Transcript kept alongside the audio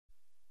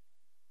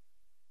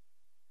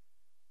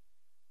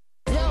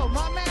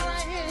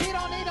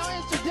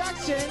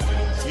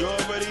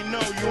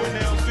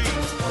UNLV.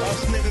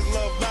 Us niggas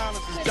love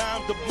violence. It's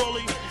Dime the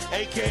Bully,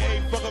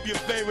 a.k.a. fuck up your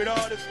favorite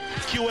artist.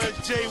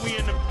 QSJ, we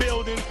in the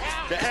building.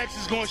 The X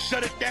is gonna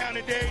shut it down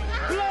today.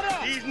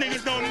 These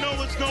niggas don't know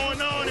what's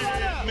going on in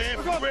this, man,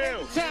 for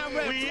real.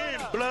 We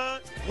in,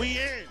 blood. We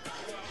in.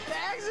 The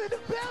X in the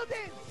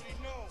building.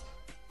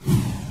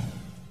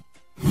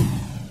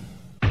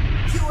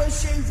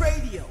 QSJ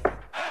Radio.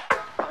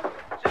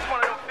 Just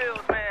one of them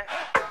feels, man.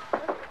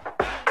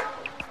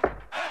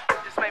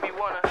 Just made me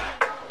wanna.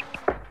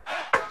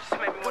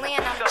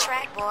 Glenn on the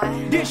track,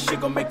 boy. This shit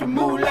gon' make you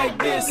move like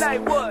this.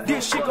 Like what?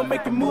 This shit gon'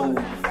 make you move.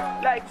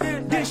 Like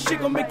this. This shit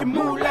gon' make you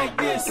move like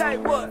this.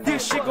 Like what?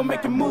 This shit gon'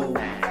 make you move.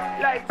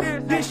 Like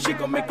this. This shit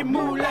gon' make you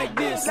move like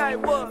this.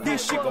 Like what?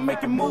 This shit gon'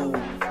 make you move.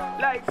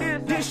 Like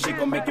this. This shit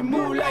gon' make you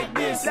move like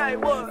this.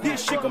 Like what?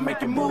 This shit gon'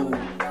 make you move.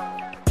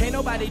 Can't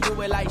nobody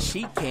do it like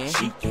she can.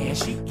 She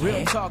can.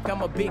 Real talk,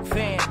 I'm a big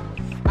fan.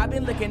 I've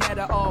been looking at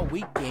her all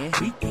weekend.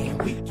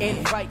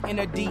 Invite in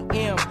a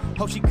DM.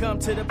 Hope she come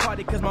to the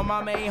party cause my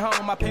mama ain't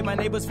home. I pay my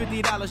neighbors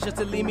 $50 just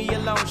to leave me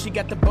alone. She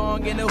got the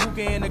bong and the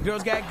hookah and the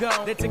girls got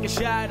gone. They took a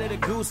shot of the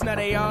goose, now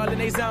they all in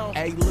their zone.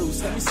 Hey,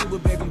 loose, let me see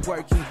what baby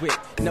working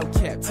with. No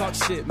cap, talk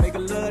shit, make a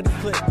love to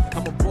click.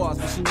 I'm a boss,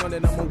 but she know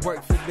that I'ma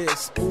work for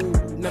this. Ooh,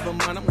 never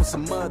mind, I'm on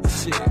some other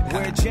shit.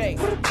 Where Jay?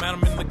 Man,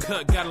 I'm in the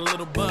cut, got a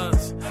little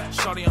buzz.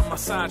 Shorty on my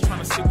side, trying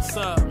to see what's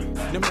up.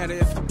 No matter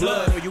if you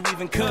blood or you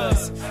even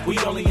cuz, we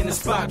only in the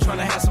spot trying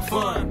to have some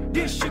fun.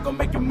 This shit gon'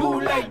 make you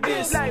move like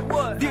this. Like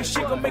what? This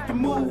shit gon' make you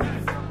move.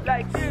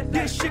 Like this.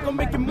 This shit gon'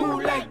 make you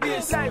move like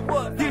this. Like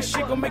what? This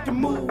shit gon' make you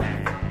move.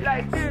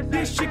 Like this.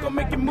 This shit gon'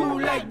 make you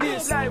move like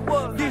this. Like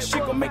what? This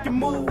shit gon' make you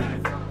move.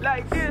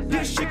 Like this.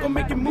 This shit gon'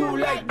 make you move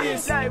like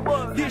this. Like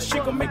what? This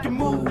shit gon' make you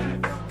move.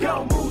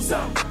 Go move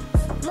some.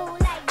 Move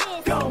like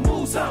this. Go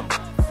move some.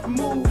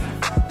 Move.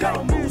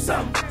 Go move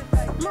some.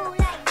 Move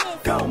like this.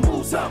 Go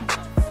move some.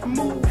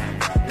 Move.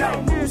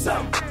 Go move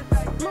some.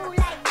 Move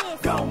like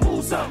this. Go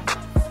move some.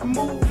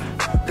 Move.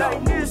 Go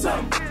move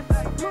some.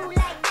 Move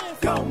like this.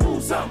 Go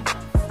move some.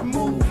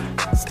 Move.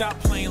 Stop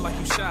playing like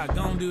you shy,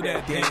 gon' do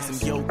that Daddy dance.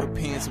 some yoga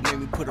pants and make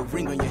me put a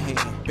ring on your hand.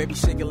 Baby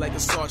shake it like a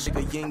salt, shake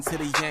a yin to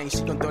the yang.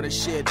 She gon' throw that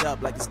shit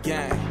up like it's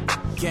gang.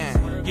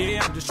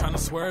 Yeah, I'm just trying to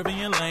swerve in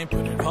your lane,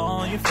 put it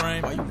all in your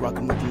frame. Why you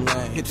rockin' with the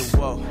lane? Hit the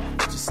wall,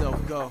 let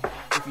yourself go.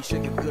 If you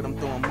shake it good, I'm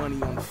throwing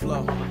money on the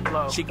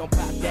floor. She gon'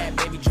 pop that,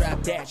 baby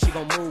drop that, she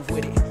gon' move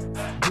with it.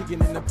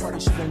 Digging in the party,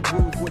 she gon'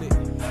 groove with it.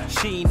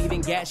 She ain't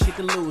even got shit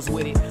to lose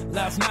with it.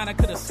 Last night I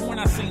could've sworn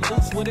I seen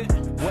loose with it.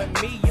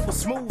 Wasn't me, it was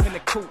smooth in the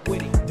coupe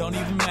with it. Don't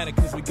even matter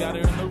cause we got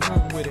her in the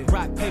room with it.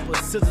 Rock, paper,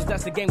 scissors,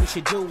 that's the game we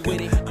should do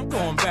with it. I'm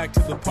going back to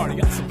the party,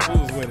 got some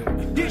fools with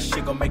it. This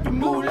shit gon' make you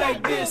move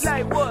like this.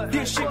 Like what?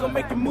 This shit gon'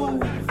 make you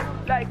move.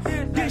 Like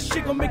this. This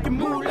shit gon' make you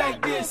move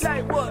like this.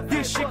 Like what?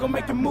 This shit gon'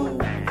 make you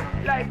move.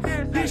 Like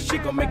this. This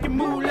shit gon' make you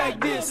move like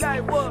this.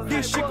 Like what?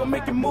 This shit gon'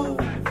 make you move.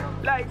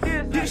 Like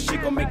this. This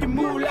shit gon' make you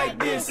move like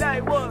this.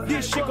 Like what?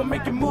 This shit gon'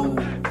 make you move.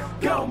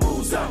 Go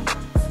move some.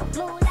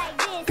 Move like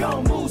this.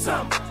 Go move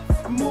some.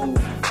 Move.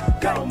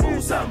 Go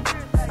move some.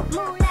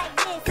 Move like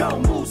this. Go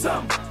move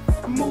some.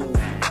 Move.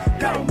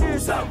 Go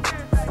move some.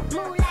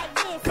 Move like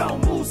this. Go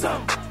move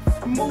some.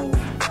 Move.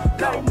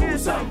 Go move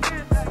some.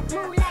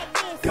 Move like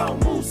this. Go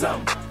move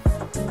some.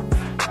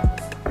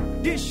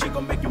 This shit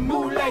gon' make you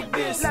move like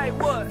this.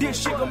 Like what?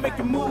 This shit gon' make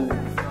you move.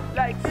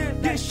 Like this.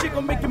 This shit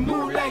gon' make you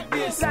move like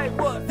this. Like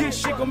what? This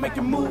shit gon' make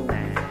you move.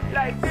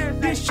 Like this.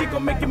 This shit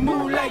gon' make you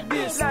move like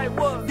this. Like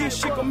what? This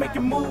shit gon' make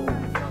you move.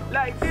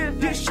 Like this.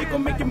 This shit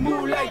gon' make you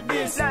move like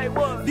this. Like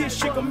what? This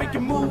shit gon' make you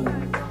move. Move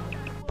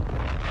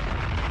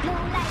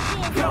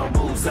like this. Go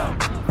move some.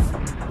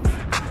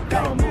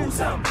 Go move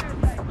some.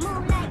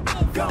 Move like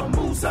this. Go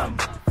move some.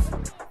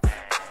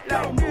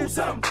 Go move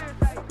some.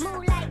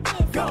 Move like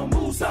this. Go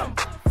move some.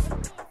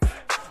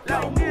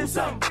 Go move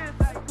some.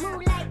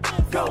 Move like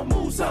this. Go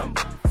move some.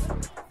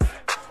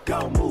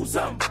 Go move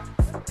some.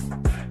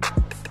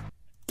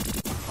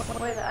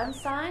 Where the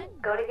unsigned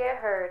go to get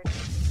heard.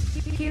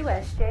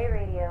 QSJ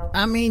Radio.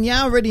 I mean,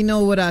 y'all already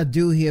know what I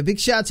do here. Big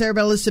shout out to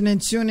everybody listening.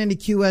 Tune in to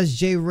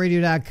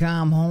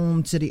QSJRadio.com,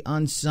 home to the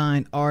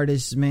unsigned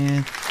artists,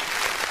 man.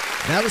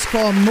 That was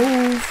called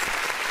Move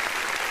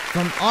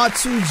from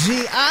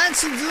R2G. I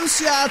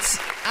introduce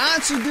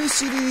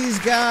you to these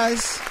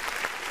guys.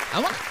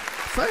 I want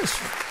first.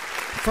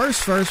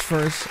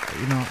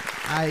 You know,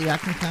 I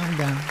can calm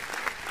down.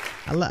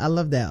 I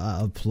love that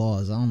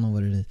applause. I don't know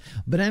what it is,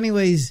 but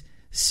anyways.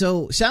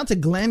 So shout out to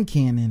Glenn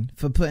Cannon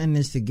for putting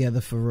this together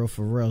for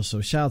real.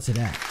 So shout out to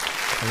that.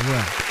 For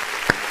real.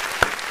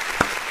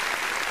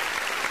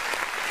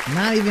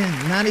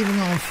 Not even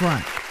on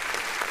front.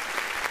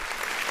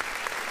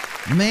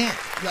 Man,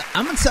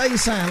 I'm gonna tell you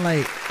something.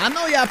 Like, I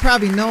know y'all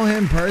probably know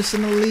him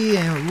personally,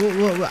 and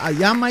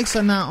y'all mics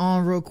are not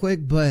on real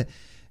quick, but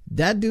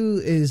that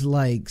dude is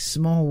like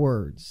small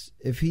words.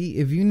 If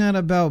you're not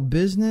about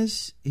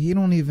business, he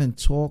don't even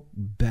talk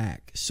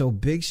back. So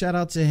big shout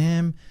out to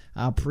him.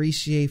 I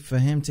appreciate for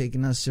him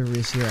taking us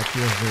serious here at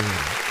QSJ Radio.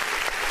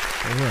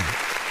 For real.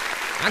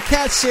 I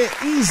catch shit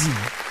easy.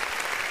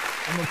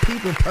 I'm a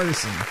people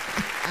person.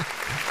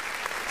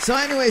 So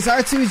anyways,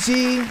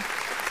 R2G,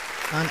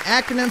 an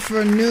acronym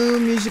for a new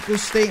musical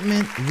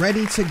statement,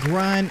 Ready to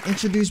Grind,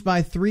 introduced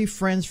by 3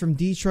 friends from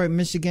Detroit,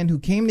 Michigan, who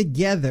came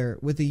together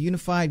with a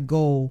unified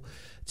goal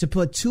to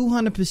put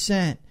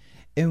 200%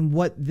 in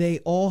what they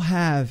all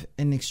have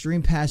an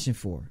extreme passion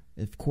for.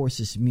 Of course,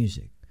 it's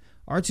music.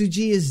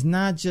 R2G is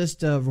not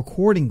just a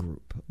recording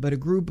group, but a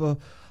group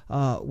of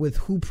with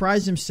who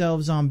prides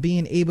themselves on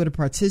being able to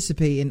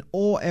participate in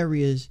all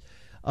areas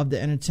of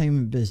the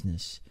entertainment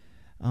business.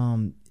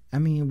 I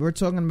mean, we're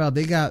talking about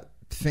they got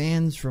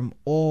fans from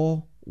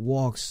all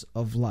walks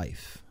of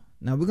life.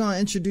 Now, we're going to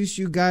introduce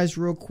you guys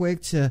real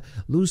quick to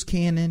Loose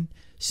Cannon,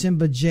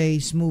 Simba J,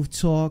 Smooth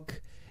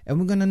Talk, and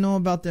we're going to know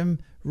about them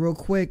real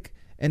quick.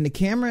 And the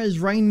camera is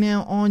right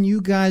now on you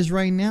guys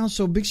right now.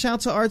 So big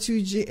shout out to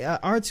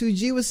R2G.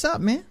 R2G, what's up,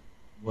 man?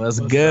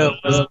 What's good?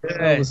 What's up?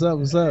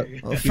 What's up?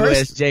 Well,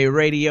 QSJ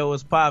Radio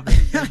is popping.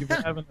 Thank you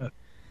for having us.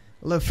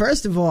 Look,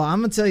 first of all, I'm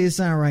going to tell you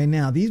something right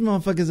now. These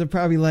motherfuckers are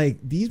probably like,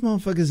 these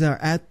motherfuckers are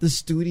at the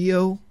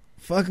studio,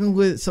 fucking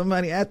with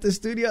somebody at the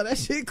studio. That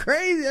shit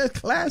crazy. That's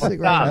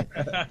classic right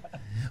now.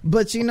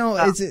 But, you know,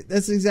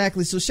 that's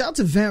exactly. So shout out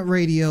to Vent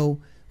Radio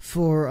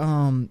for,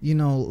 you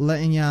know,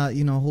 letting y'all,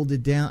 you know, hold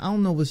it down. I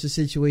don't know what's the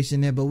situation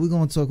there, but we're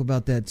going to talk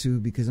about that too,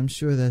 because I'm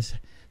sure that's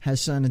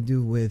has something to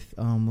do with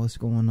what's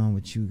going on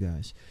with you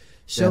guys.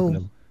 So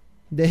definitely.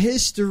 The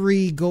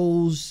history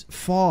goes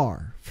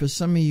far for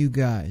some of you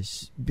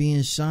guys,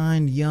 being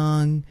signed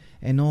young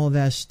and all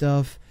that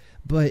stuff.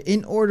 But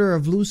in order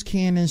of Loose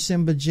Cannon,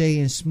 Simba J,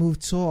 and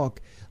Smooth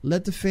Talk,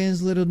 let the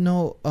fans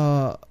know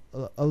a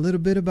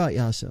little bit about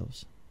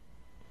yourselves.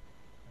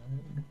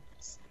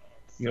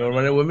 You want to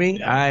run it with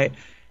me? I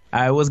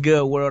what's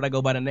good, world? I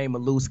go by the name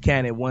of Loose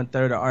Cannon,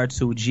 1/3 of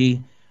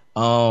R2G.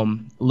 A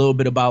little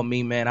bit about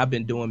me, man. I've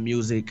been doing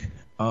music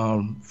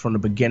from the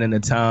beginning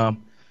of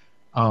time.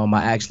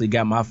 I actually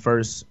got my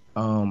first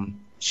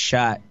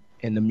shot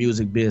in the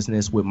music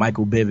business with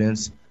Michael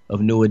Bivens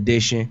of New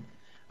Edition.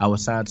 I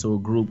was signed to a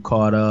group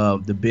called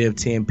the Biv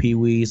 10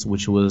 Pee-wees,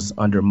 which was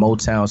under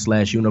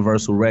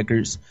Motown/Universal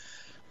Records.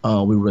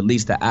 We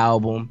released the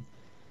album.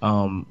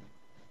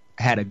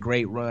 Had a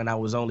great run. I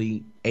was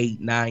only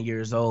 8-9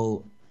 years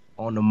old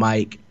on the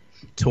mic,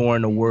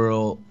 touring the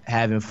world,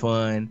 having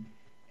fun.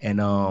 And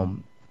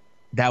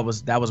that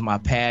was my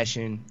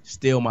passion,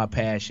 still my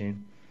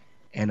passion.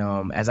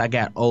 And as I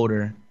got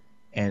older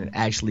and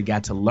actually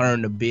got to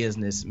learn the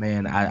business,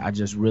 man, I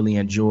just really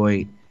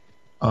enjoyed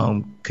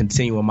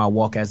continuing my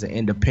walk as an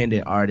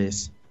independent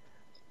artist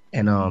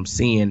and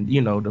seeing,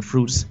 you know, the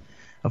fruits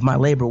of my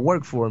labor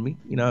work for me.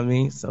 You know what I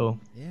mean? So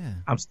yeah,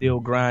 I'm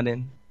still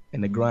grinding,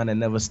 and the grinding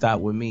never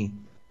stopped with me.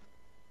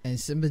 And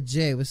Simba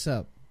J, what's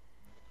up?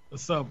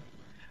 What's up?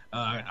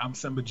 I'm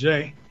Simba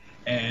J.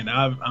 And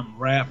I'm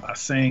rap, I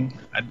sing,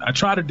 I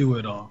try to do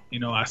it all. You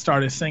know, I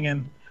started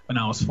singing when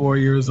I was 4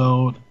 years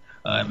old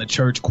in the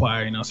church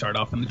choir. You know, started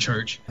off in the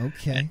church.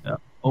 Okay. And,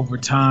 over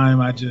time,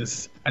 I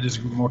just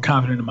grew more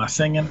confident in my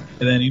singing.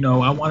 And then, you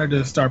know, I wanted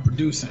to start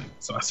producing.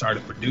 So I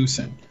started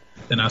producing.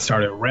 Then I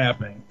started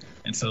rapping.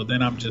 And so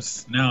then I'm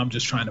just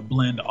trying to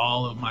blend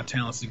all of my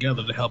talents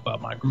together to help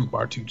out my group,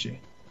 R2G.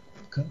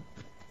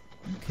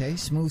 Okay,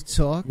 Smooth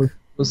Talk.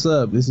 What's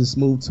up? This is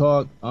Smooth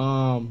Talk.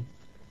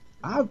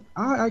 I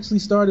actually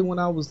started when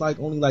I was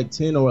only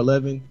 10 or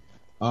 11.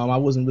 I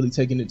wasn't really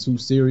taking it too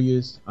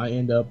serious. I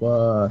end up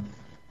I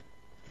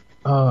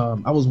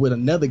was with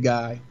another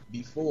guy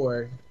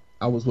before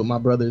I was with my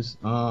brothers.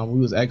 We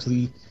was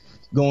actually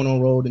going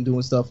on road and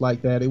doing stuff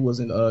like that. It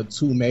wasn't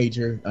too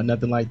major or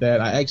nothing like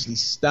that. I actually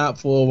stopped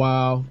for a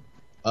while,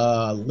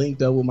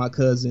 linked up with my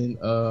cousin.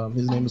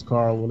 His name is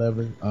Carl,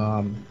 whatever.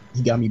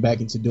 He got me back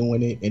into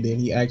doing it, and then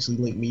he actually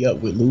linked me up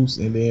with Loose,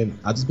 and then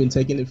I just been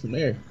taking it from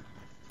there.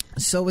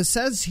 So it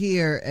says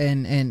here,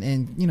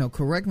 and you know,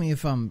 correct me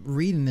if I'm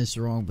reading this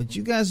wrong, but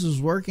you guys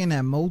was working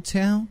at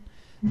Motown,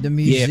 the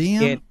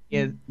museum?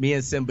 Yeah, me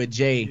and Simba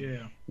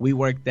J, we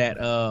worked at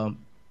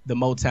the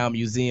Motown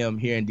Museum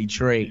here in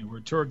Detroit. Yeah, we're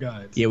tour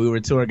guides. Yeah, we were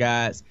tour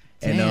guids.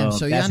 Damn, and,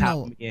 so that's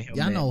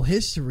y'all know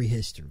history.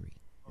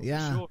 Oh,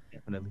 yeah, sure.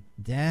 Definitely.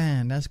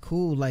 Damn, that's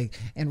cool. Like,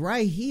 and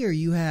right here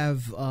you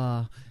have,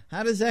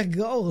 how does that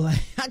go?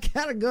 Like, I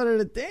gotta go to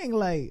the thing,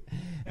 like.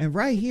 And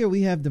right here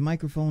we have the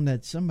microphone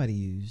that somebody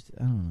used.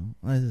 I don't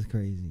know. This is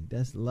crazy.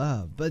 That's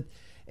love. But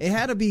it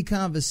had to be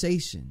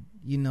conversation,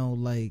 you know,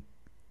 like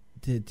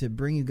to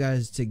bring you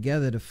guys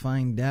together to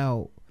find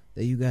out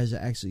that you guys are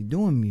actually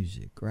doing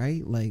music,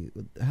 right? Like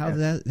how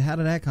did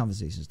that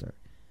conversation start?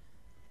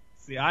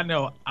 See, I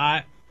know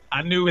I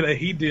knew that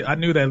he did. I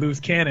knew that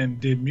Loose Cannon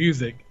did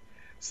music.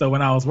 So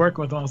when I was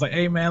working with him, I was like,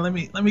 "Hey man,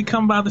 let me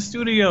come by the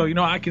studio. You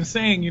know, I can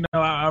sing. You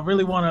know, I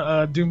really want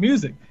to do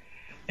music."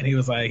 And he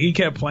was like, he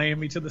kept playing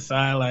me to the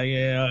side, like,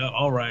 yeah,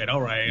 all right.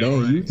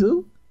 Man, you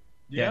too?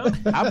 Yeah.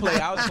 I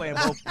was playing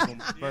both of them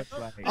first.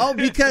 Like, Oh,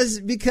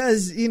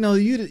 because you know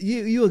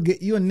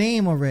you a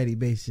name already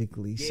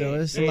basically. So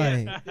it's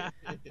like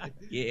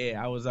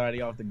yeah, I was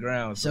already off the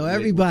ground. so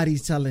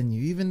everybody's telling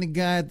you, even the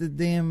guy at the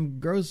damn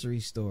grocery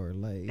store,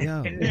 like,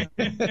 yo,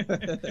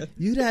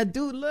 you that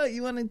dude. Look,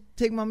 you want to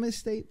take my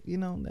mixtape? You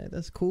know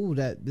that's cool.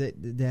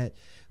 That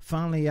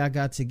finally I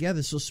got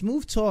together. So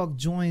Smooth Talk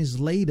joins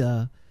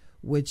later,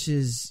 which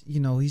is, you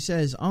know, he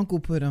says Uncle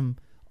put him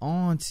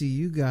on to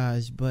you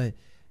guys, but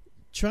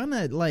trying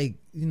to, like,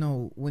 you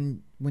know,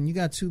 when you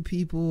got two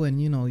people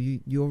and, you know,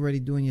 you already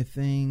doing your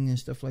thing and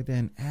stuff like that,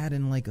 and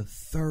adding like a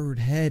third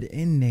head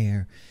in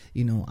there,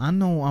 you know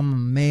I'm a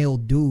male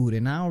dude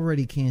and I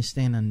already can't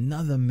stand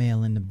another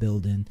male in the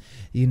building,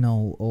 you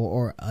know,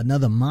 or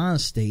another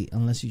mind state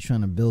unless you're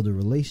trying to build a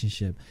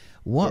relationship.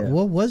 What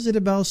was it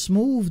about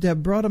Smooth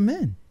that brought him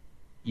in?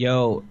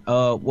 Yo,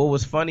 what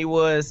was funny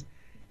was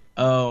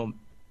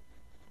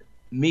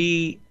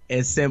me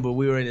and Simba,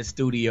 we were in the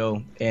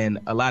studio, and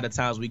a lot of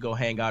times we go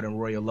hang out in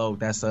Royal Oak.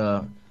 That's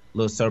a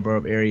little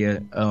suburb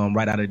area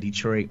right out of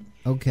Detroit.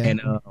 Okay.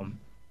 And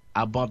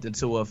I bumped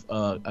into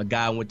a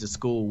guy I went to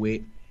school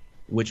with,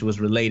 which was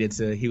related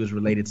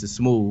to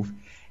Smooth.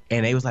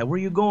 And they was like, where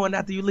you going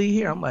after you leave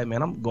here? I'm like,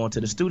 man, I'm going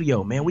to the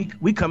studio, man.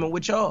 We coming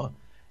with y'all.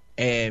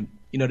 And,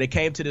 you know, they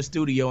came to the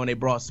studio and they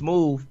brought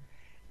Smooth.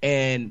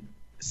 And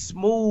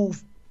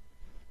Smooth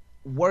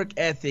work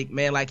ethic,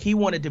 man, like he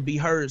wanted to be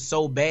heard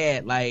so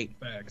bad. Like,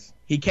 Facts.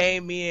 He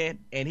came in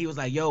and he was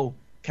like, yo,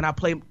 can I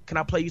play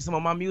you some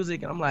of my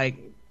music? And I'm like,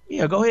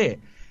 yeah, go ahead.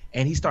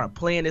 And he started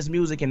playing this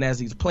music, and as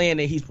he's playing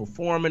it, he's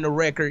performing the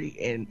record,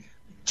 and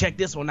check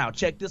this one out.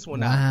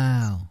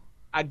 Wow.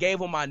 I gave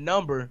him my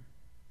number,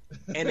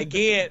 and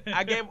again,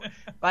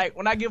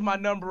 when I give my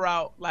number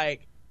out,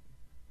 like,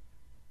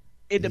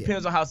 it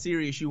depends on how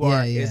serious you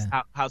are, is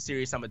how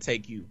serious I'm gonna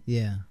take you.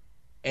 Yeah.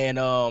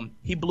 And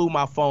he blew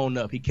my phone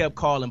up. He kept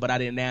calling, but I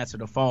didn't answer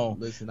the phone.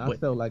 Listen, I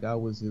felt like I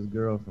was his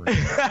girlfriend.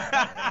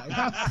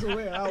 I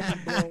swear I was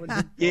blowing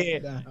his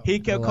phone down. He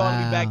kept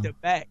calling me back to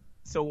back.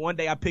 So one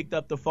day I picked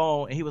up the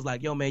phone, and he was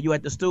like, yo, man, you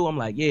at the stew? I'm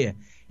like, yeah.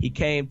 He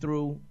came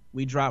through.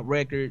 We dropped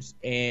records.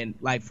 And,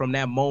 like, from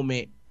that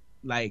moment,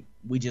 like,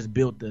 we just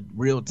built a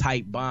real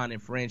tight bond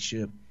and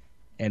friendship.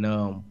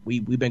 And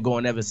we've been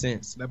going ever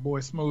since. That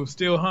boy Smooth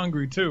still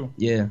hungry, too.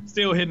 Yeah.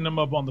 Still hitting him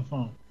up on the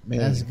phone. Man,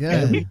 that's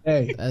good.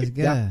 Hey, that's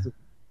good.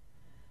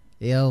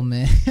 Yo,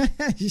 man.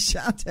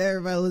 Shout out to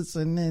everybody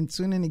listening in.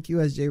 Tune in to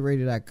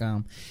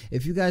QSJRadio.com.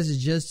 If you guys are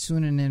just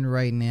tuning in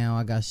right now,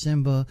 I got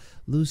Simba,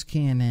 Loose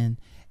Cannon,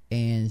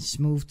 and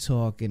Smooth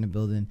Talk in the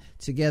building.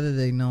 Together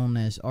they're known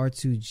as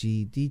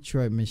R2G,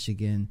 Detroit,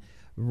 Michigan.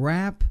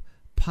 Rap,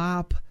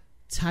 pop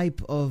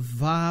type of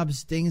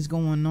vibes, things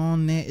going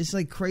on there. It's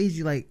like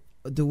crazy, like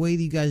the way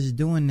you guys are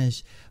doing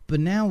this. But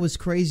now what's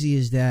crazy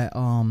is that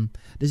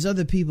there's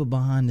other people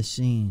behind the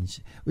scenes.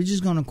 We're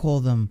just gonna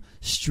call them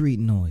Street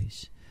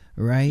Noise,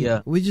 right?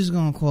 Yeah. We're just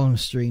gonna call them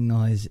Street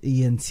Noise,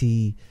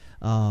 ENT,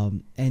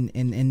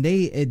 and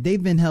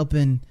they've been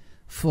helping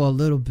for a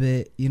little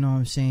bit, you know what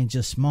I'm saying?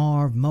 Just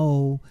Marv,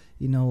 Mo,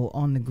 you know,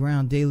 on the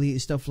ground daily,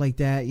 stuff like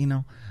that, you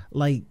know,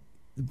 like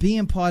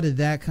being part of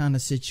that kind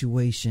of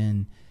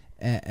situation.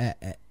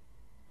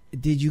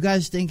 Did you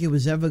guys think it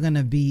was ever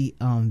gonna be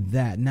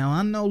that? Now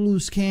I know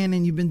Loose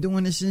Cannon, you've been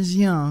doing this since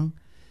young,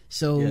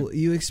 so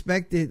you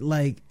expected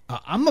like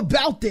I'm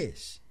about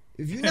this.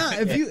 If you're not,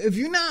 if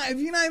you're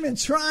not even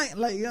trying,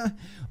 like,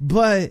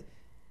 but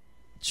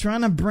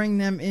trying to bring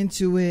them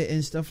into it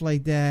and stuff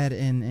like that,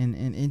 and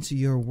into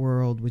your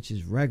world, which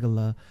is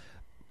regular,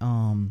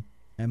 and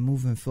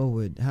moving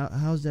forward.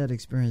 How's that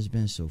experience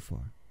been so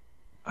far?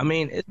 I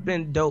mean, it's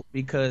been dope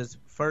because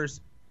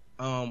first,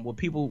 what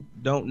people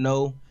don't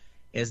know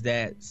is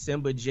that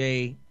Simba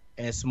J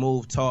and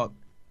Smooth Talk,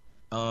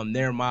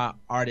 they're my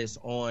artists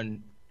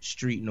on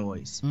Street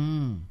Noise.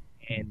 And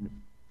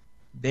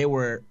they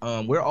were,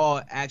 we're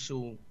all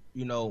actual,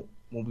 you know,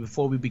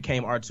 before we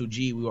became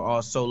R2G, we were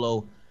all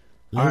solo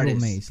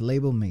artists.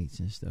 Label mates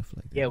and stuff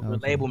like that. Yeah, we're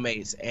label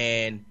mates.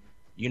 And,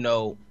 you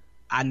know,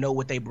 I know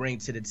what they bring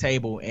to the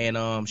table.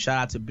 And shout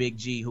out to Big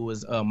G, who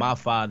is my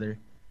father,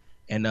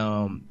 and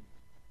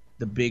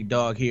the big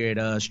dog here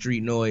at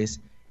Street Noise.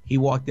 He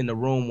walked in the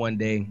room one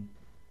day,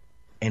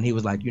 and he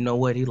was like, you know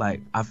what? He like,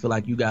 I feel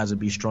like you guys would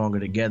be stronger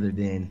together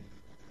than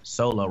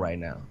solo right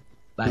now.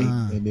 Like,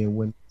 and then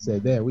when he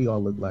said that, we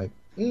all looked like,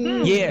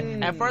 yeah.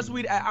 At first,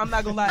 I'm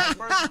not gonna lie. At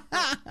first,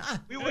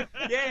 we would,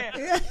 yeah.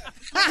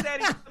 We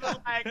said each other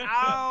like,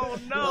 I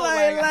don't know,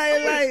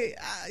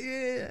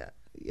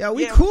 yeah,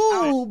 we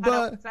cool,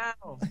 but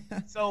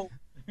so,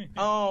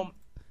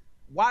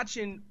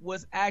 watching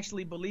was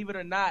actually, believe it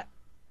or not,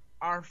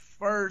 our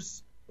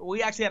first.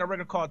 We actually had a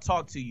record called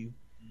Talk to You.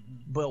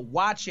 But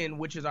Watching,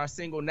 which is our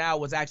single now,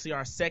 was actually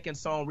our second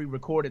song we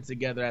recorded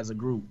together as a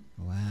group.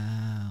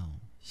 Wow.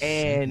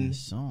 And second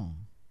song.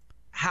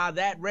 How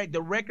that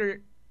the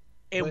record,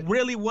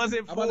 really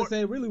wasn't for... I'm about to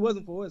say, it really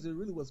wasn't for us. It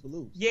really was for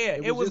Loose. Yeah,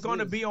 it was going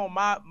to be on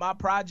my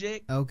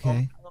project.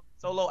 Okay.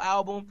 Solo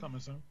album. Coming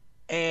soon.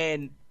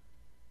 And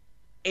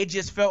it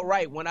just felt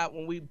right when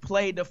we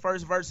played the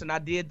first verse and I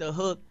did the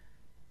hook.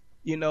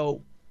 You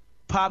know,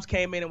 Pops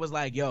came in and was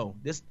like, "Yo,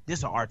 this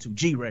a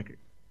R2G record,"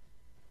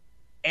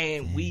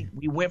 and we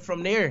went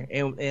from there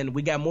and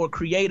we got more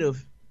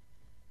creative.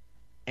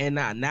 And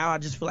now I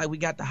just feel like we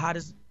got the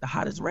hottest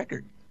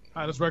record.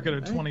 Hottest record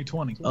of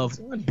 2020.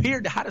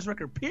 The hottest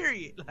record,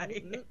 period.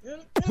 Like,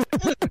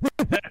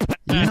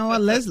 you know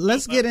what?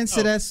 Let's get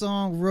into that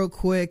song real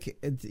quick.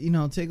 You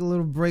know, take a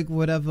little break,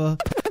 whatever.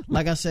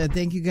 Like I said,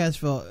 thank you guys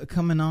for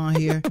coming on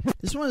here.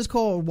 This one is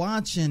called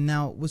Watching.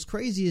 Now, what's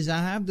crazy is I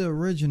have the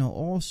original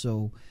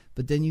also,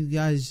 but then you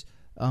guys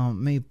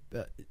may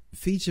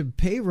feature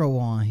Payroll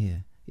on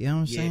here. You know what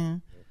I'm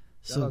saying?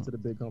 Shout out to the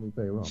big homie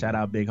Payroll. Shout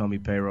out big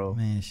homie Payroll.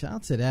 Man, shout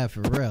out to that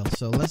for real.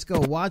 So let's go.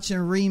 Watching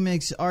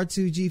Remix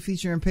R2G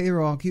featuring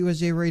Payroll on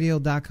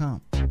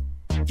QSJRadio.com.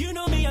 You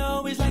know me, I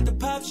always like to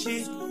pop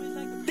shit.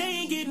 They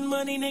ain't getting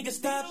money, nigga,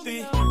 stop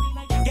it.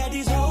 Got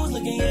these hoes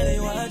looking, yeah, they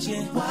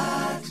watching.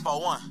 For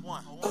one.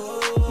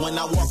 When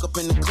I walk up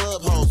in the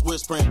club, hoes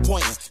whispering,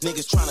 pointing.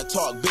 Niggas trying to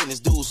talk business,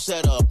 dudes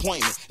set a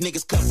appointment.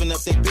 Niggas cuffing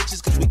up their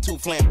bitches cause we too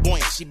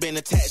flamboyant. She been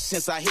attached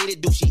since I hit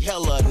it, dude, she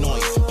hella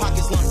annoying.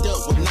 Pockets lumped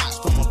up with knots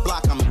from a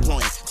block I'm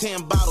employing.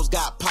 10 bottles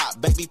got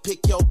popped, baby,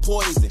 pick your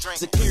poison.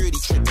 Security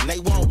tripping, they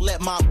won't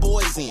let my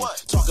boys in.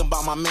 Talking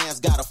about my man's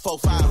got a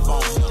 4-5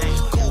 on him.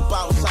 Coop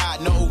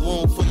outside, no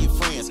room for your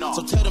friends.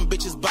 So tell them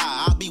bitches bye,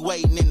 I'll be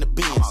waiting in the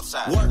bins.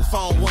 Work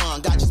phone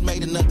 1, God just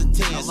made another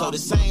 10. So the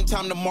same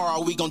time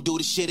tomorrow, we gon' do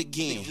the shit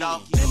again.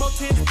 Limo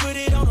tips, put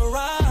it on the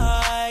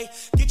ride.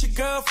 Get your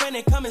girlfriend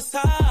and come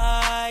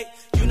inside.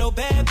 You know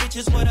bad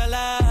bitches what I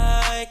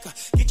like.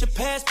 Get your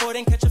passport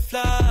and catch a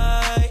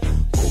flight.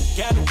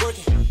 Got it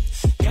working,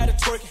 got it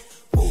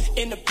twerking.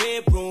 In the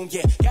bedroom,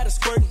 yeah, got it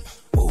squirting.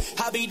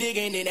 I be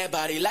digging in that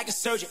body like a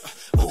surgeon.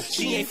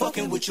 She ain't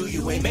fucking with you,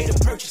 you ain't made a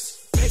purchase.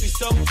 Baby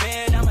so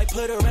bad, I might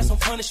put her ass on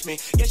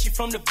punishment. Yeah, she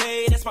from the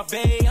Bay, that's my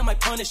Bay, I might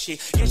punish it.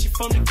 Yeah, she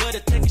from the gutter,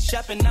 take a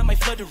shopping, I might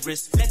flood the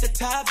wrist. Let the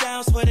top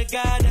down, swear to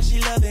God that she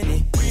loving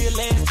it.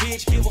 Real ass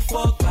bitch, give a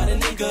fuck by the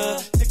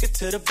nigga. Took her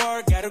to the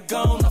bar, got her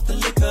gone off the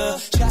liquor.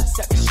 Shots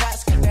after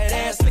shots, got that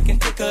ass looking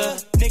thicker.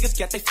 Niggas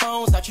got their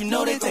phones out, you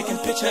know they taking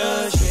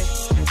pictures,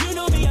 yeah. You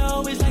know me, I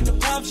always like to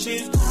pop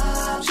shit.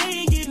 She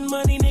ain't getting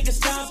money, nigga,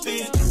 stop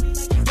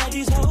it. Got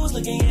these hoes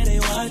looking, yeah, they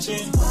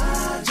watching.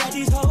 Got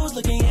these hoes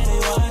looking, yeah, they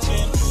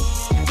watching.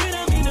 When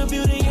I'm in the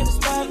building and the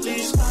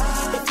spotless.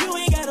 If you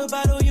ain't got a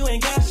bottle, you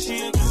ain't got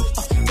shit.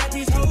 Got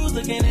these hoes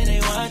looking and they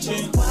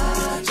watching.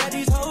 Got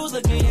these hoes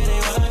looking and they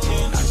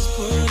watching. I just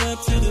pulled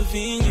up to the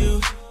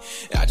venue.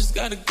 I just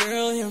got a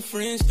girl and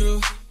friends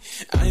too.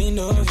 I ain't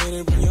no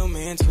here to bring your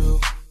man to.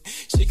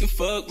 She can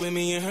fuck with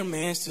me and her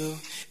mans too.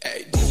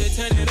 Hey, DJ,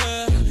 turn it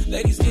up.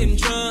 Ladies getting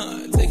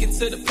drunk. Take it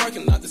to the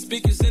parking lot. The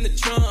speakers in the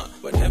trunk.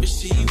 Whatever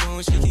she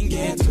wants, she can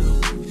get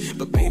to.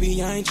 But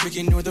baby, I ain't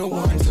tricking nor the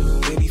one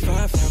to. Baby,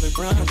 5'5" with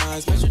brown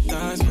eyes, measure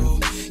thighs,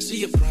 move.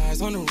 She a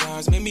prize on the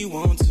rise, made me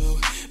want to.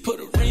 Put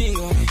a ring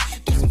on it,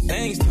 do some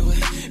things to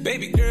it.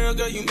 Baby girl,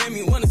 you made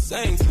me wanna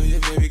sing to you.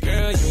 Baby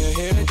girl, your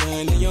hair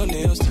done and your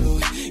nails too.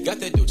 Got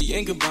that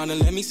Dolce & Gabbana,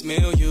 let me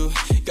smell you.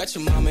 Got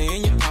your mama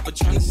and your papa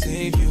trying to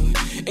save you.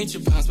 Ain't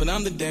your pops, but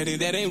I'm the daddy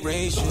that ain't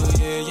raised you.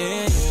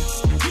 Yeah.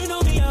 You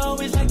know me, I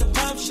always like to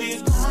pop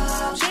shit.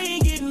 She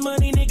ain't getting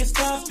money, nigga,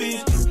 stop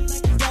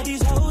it. Got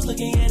these hoes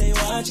looking, yeah, they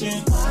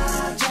watching.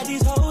 Got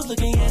these hoes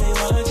looking, yeah, they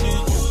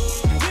watching.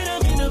 When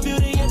I'm in the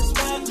building, yeah, the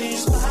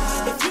spotless.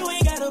 If you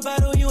ain't got a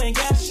bottle, you ain't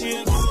got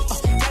shit.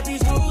 Got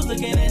these hoes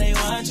looking, and they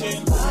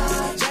watching.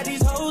 Got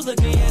these hoes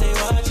looking, yeah, they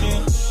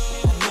watching.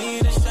 I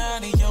need a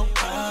shot of your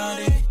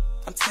body.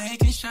 I'm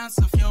taking shots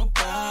of your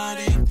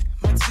body.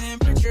 My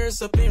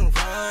temperature's up and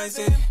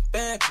rising.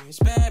 Bad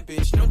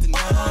bitch, no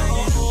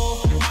denying.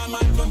 I'm my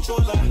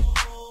controller.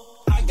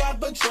 I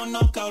got Patron,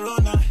 no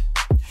Corona.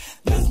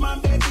 That's my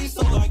baby,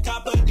 so I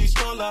cop a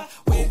stroller.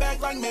 Way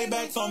back like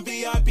Maybach on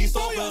VIP, so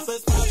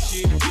versus pop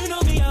shit. You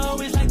know me, I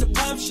always like to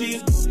pop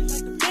shit.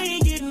 They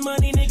ain't getting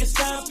money, nigga,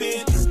 stop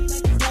it.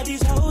 Got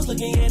these hoes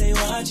looking, yeah, they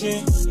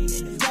watching.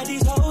 Got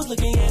these hoes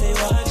looking, yeah, they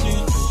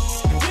watching.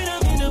 When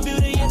I'm in the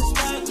building, yeah, the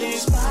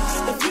spotless.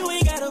 If you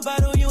ain't got a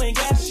bottle, you ain't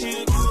got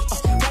shit.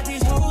 Got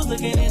these hoes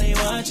looking, and they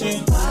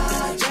watching.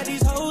 Got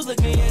these hoes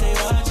looking, yeah, they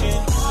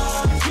watching.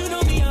 You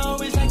know me, I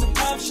always like to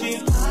pop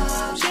shit.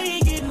 She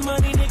ain't getting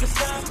money, nigga,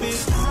 stop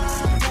it.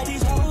 Got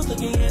these hoes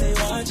looking, yeah, they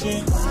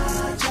watching.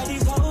 Got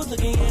these hoes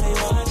looking, yeah, they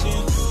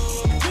watching.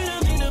 When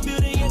I'm in the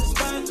building, yeah, the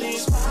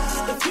spotless.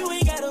 If you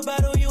ain't got a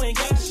bottle, you ain't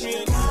got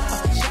shit.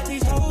 Got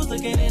these hoes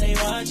looking, and they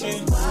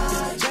watching.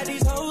 Got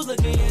these hoes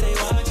looking, yeah, they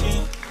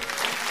watching.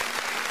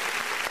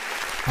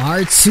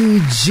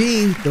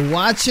 R2G, the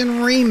Watching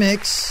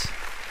Remix.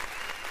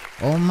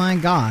 Oh my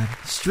God.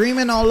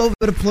 Streaming all over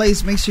the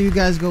place. Make sure you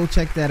guys go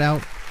check that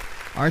out.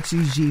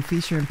 R2G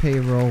featuring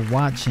Payroll,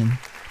 Watching.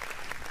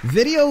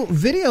 Video.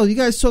 You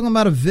guys talking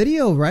about a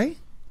video, right?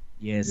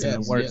 Yes,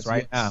 in the works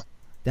right now.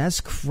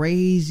 That's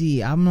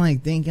crazy. I'm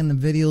like thinking the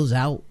video's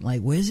out.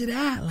 Like, where's it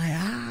at?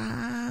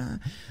 Like,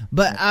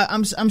 But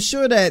I'm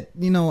sure that,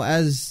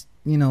 as,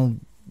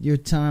 your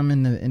time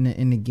in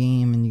the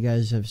game, and you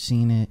guys have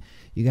seen it.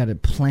 You got to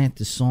plant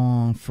the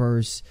song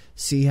first,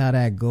 see how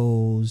that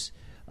goes.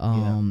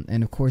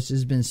 And of course,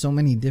 there's been so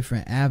many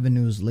different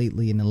avenues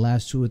lately in the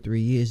last 2 or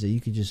 3 years that you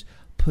could just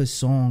put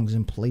songs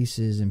in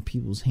places in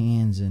people's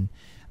hands, and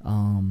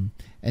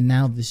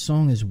now this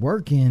song is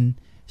working.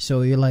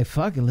 So you're like,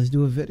 fuck it, let's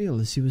do a video,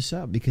 let's see what's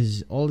up,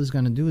 because all it's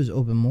gonna do is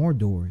open more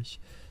doors.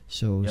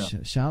 So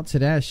shout out to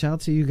that. Shout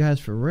out to you guys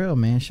for real,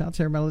 man. Shout out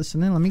to everybody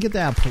listening. Let me get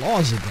that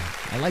applause again.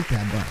 I like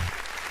that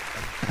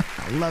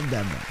button. I love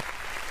that button.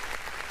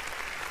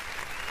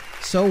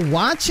 So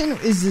Watching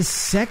is the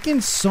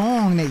second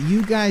song that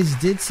you guys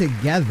did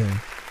together.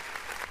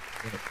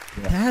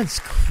 Yeah. That's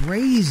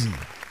crazy.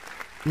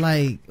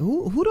 Like,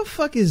 who the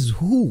fuck is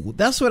who?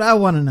 That's what I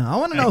want to know. I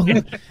want to know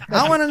who.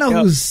 I want to know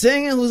who's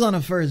singing, who's on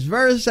the first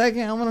verse,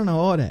 second. I want to know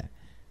all that.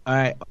 All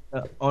right,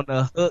 on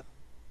the hook,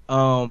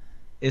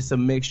 it's a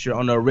mixture.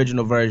 On the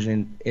original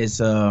version, it's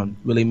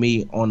really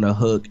me on the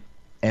hook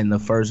and the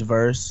first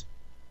verse.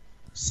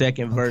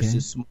 Second verse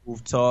is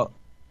smooth talk,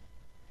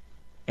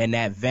 and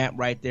that vamp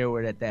right there,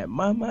 where that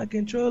my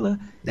controller.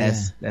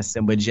 That's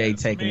Simba J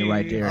taking it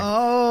right there.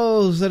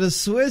 Oh, so the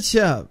switch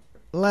up.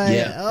 Like,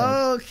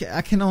 okay,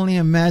 I can only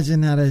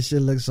imagine how that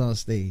shit looks on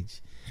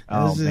stage.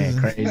 Oh, man,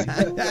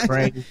 crazy.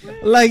 Crazy.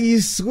 Like, you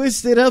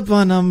switched it up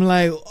on them,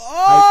 like,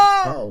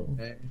 oh!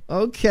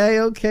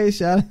 Okay,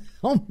 shout out.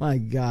 Oh, my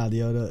God,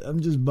 yo,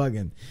 I'm just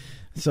bugging.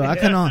 So I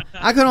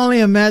can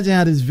only imagine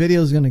how this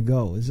video is going to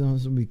go. It's going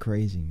to be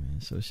crazy, man.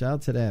 So shout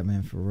out to that,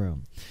 man, for real.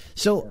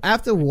 So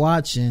after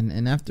watching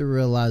and after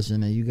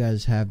realizing that you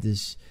guys have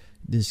this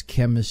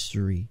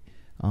chemistry,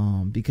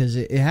 because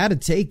it had to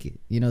take it.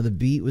 You know, the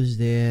beat was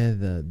there.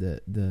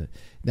 The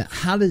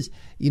how does,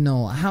 you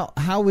know,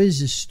 how is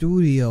the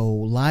studio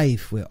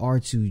life with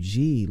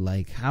R2G?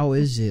 Like, how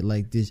is it?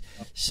 Like, does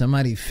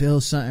somebody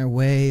feel something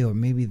way, or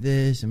maybe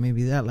this and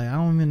maybe that? Like, I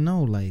don't even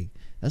know. Like,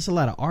 that's a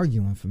lot of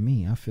arguing for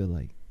me. I feel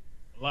like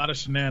a lot of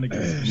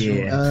shenanigans.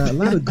 A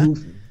lot of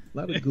goofing.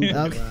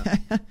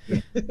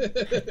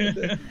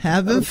 Okay.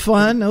 Having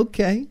fun.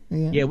 Okay.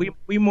 Yeah,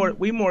 we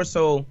more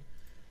so.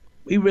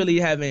 We really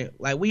haven't,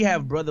 like, we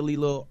have brotherly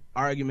little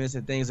arguments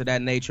and things of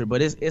that nature,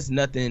 but it's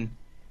nothing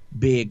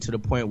big to the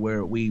point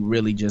where we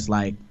really just,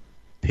 like,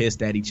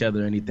 pissed at each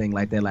other or anything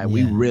like that. Like,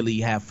 we really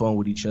have fun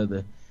with each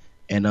other.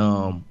 And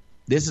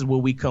this is where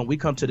we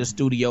come to the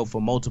studio for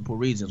multiple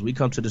reasons. We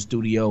come to the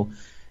studio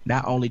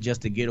not only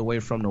just to get away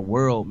from the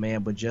world,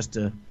 man, but just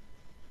to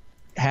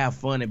have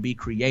fun and be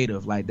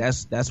creative. Like,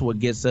 that's what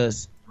gets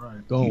us,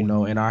 you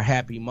know, in our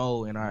happy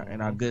mode, in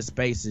our good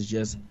space, is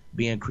just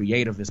being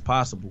creative as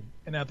possible.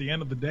 And at the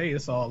end of the day,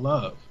 it's all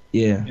love.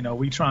 Yeah. You know,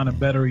 we trying to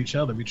better each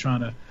other. We trying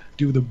to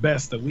do the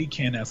best that we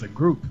can as a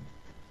group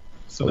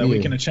so that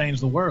we can change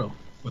the world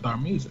with our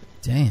music.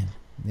 Damn.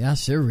 Y'all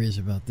serious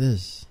about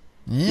this.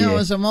 You know,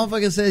 when some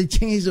motherfucker said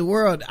change the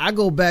world, I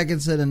go back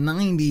into the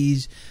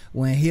 90s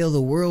when Heal the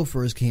World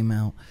first came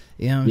out.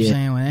 You know what I'm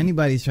saying? When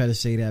anybody's trying to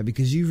say that,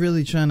 because you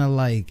really trying to,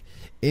 like,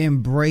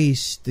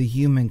 embrace the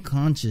human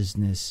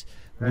consciousness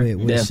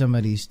with some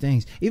of these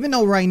things. Even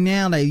though right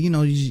now, like, you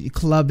know, you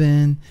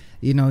clubbing,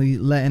 you know,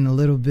 you letting a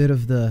little bit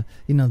of the,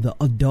 you know, the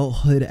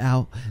adulthood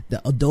out,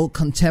 the adult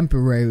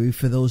contemporary,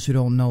 for those who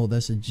don't know,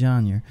 that's a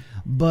genre.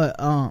 But,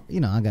 you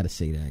know, I got to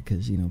say that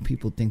because, you know,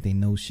 people think they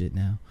know shit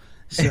now.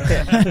 So,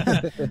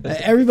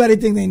 everybody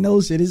think they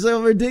know shit. It's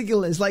so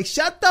ridiculous. Like,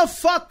 shut the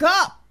fuck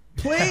up,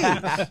 please.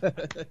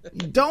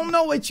 You don't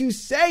know what you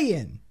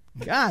saying.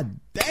 God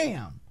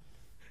damn.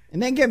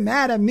 And then get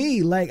mad at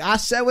me. Like, I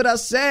said what I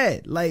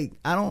said. Like,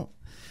 I don't.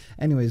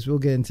 Anyways, we'll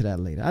get into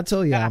that later. I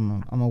told you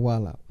I'm a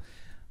while out.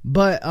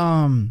 But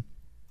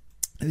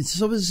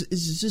so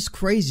it's just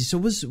crazy. So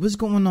what's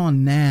going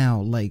on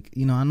now? Like,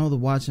 you know, I know the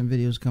Watching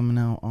video's coming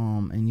out,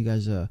 and you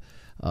guys are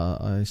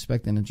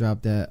expecting to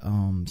drop that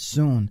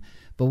soon.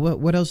 But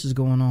what else is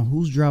going on?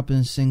 Who's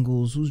dropping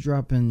singles? Who's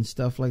dropping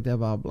stuff like that?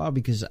 Blah blah.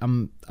 Because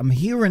I'm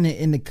hearing it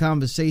in the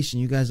conversation.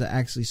 You guys are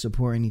actually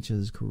supporting each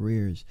other's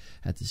careers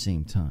at the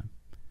same time.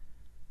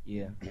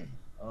 Yeah.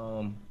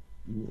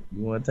 You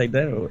want to take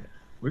that? Or?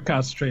 We're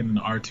concentrating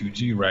on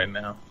R2G right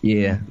now.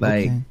 Yeah,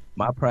 like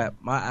my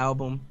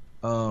album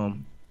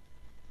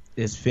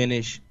is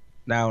finished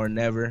now or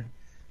never,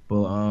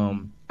 but I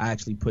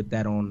actually put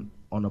that on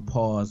a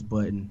pause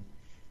button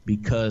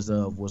because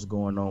of what's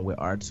going on with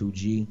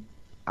R2G.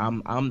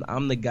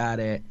 I'm the guy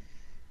that,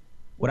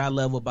 what I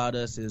love about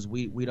us is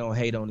we don't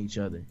hate on each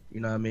other. You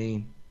know what I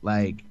mean?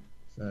 Like,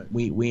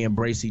 we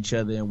embrace each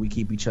other and we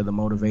keep each other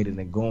motivated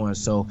and going.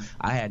 So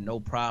I had no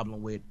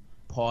problem with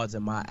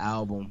pausing my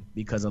album,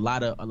 because a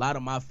lot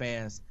of my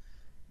fans,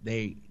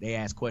 they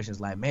ask questions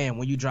like, man,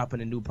 when you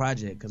dropping a new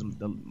project? Because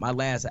my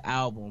last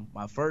album,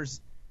 my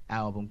first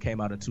album,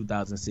 came out in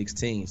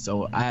 2016,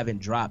 so I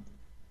haven't dropped,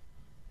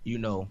 you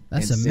know.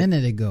 That's a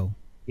minute ago.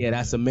 Yeah,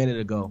 that's a minute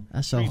ago.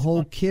 That's a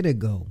whole kid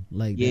ago.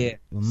 Like, yeah,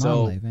 with my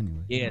life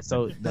anyway. Yeah,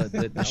 so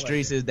the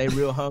streets they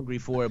real hungry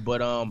for it.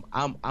 But I'm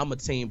a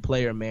team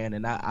player, man,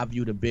 and I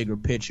view the bigger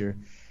picture.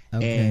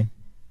 Okay. And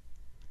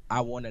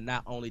I want to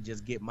not only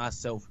just get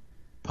myself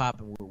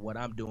popping with what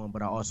I'm doing,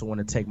 but I also want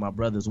to take my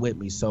brothers with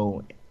me.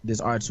 So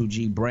this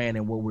R2G brand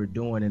and what we're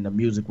doing and the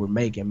music we're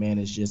making, man,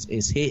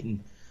 it's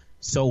hitting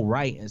so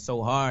right and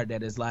so hard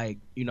that it's like,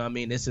 you know what I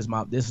mean, this is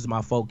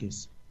my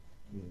focus.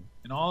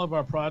 And all of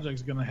our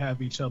projects are going to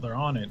have each other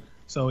on it.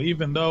 So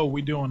even though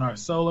we're doing our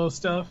solo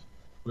stuff,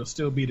 we'll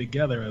still be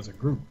together as a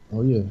group.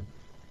 Oh, yeah.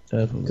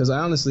 Definitely. Because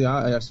I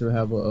actually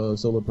have a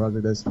solo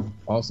project that's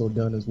also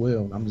done as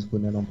well. I'm just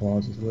putting that on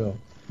pause as well.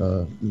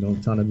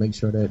 Trying to make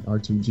sure that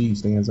R2G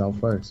stands out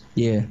first.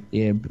 Yeah.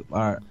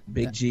 Our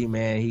Big G,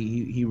 man,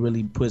 he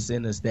really puts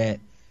in us that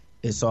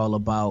it's all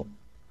about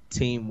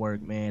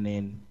teamwork, man,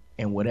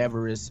 and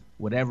whatever is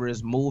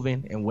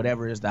moving and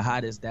whatever is the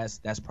hottest,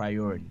 that's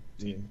priority.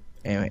 Yeah.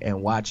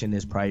 And watching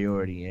is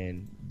priority,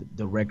 and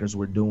the records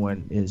we're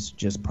doing is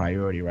just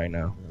priority right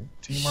now.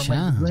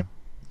 Teamwork.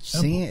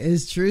 See,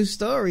 it's true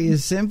story.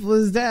 As simple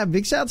as that.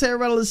 Big shout out to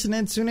everybody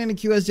listening. Tune in to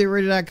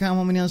QSJRadio.com,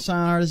 home of the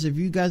unsigned artists. If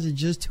you guys are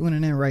just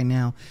tuning in right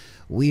now,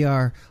 we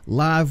are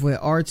live with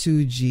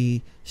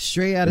R2G,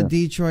 straight out of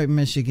Detroit,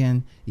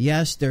 Michigan.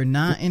 Yes, they're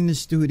not in the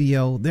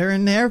studio. They're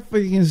in their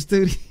freaking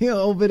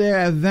studio over there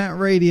at Vent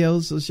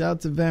Radio. So shout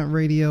out to Vent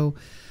Radio.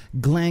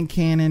 Glenn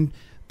Cannon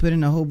put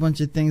in a whole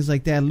bunch of things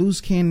like that.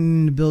 Loose Cannon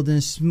in the building.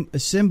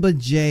 Simba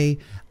J.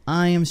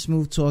 I am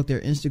Smooth Talk.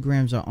 Their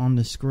Instagrams are on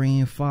the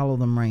screen. Follow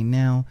them right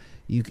now.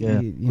 You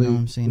can, you know what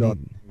I'm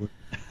saying?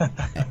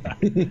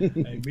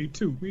 Hey, me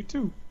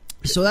too.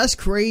 So that's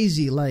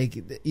crazy. Like,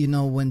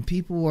 when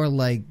people are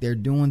like, they're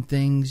doing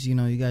things, you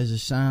guys are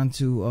signed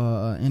to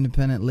an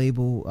independent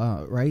label,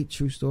 right?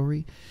 True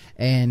story.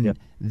 And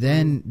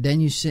then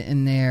you're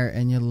sitting there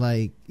and you're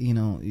like,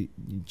 you're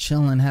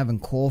chilling, having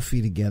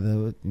coffee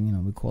together.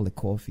 We call it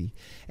coffee.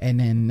 And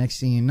then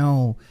next thing you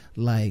know,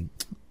 like,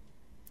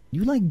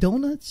 you like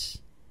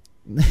donuts?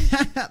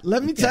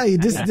 Let me tell you,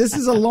 this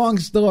is a long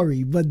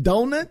story, but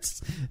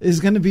donuts is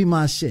gonna be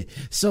my shit.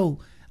 So,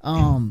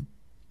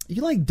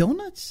 you like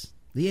donuts?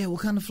 Yeah,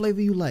 what kind of flavor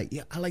you like?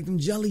 Yeah, I like them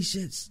jelly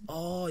shits.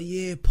 Oh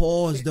yeah,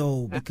 pause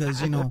though, because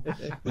when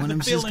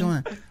them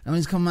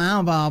shits coming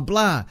out, blah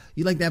blah.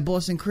 You like that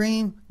Boston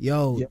cream?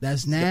 Yo,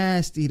 that's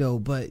nasty though.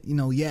 But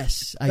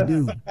yes, I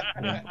do.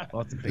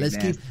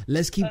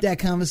 Let's keep that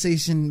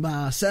conversation by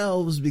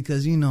ourselves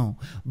because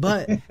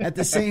But at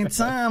the same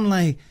time,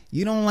 like,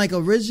 you don't like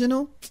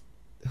original.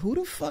 Who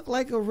the fuck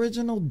like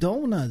original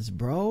donuts,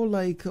 bro?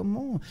 Like, come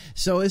on.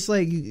 So it's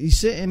like you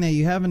sitting there,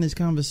 you having this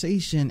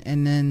conversation,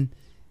 and then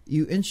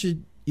you're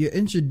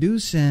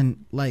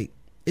introducing, like,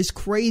 it's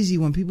crazy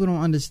when people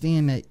don't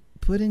understand that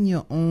putting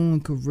your own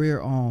career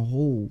on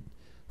hold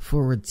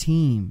for a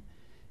team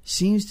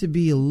seems to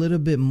be a little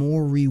bit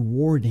more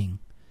rewarding.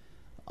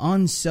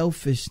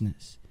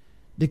 Unselfishness.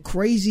 The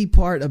crazy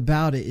part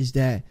about it is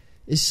that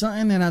it's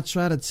something that I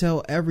try to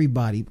tell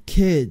everybody,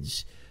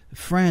 kids,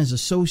 friends,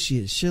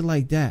 associates, shit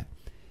like that.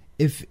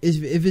 If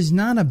it's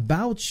not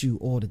about you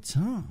all the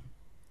time,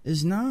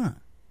 it's not.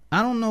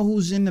 I don't know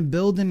who's in the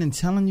building and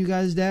telling you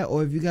guys that,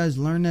 or if you guys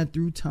learn that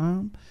through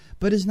time,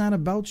 but it's not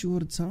about you all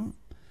the time.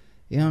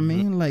 You know what I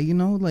mean? Like,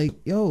 like,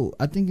 yo,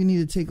 I think you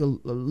need to take a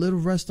little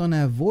rest on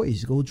that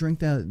voice. Go drink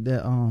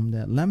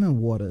that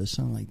lemon water or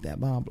something like that.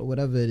 Blah, blah,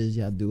 whatever it is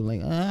y'all do.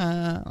 Like,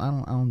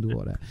 I don't do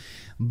all that.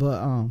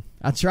 But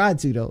I tried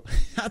to though.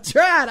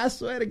 I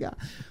swear to God.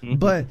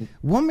 But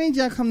what made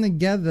y'all come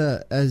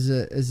together as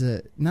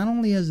a not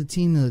only as a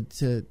team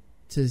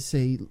to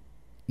say,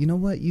 you know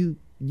what, you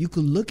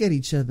could look at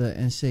each other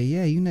and say,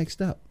 yeah, you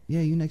next up. Yeah,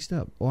 you next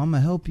up. Or I'm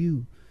gonna help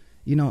you.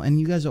 And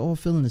you guys are all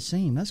feeling the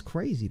same. That's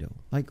crazy though.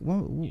 Like,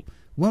 when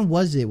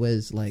was it?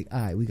 Was like, all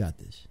right, we got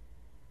this.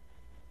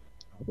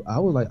 I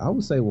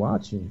would say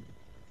watching.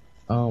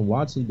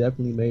 Watching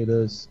definitely made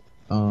us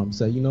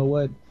say, you know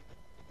what,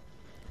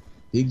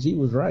 Big G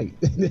was right.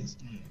 this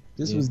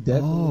was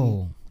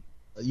definitely,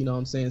 you know what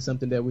I'm saying,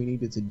 something that we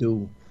needed to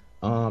do.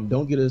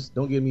 Don't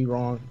get me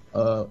wrong.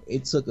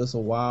 It took us a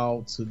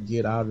while to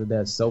get out of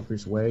that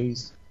selfish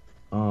ways.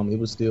 It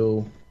was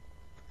still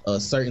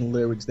certain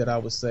lyrics that I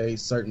would say,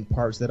 certain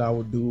parts that I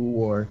would do,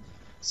 or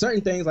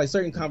certain things, like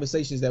certain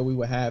conversations that we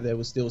would have that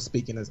was still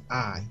speaking as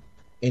I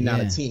and not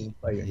a team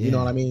player. You know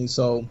what I mean?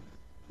 So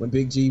when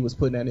Big G was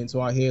putting that into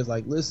our heads,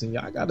 like, listen,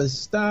 y'all got to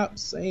stop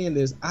saying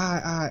this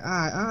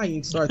I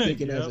and start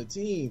thinking as a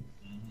team,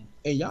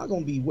 and y'all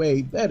gonna be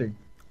way better.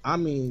 I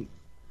mean,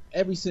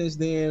 ever since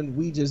then,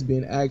 we just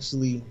been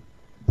actually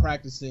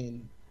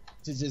practicing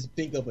to just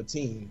think of a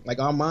team. Like,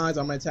 our minds,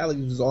 our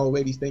mentality was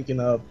already thinking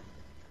of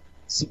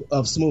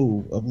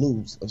Smooth, of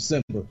Loose, of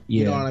Simba.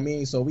 You know what I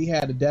mean? So we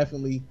had to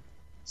definitely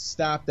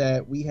stop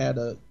that. We had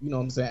to, you know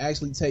what I'm saying,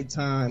 actually take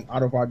time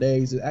out of our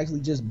days to actually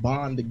just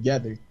bond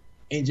together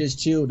and just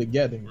chill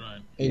together.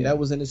 Right. And that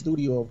was in the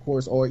studio, of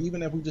course, or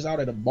even if we just out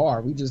at a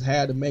bar, we just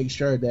had to make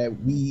sure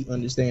that we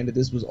understand that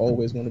this was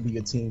always going to be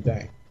a team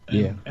thing.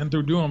 And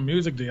through doing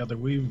music together,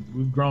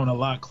 we've grown a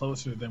lot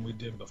closer than we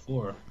did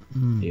before.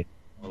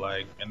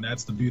 Like, and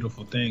that's the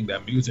beautiful thing,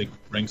 that music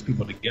brings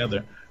people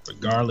together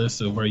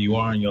regardless of where you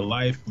are in your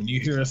life. When you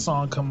hear a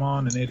song come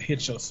on and it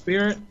hits your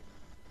spirit,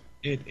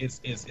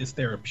 it's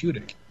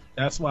therapeutic.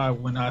 That's why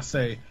when I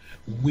say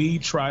we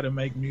try to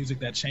make music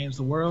that changed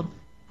the world,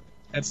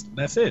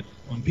 that's it.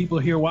 When people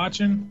hear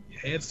watching,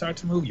 your head start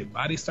to move, your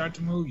body start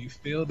to move, you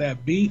feel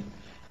that beat,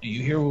 and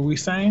you hear what we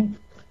saying,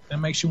 that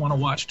makes you want to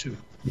watch too.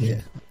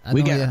 Yeah,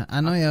 I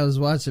know y'all was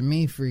watching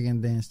me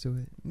freaking dance to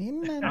it.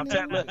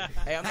 Look,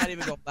 hey, I'm not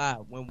even gonna lie.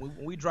 When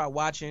we drop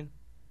watching,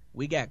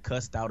 we got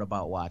cussed out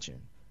about watching.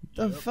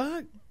 The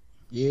fuck?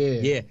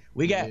 Yeah.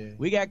 We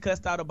got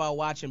cussed out about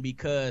watching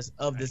because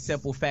of the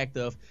simple fact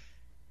of,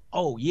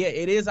 oh yeah,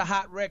 it is a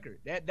hot record.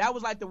 That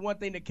was like the one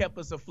thing that kept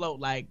us afloat.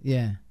 Like,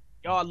 yeah,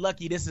 y'all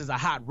lucky this is a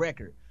hot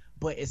record,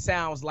 but it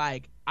sounds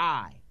like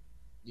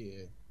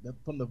Yeah.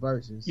 From the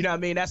verses. You know what I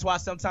mean? That's why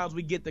sometimes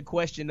we get the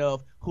question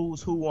of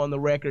who's who on the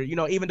record. You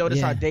know, even though this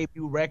is our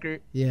debut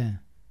record,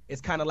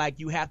 it's kind of like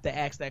you have to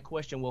ask that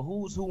question, well,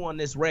 who's who on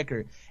this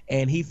record?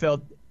 And he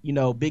felt, you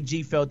know, Big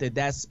G felt that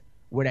that's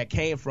where that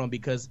came from,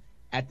 because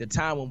at the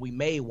time when we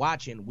made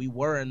Watching, we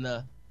were in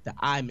the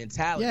I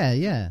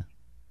mentality. Yeah.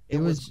 It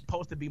was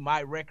supposed to be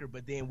my record,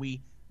 but then we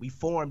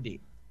formed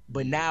it.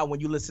 But now when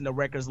you listen to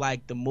records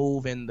like The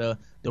Move and the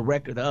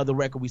other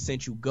record we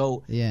sent you,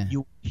 Go,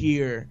 you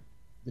hear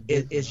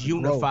it's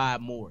unified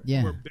more.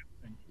 Yeah.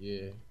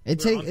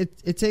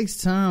 It takes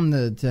time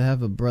to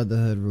have a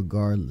brotherhood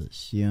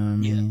regardless. You know what I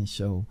mean?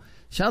 So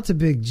shout out to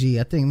Big G.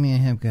 I think me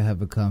and him could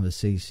have a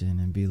conversation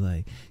and be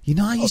like, you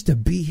know, I used to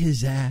beat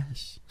his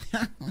ass.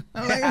 I'm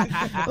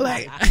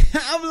like,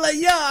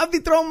 yo, I'd be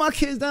throwing my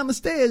kids down the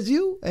stairs,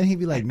 you? And he'd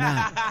be like,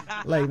 nah.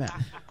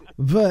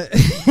 But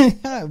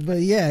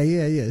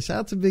yeah. Shout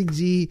out to Big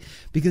G,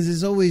 because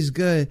it's always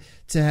good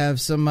to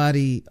have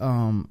somebody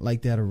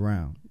like that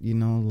around. You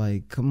know,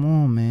 like, come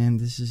on, man.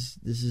 This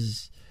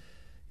is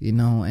you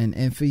know,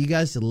 and for you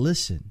guys to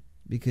listen,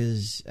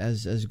 because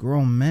as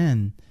grown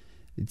men,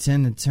 you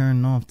tend to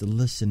turn off the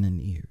listening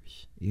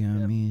ears. You know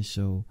what I mean?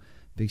 So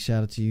big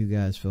shout out to you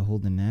guys for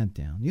holding that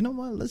down. You know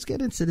what? Let's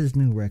get into this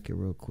new record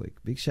real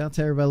quick. Big shout out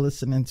to everybody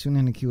listening. Tune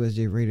in to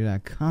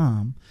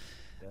QSJRadio.com.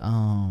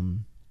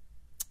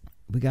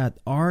 We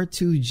got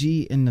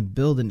R2G in the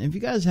building. If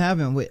you guys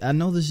haven't, I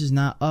know this is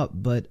not up,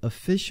 but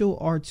official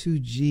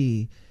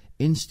R2G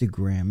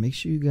Instagram. Make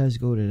sure you guys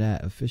go to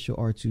that, official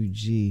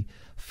R2G.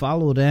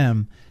 Follow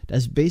them.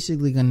 That's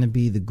basically going to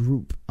be the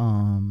group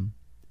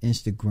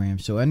Instagram.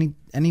 So any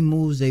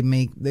moves they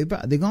make, they're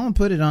going to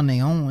put it on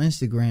their own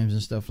Instagrams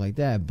and stuff like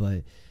that.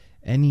 But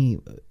any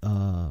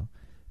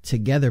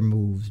together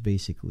moves,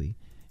 basically,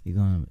 they're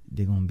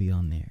gonna be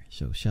on there.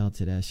 So shout out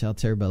to that. Shout out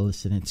to everybody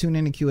listening. Tune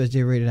in to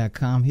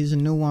QSJRadio.com. Here's a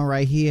new one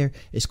right here.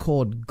 It's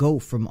called Go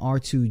from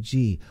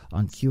R2G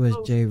on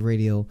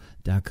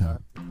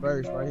QSJRadio.com.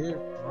 First, right here.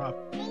 Drop.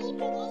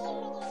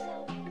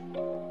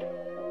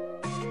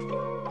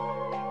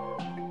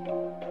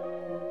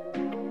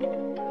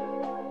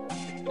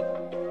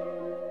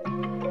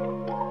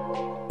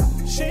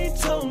 She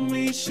told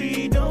me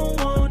she don't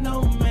want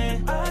no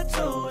man. I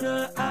told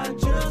her I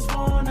just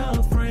want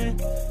a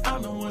friend.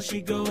 I'm the one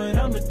she go and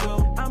I'm the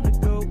go. I'm the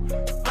go.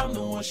 I'm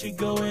the one she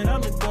go and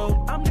I'm the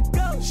go. I'm the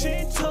go.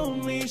 She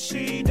told me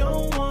she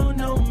don't want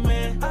no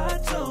man. I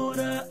told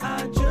her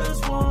I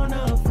just want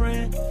a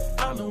friend.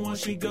 I'm the one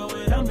she go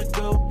and I'm the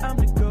go. I'm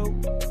the go.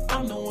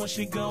 I'm the one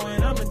she go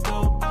and I'm the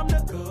go. I'm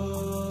the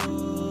go.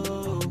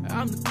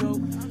 I'm the go.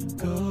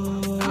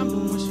 Go. I'm the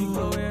one she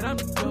go and I'm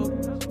the go.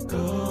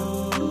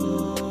 Go.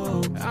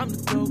 I'm the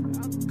go.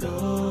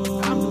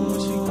 Go. I'm the one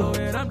she go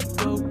and I'm the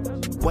go.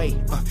 Wait,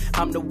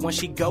 I'm the one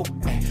she go.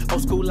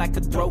 Old school like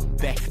a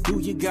throwback. Do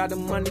you got the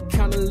money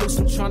kinda loose?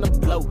 I'm tryna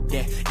blow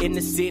that. In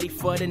the city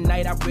for the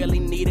night, I really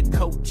need a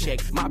coat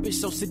check. My bitch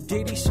so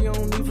sedity, she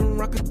don't even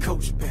rock a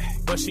coach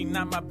bag. But she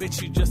not my bitch,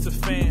 she just a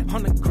fan.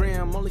 On the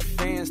gram, only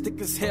fans, thick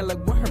as hell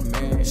like where her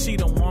man. She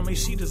don't want me,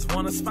 she just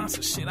wanna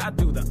sponsor shit. I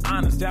do the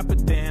honors, dapper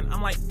Dan.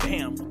 I'm like,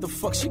 damn, what the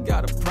fuck, she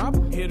got a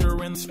problem? Hit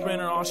her in the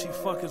sprinter, all she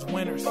fuck is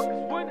winners.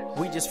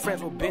 We just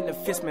friends with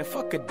benefits, man,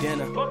 fuck a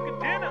dinner.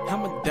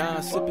 I'ma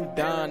dine, sippin'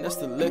 dine, that's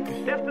the liquor.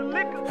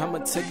 I'ma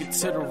take it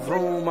to the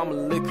room, I'm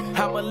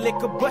a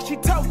liquor, but she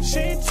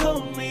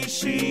told me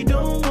she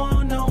don't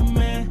want no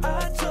man.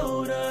 I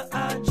told her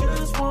I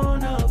just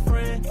want a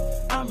friend.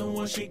 I'm the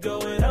one she go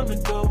and I'm the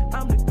go.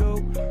 I'm the go.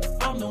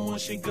 I'm the one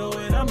she go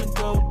and I'm the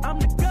go. I'm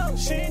the go.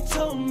 She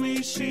told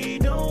me she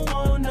don't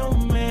want no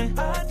man.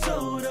 I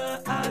told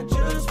her I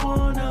just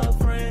want a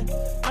friend.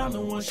 I'm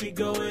the one she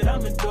go and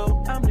I'm the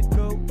go. I'm the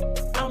go.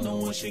 I'm the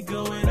one she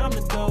go and I'm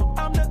the go.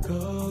 I'm the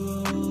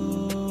go.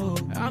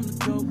 I'm the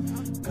go.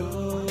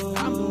 Go.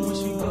 I'm the one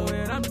she go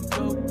and I'm the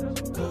go.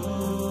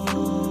 Go.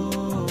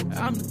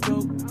 I'm the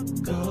go.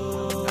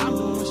 Go. I'm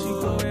the one she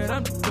go and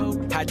I'm the go.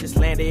 I just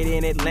landed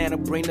in Atlanta,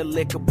 bring the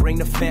liquor, bring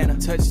the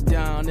Fanta.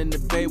 Touchdown in the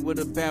Bay with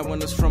a bad one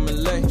that's from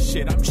LA.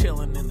 Shit, I'm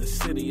chilling in the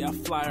city. I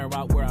fly her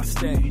out where I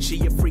stay.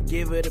 She a freak,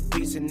 give her the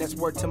piece, and that's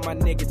word to my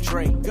nigga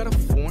Dre. Got a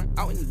foreign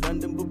out in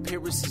London, but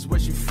Paris is where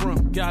she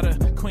from. Got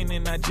a queen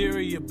in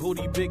Nigeria,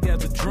 booty big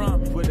as a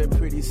drum. With a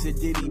pretty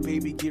Sadiddy,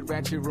 baby, get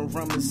ratchet and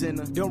rum is in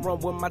her. Don't run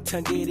with my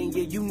tongue getting,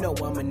 yeah, you know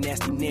I'm a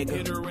nasty nigga.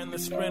 Hit her in the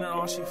sprinter,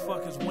 all she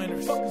fuck is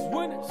winners.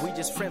 We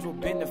just friends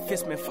with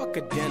benefits, man, fuck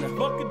a dinner.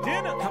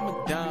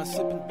 I'ma dine,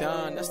 sipping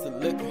dine, that's the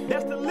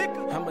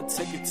liquor. I'ma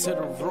take it to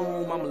the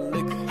room, I'm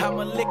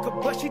a liquor,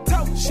 but she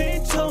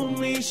told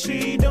me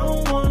she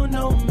don't want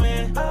no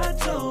man. I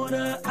told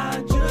her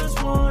I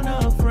just want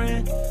a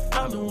friend.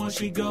 I'm the one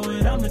she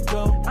going, I'm the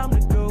go. I'm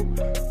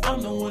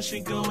the one she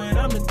going,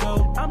 I'm the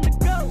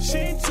go.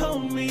 She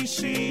told me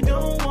she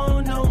don't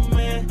want no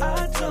man.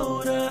 I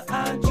told her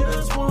I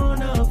just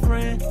want a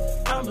friend.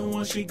 I'm the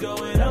one she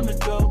going, I'm the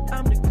go.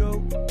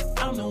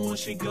 I'm the one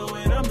she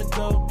going, I'm the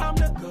go.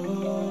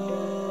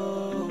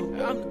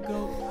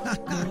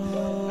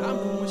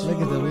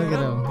 Look at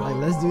them. Like,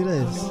 let's do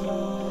this.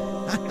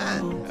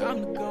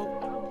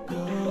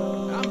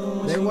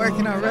 They're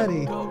working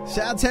already. Shout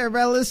out to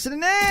everybody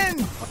listening in.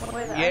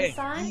 With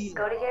Unsigned,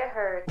 go to get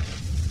heard.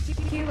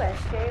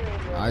 QSJ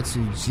Radio.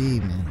 R2G,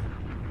 man.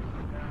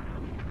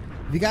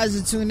 If you guys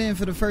are tuned in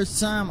for the first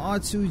time,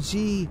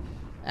 R2G,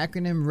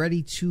 acronym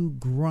Ready to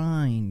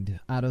Grind,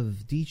 out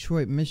of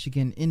Detroit,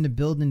 Michigan, in the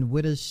building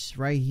with us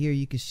right here.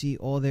 You can see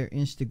all their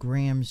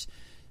Instagrams.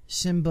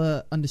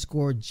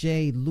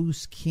 Simba_J,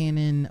 Loose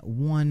Cannon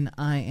 1,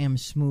 I Am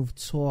Smooth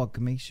Talk.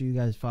 Make sure you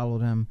guys follow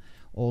them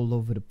all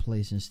over the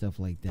place and stuff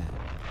like that.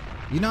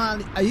 You know,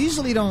 I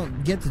usually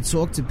don't get to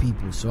talk to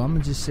people, so I'm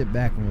gonna just sit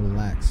back and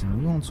relax, and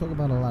we're gonna talk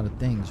about a lot of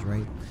things,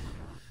 right?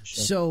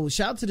 Sure. So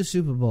shout out to the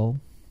Super Bowl.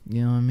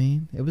 You know what I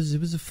mean? It was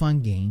a fun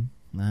game.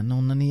 I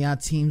know none of y'all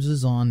teams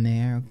was on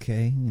there,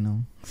 okay, you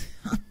know.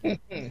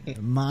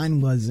 Mine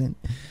wasn't.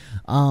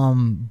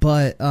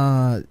 But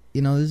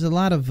you know, there's a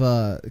lot of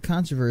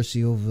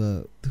controversy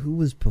over who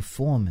was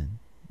performing.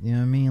 You know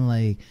what I mean?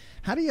 Like,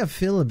 how do you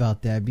feel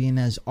about that, being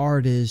as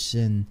artists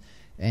and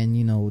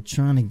you know,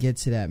 trying to get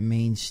to that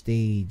main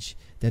stage,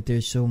 that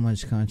there's so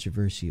much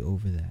controversy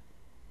over that?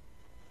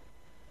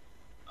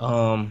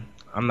 I'm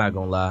not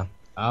gonna lie.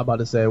 I was about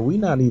to say, we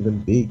not even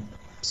big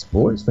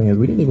sports fans.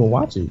 We didn't even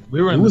watch it. We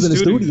were in the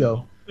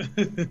studio.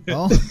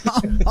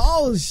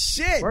 Oh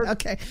shit.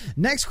 Okay,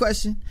 next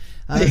question.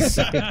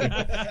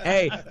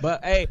 Hey,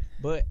 but I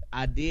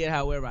did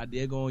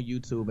go on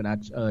YouTube and I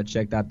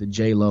checked out the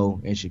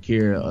J-Lo and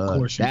Shakira.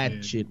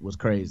 That shit was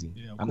crazy.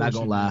 Yeah, I'm not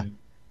gonna lie.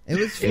 It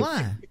was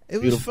fly.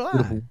 It was fly.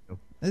 Beautiful.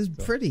 It was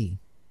pretty.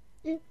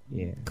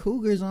 Yeah.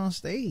 Cougars on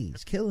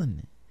stage,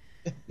 killing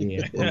it.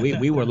 Yeah, well,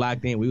 we were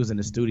locked in. We was in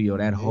the studio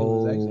that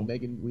whole.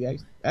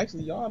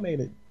 Actually, y'all made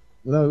it.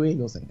 No, we ain't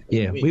gonna say that.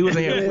 Yeah, we was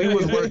here. We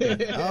was working.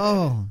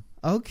 Oh,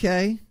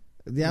 okay.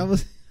 That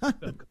was.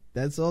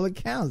 That's all that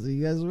counts.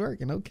 You guys were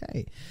working.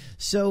 Okay.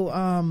 So,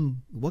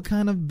 what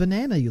kind of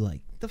banana you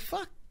like? The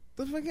fuck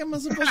am I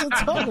supposed to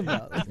talk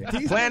about?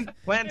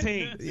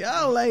 Plantain.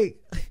 Yo,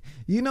 like,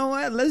 you know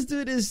what? Let's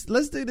do this.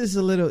 Let's do this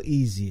a little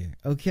easier.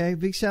 Okay.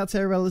 Big shout out to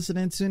everybody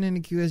listening. Tune in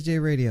to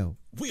QSJ Radio.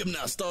 We have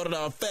now started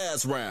our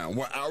fast round,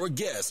 where our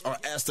guests are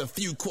asked a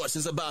few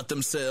questions about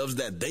themselves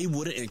that they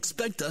wouldn't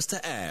expect us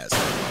to ask.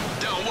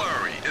 Don't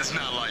worry, it's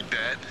not like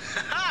that.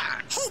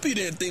 Hope you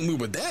didn't think we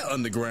were that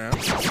underground.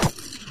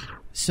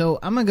 So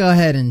I'm gonna go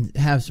ahead and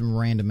have some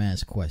random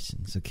ass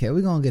questions. Okay,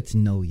 we're gonna get to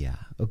know y'all.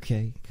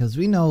 Okay, because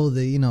we know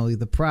that, you know,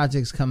 the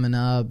project's coming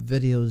up,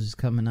 videos is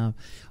coming up,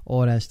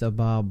 all that stuff.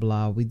 Blah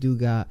blah. We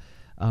got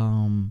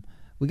one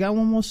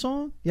more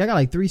song. Y'all got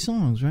like 3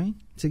 songs, right?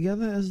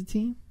 Together as a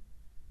team.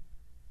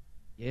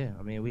 Yeah,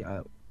 I mean we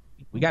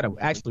got a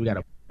bunch,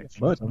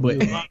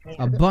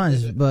 a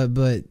bunch,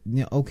 but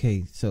you know,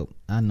 okay. So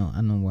I know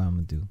what I'm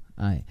gonna do.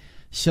 All right.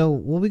 So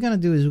what we're gonna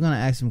do is we're gonna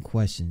ask some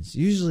questions.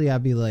 Usually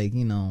I'd be like,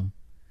 you know,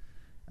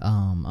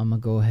 I'm gonna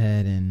go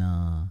ahead and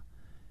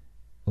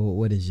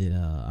what is it?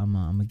 I'm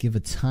gonna give a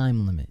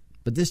time limit,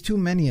 but there's too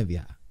many of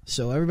y'all,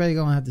 so everybody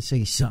gonna have to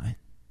say something.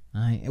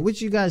 All right,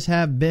 which you guys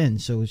have been.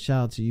 So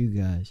shout out to you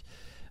guys.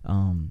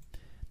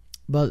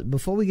 But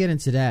before we get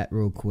into that,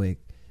 real quick.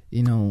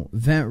 You know,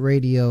 Vent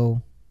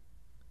Radio,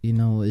 you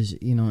know,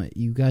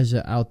 you guys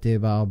are out there,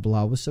 blah,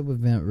 blah. What's up with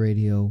Vent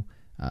Radio?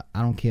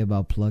 I don't care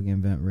about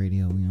plug-in Vent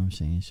Radio, you know what I'm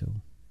saying? So,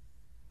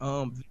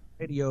 Vent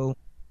Radio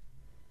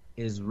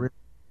is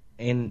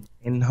in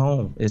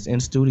home. It's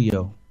in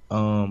studio.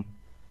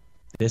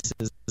 This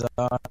is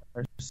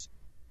ours.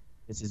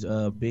 This is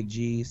Big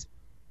G's.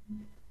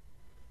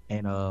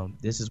 And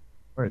this is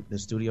work. The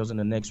studio's in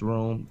the next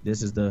room.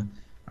 This is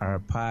our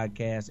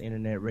podcast,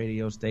 internet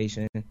radio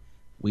station.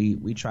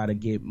 We try to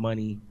get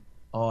money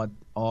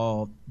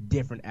all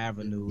different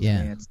avenues,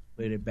 man, to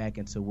put it back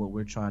into what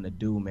we're trying to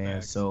do, man.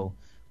 Thanks. So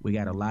we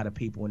got a lot of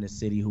people in the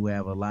city who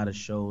have a lot of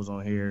shows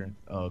on here,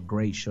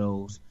 great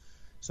shows.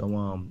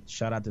 So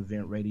shout out to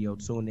Vent Radio.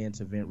 Tune in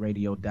to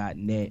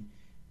ventradio.net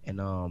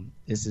And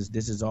this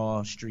is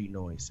all street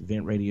noise.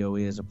 Vent Radio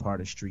is a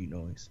part of street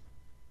noise.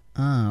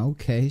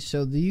 Okay.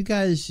 So do you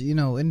guys,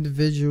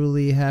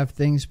 individually have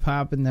things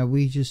popping that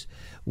we just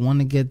want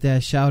to get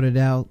that shouted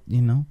out,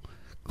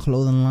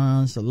 clothing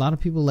lines? A lot of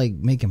people like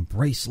making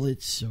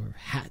bracelets or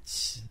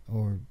hats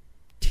or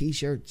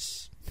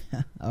T-shirts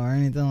or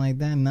anything like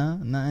that. No,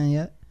 nothing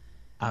yet.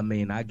 I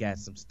mean, I got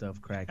some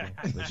stuff cracking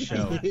for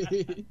sure.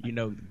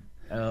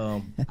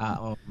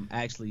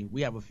 Actually,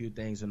 we have a few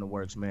things in the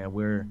works, man.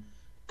 We're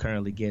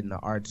currently getting the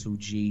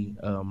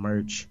R2G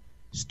merch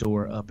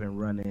store up and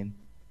running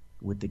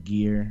with the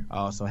gear. I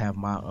also have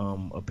my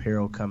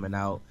apparel coming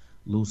out,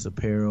 Loose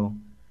Apparel.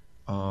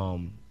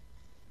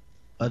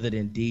 Other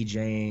than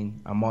DJing,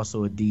 I'm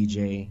also a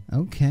DJ.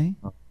 Okay.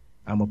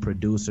 I'm a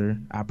producer.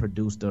 I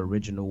produced the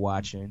original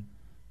Watching.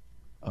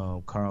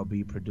 Carl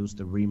B produced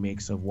the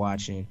remix of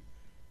Watching.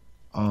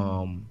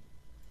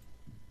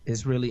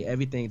 It's really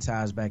everything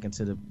ties back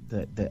into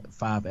the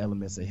 5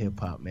 elements of hip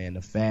hop, man.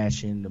 The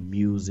fashion, the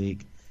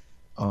music.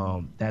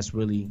 That's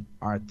really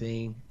our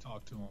thing.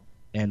 Talk to him.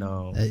 And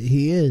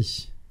he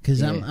is,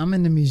 because yeah. I'm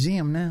in the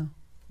museum now.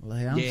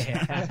 Like,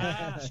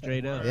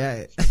 Straight up.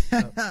 Yeah,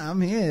 I'm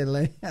here.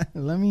 Like,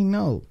 let me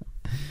know.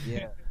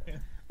 Yeah.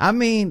 I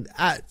mean,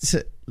 I'm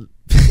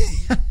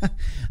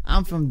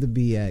from the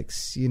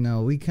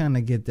BX. We kind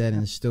of get that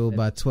instilled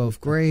by 12th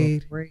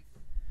grade.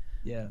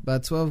 Yeah. By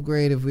 12th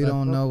grade, if we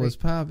don't know what's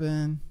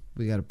popping,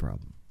 we got a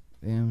problem.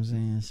 You know what I'm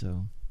saying?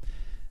 So,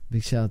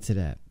 big shout out to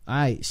that. All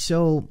right,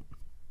 so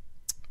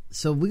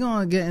we're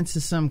gonna get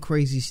into some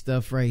crazy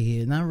stuff right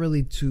here. Not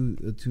really too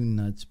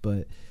nuts,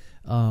 but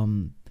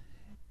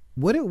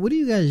what do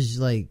you guys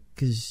like?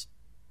 Because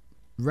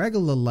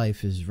regular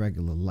life is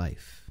regular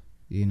life.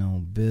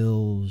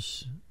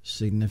 Bills,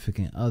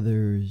 significant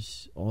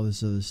others, all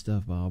this other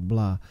stuff, blah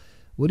blah.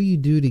 What do you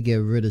do to get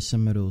rid of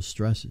some of those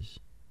stresses?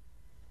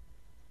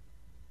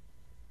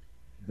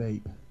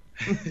 Vape.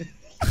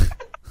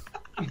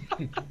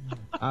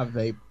 I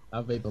vape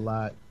a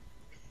lot.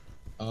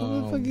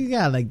 What the fuck you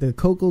got? Like the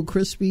Cocoa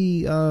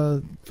Crispy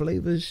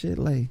flavor shit?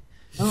 Like,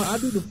 I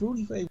do the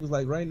fruity flavors.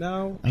 Like right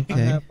now, okay. I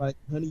have like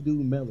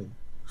honeydew melon.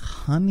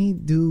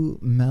 Honeydew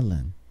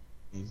melon.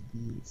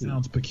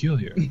 Sounds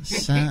peculiar.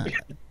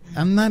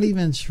 I'm not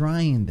even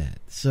trying that.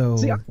 So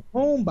see, I'm a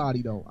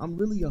homebody though. I'm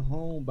really a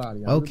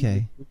homebody.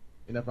 Okay.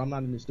 And if I'm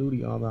not in the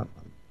studio, I'm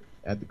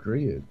at the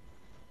crib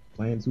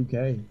playing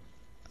 2K.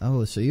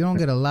 Oh, so you don't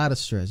get a lot of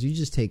stress. You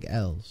just take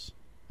L's.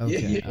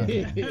 Okay.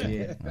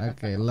 Yeah.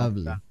 Okay,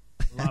 lovely. A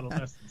lot of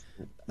lessons.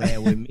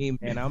 Man, with me,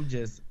 man, I'm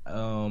just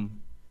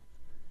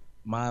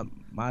my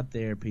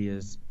therapy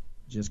is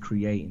just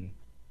creating.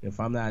 If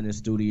I'm not in the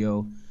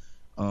studio,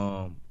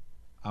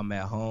 I'm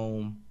at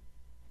home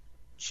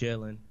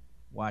chilling,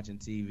 watching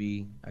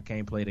TV. I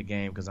can't play the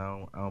game because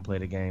I don't play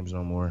the games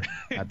no more.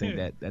 I think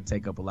that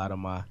take up a lot of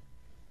my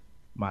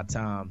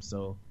time.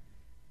 So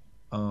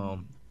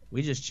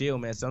we just chill,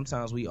 man.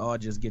 Sometimes we all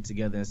just get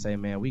together and say,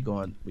 man, we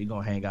gonna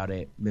hang out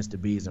at Mr.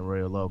 B's and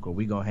Royal Local.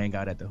 We gonna hang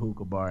out at the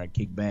hookah bar and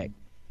kick back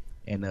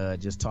and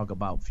just talk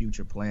about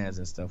future plans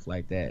and stuff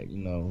like that.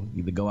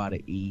 Either go out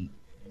to eat,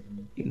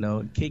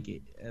 kick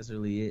it. That's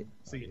really it.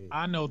 See,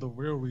 I know the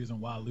real reason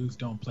why Luce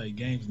don't play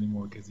games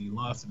anymore because he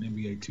lost in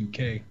NBA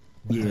 2K.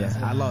 Yeah,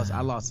 I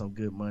lost some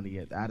good money.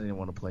 I didn't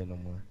want to play no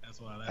more.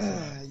 That's why.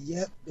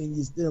 Yep, and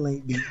you still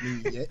ain't beat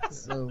me yet.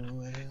 So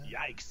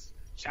yikes.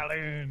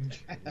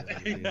 Challenge.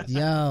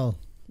 Yo,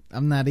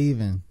 I'm not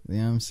even. You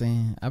know what I'm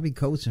saying? I be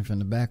coaching from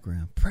the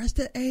background. Press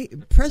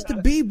the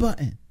B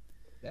button.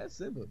 That's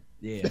simple.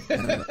 Yeah.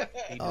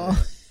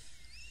 Oh.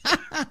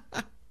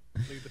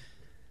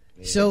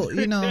 So,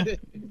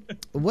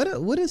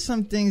 what are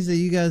some things that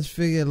you guys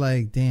figure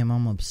like, damn,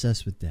 I'm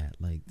obsessed with that.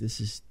 Like, this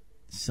is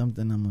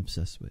something I'm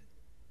obsessed with.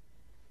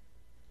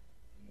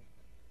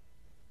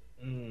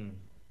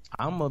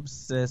 I'm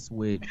obsessed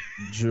with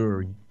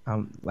jewelry.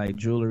 I'm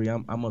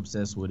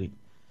obsessed with it.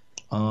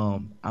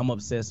 I'm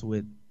obsessed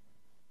with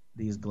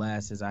these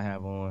glasses I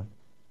have on.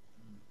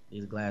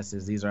 These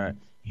glasses, these are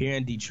here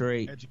in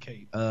Detroit.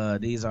 Educate.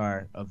 These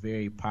are a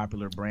very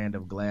popular brand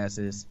of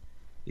glasses.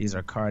 These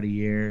are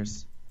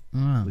Cartiers.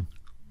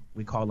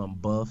 We call them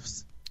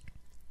buffs.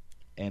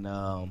 And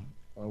or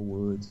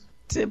woods.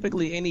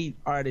 Typically, any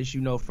artist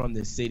from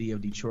the city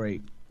of Detroit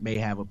may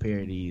have a pair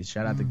of these.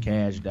 Shout out to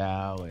Cash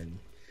Dow and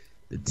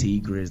the T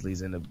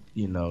Grizzlies and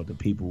the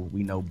people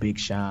we know, Big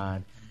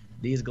Sean.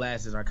 These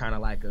glasses are kind of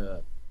like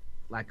a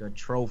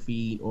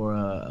trophy or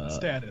a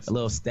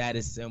little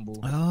status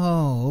symbol.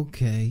 Oh,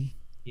 okay.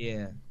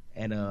 Yeah,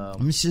 and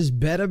this just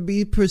better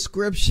be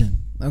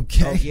prescription,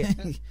 okay? Oh, yeah.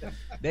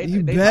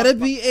 You better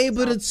be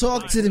able to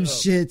talk to them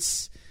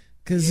shits,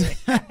 because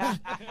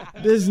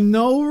there's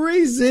no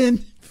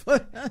reason.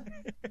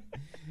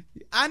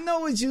 I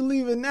know what you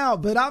leaving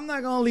out, but I'm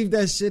not gonna leave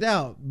that shit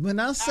out. When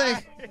I say,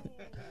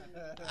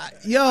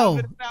 yo,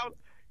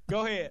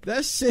 go ahead.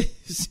 That shit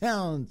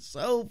sounds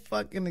so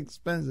fucking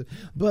expensive.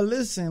 But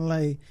listen,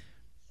 like,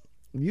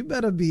 You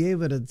better be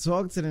able to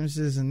talk to them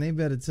shits, and they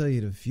better tell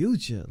you the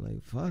future.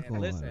 Like, fuck all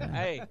Listen, that.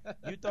 hey,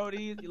 you throw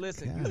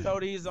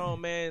these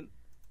on, man.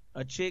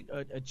 A chick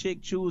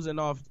choosing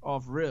off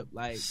rip.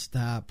 Like,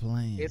 stop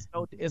playing.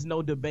 It's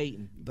no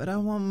debating. But I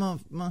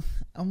want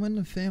I want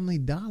the Family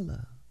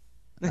Dollar.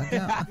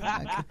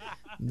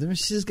 Them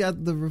shits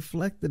got the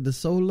reflector, the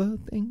solar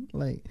thing.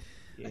 Like,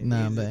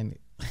 nah, man.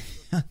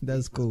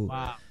 That's cool.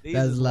 Wow.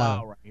 That's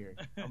loud right here.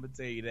 I'm gonna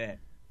tell you that.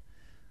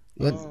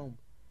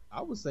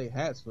 I would say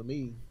hats for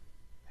me.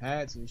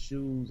 Hats and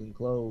shoes and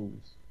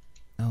clothes.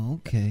 Oh,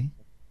 okay.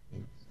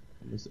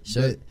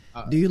 So,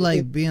 do you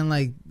like being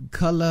like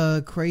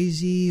color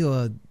crazy,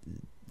 or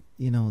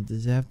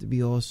does it have to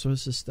be all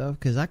sorts of stuff?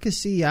 Because I could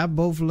see y'all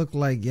both look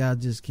like y'all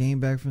just came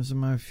back from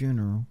somebody's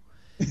funeral,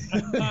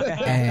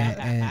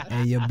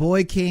 and your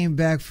boy came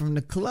back from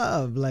the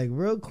club like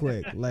real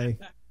quick. Like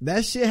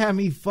that shit had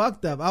me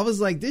fucked up. I was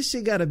like, this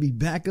shit got to be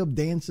backup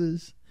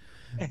dancers.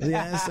 You know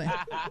what I'm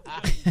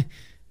saying?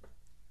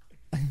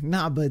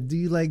 Nah, but do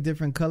you like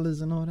different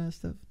colors and all that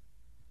stuff?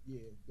 Yeah,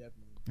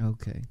 definitely.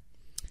 Okay.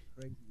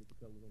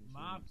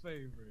 My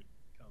favorite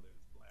color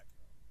is black.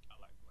 I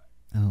like black.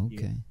 Oh,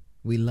 okay. Yeah.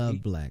 We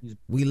love black.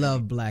 We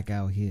love black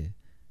out here.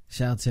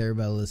 Shout out to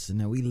everybody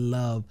listening. We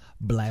love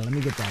black. Let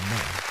me get that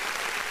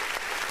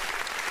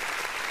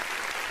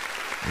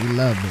button. We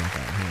love black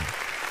out here.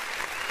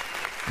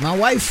 My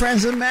white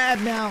friends are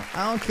mad now.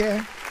 I don't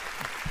care.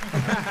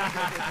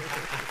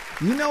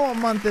 You know what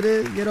month it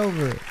is. Get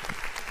over it.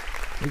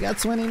 We got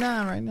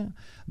 29 right now.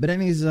 But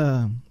anyways,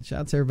 shout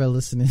out to everybody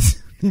listening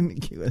in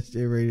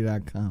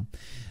QSJRadio.com.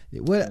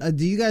 What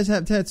do you guys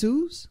have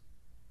tattoos?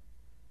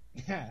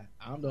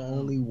 I'm the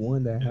only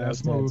one that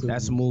has tattoos.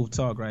 That's smooth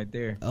talk right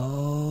there.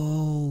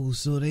 Oh,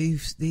 so they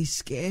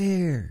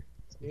scared.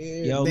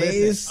 Yo,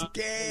 they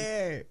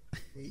scared.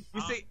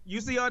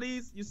 You see all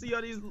these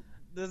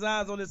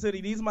designs on this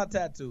hoodie. These are my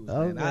tattoos.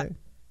 Okay. Man.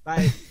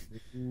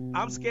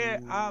 I'm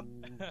scared. I'm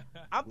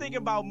thinking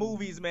about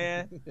movies,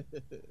 man.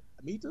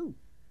 Me too.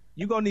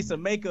 You gonna need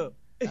some makeup.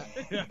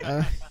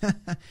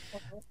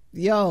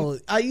 Yo,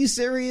 are you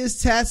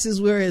serious? Tats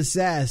is where it's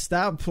at.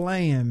 Stop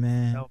playing,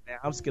 man. No, man,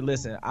 I'm scared.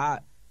 Listen,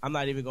 I'm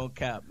not even gonna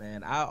cap,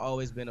 man. I've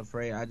always been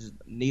afraid.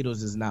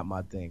 Needles is not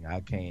my thing. I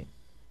can't.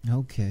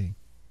 Okay.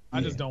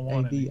 I just don't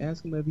want it.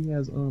 Ask him if he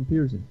has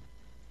piercing.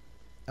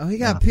 Oh, he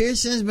got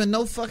piercings, but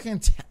no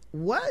fucking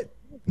what?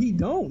 He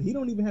don't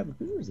even have a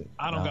piercing.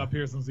 I don't got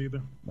piercings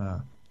either.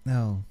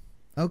 No.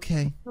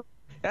 Okay.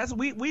 That's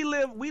we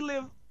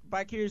live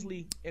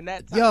vicariously in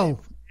that time. Yo,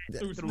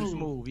 through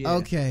Smooth. Yeah.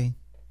 Okay.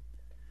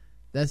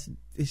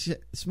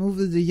 Smooth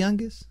is the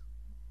youngest?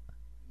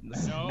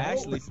 No.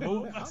 Actually,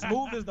 Smooth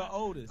is the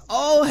oldest.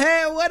 Oh,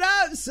 hey, what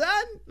up, son?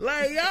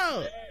 Like,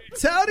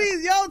 tell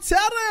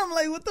them,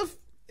 like, what the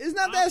it's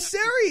not that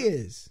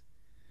serious.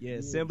 Yeah,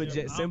 Simba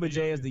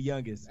J is the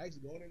youngest.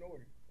 Actually, going in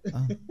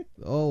order.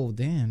 Oh,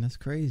 damn, that's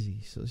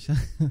crazy. So shout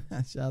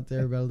out to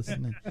everybody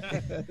listening.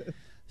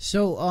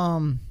 So,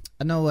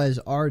 I know as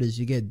artists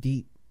you get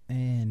deep,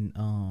 and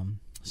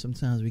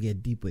sometimes we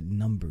get deep with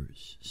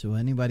numbers. So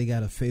anybody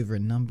got a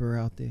favorite number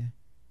out there?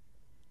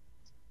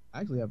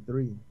 I actually have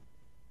three.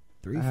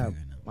 Favorite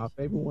numbers. My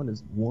favorite one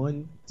is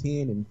 1, 10,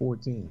 and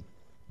 14.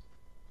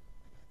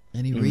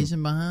 Any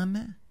reason behind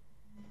that?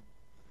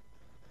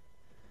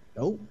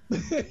 Nope.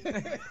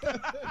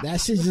 That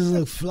shit just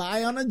look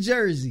fly on a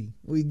jersey.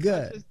 We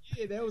good.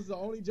 That was the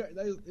only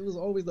it was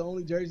always the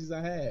only jerseys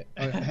I had.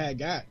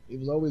 It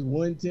was always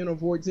 1, 10, or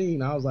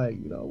 14. I was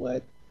like, you know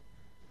what?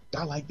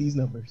 I like these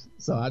numbers,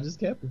 so I just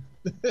kept them.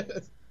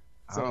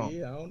 I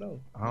don't know.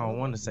 I don't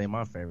want to say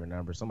my favorite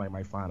number. Somebody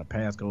might find a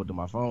passcode to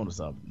my phone or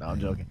something. No, I'm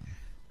joking.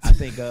 I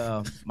think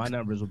my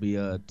numbers will be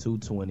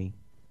 220,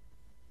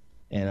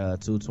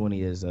 and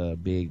 220 is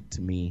big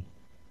to me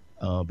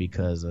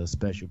because a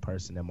special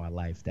person in my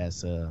life,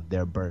 that's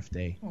their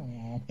birthday.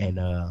 Aww. And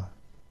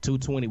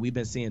 220, we've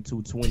been seeing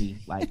 220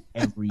 like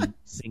every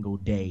single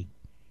day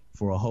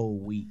for a whole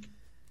week.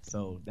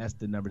 So that's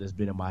the number that's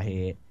been in my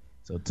head.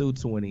 So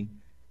 220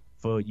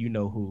 for you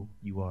know who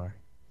you are,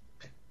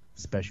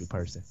 special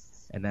person,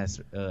 and that's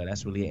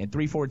really it. And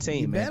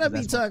 314. You man, better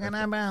be talking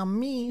about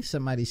me.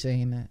 Somebody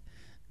saying that.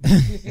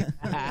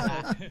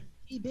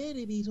 He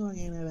better be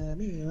talking about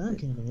me. I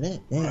can't do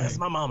that. That's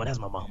my mama.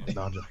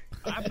 No, I'm joking.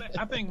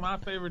 I think my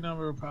favorite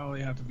number would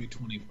probably have to be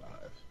 25.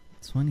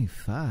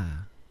 25.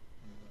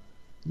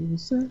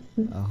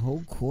 A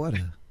whole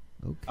quarter.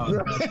 Okay.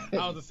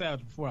 I was a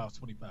savage before I was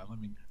 25.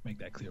 Let me make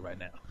that clear right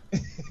now.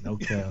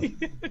 Okay.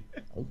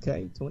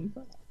 Okay,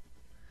 25.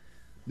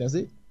 That's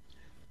it.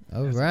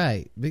 All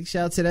right. Big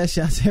shout out to that.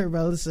 Shout out to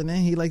everybody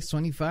listening. He likes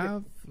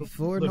 25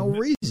 for no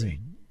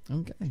reason.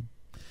 Okay.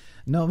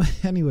 No, but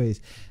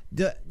anyways.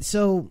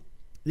 So,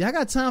 y'all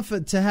got time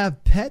to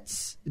have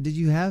pets? Did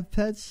you have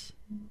pets?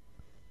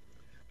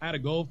 I had a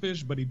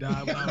goldfish, but he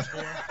died when I was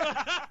 4.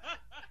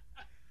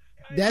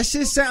 That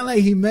shit sound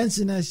like he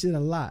mentioned that shit a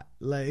lot.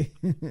 Like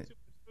food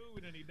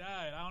and he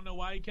died. I don't know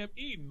why he kept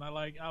eating. I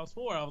was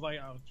 4. I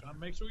was trying to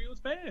make sure he was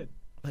fed.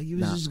 Like you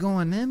was just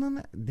going in on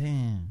that?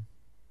 Damn.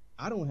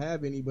 I don't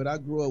have any, but I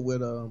grew up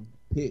with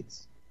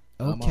Pitts.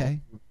 Okay.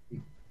 I'm a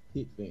big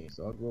Pitt fan,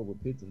 so I grew up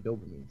with Pitts and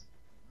Dobermans.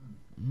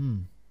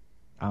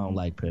 I don't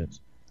like pets.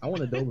 I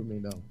want a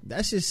Doberman though.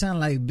 That shit sound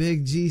like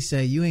Big G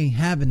said you ain't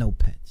having no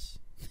pets.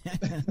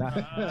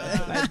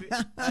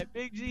 like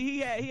Big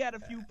G, he had a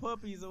few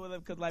puppies or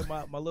whatever. Cause like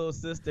my little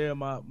sister and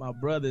my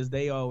brothers,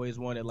 they always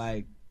wanted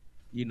like,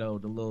 you know,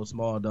 the little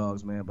small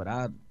dogs, man. But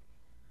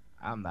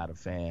I'm not a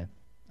fan.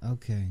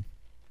 Okay.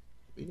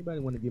 If anybody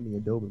want to give me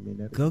a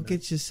Doberman, go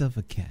get yourself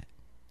a cat.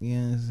 You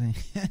know what I'm saying?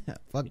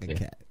 Fuck a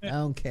cat. I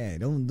don't care.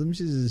 Them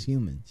shits is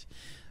humans.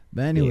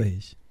 But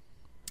anyways,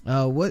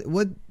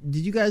 what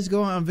did you guys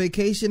go on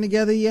vacation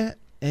together yet?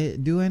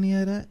 Do any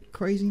of that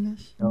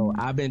craziness? No,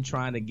 I've been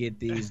trying to get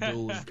these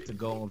dudes to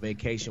go on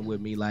vacation with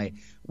me. Like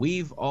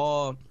we've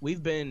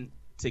been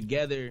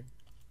together,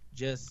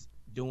 just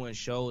doing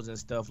shows and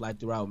stuff like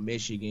throughout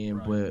Michigan.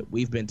 Right. But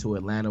we've been to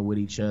Atlanta with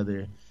each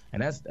other,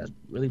 and that's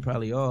really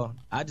probably all.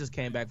 I just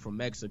came back from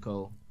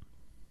Mexico,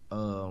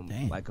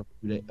 like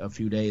a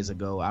few days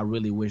ago. I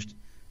really wished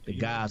the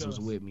guys was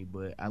with me,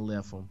 but I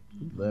left them.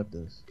 He left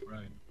us.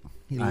 Right.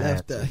 He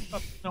left us.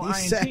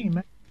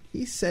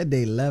 He said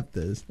they left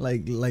us.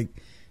 Like he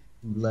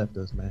left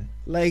us, man.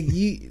 Like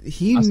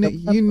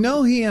you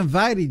know he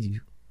invited you.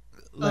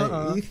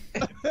 Like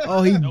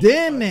he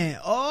didn't.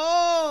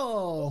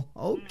 Oh,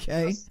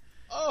 okay.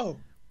 Oh,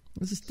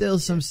 there's still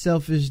some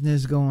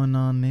selfishness going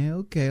on there.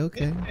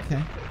 Okay.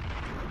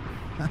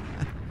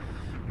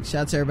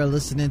 Shout out to everybody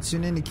listening.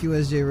 Tune in to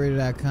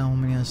QSJRadio.com,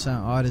 home of the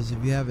unsigned artists.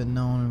 If you haven't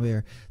known,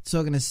 we're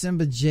talking to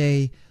Simba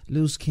J,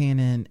 Loose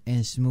Cannon,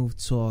 and Smooth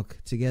Talk.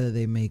 Together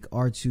they make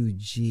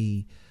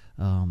R2G.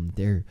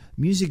 Their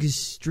music is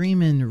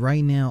streaming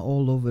right now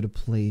all over the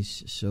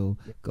place, so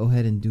go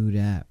ahead and do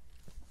that.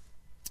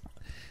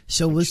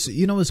 So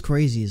what's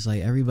crazy is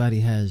like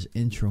everybody has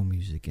intro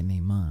music in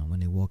their mind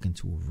when they walk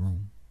into a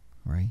room,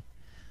 right?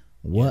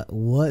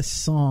 What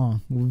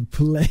song would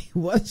play?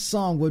 What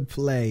song would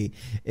play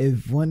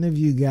if one of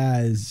you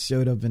guys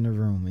showed up in the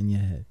room in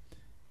your head?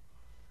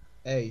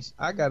 Hey,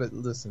 I got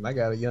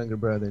a younger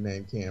brother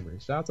named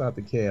Cameron. Shouts out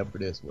to Cam for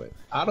this one.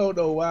 I don't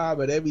know why,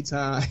 but every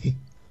time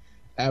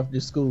after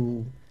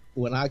school,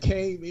 when I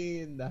came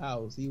in the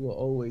house, he will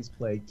always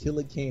play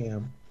Killer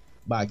Cam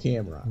by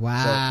Cameron.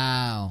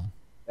 Wow.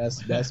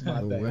 So that's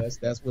my thing.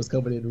 That's what's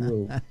coming in the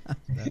room.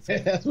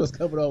 That's what's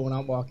coming on when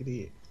I'm walking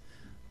in.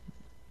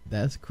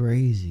 That's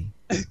crazy.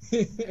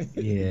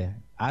 Yeah,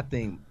 I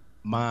think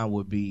mine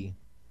would be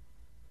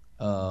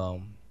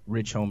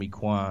Rich Homie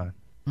Quan.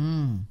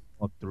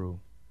 Walk through.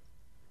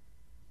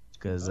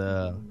 Because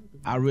I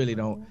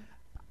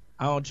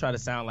don't try to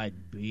sound like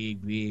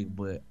big,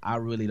 but I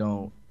really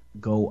don't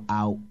go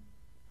out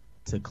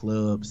to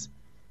clubs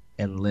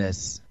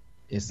unless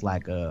it's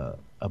like a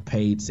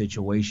paid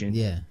situation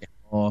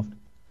involved.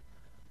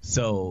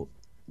 So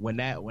when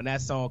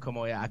that song come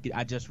on,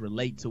 I just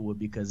relate to it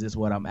because it's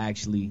what I'm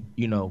actually,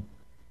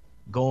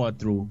 going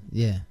through.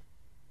 Yeah.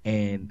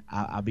 And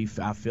I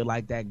feel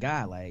like that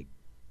guy. Like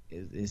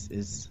it's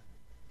just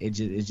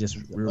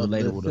real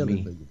relatable to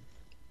me.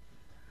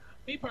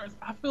 Me personally,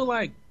 I feel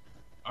like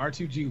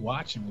R2G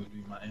watching would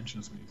be my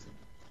entrance music.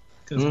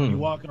 Because when you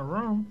walk in a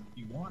room,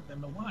 you want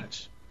them to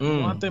watch. You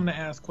want them to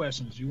ask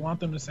questions. You want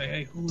them to say,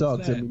 "Hey, who's Talk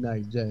that?" to me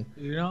nice, Jay.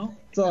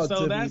 That's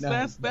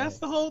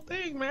the whole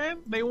thing, man.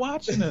 They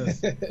watching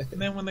us. And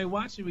then when they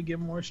watch it, we get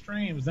more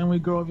streams. Then we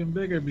grow even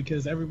bigger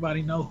because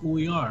everybody know who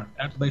we are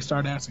after they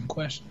start asking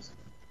questions.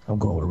 I'm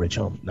going with Rich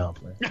Homie. No, I'm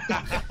playing.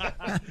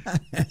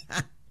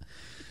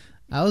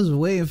 I was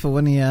waiting for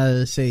one of y'all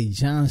to say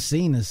John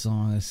Cena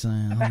song or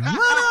something.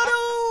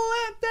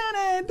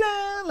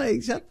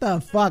 Like, shut the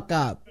fuck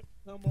up.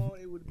 Come on,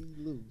 it would be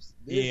loose.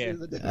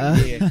 Either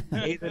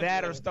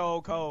that or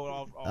Stone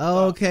Cold.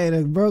 Okay,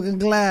 the broken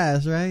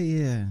glass, right?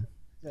 Yeah.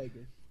 Take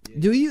it. Yeah.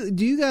 Do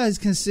you guys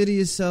consider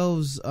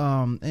yourselves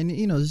and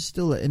this is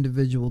still an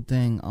individual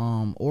thing,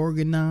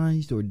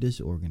 organized or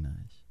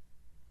disorganized?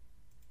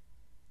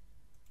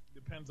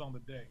 Depends on the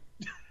day.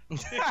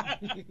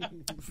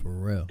 For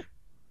real.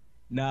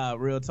 Nah,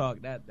 real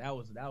talk. That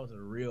was a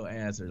real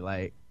answer.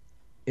 Like,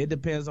 it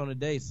depends on the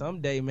day.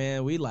 Some day,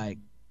 man, we like,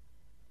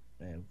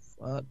 man,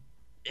 fuck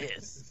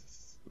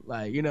this.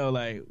 Like,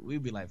 like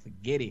we'd be like,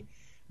 forget it.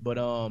 But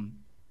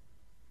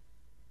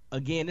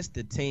again, it's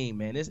the team,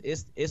 man.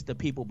 It's the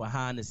people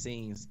behind the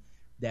scenes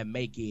that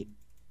make it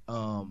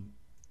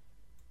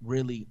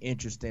really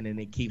interesting, and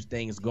it keeps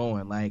things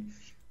going. Like,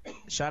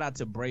 shout out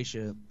to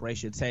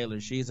Bracia Taylor.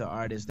 She's an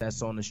artist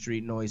that's on the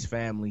Street Noise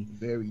family.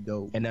 Very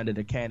dope. And under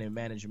the Cannon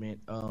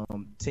management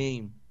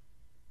team.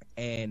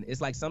 And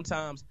it's like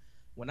sometimes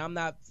when I'm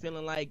not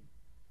feeling like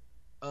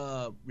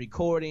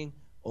recording,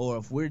 or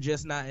if we're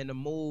just not in the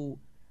mood,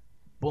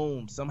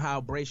 boom, somehow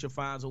Bracia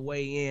finds a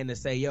way in to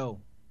say, yo,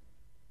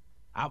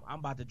 I'm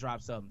about to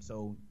drop something.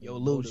 So, yo,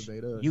 Luch,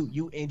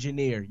 you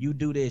engineer, you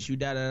do this, you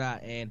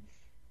da-da-da. And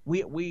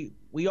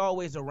we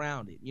always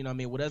around it. You know what I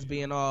mean? With us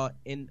being all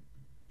in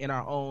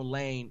our own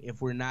lane,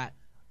 if we're not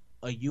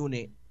a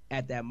unit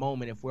at that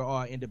moment, if we're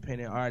all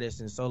independent artists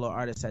and solo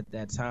artists at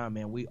that time,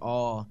 man, we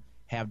all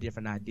have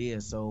different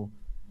ideas. So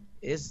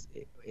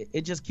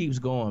it just keeps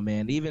going,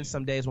 man. Even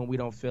some days when we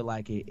don't feel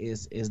like it,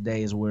 is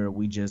days where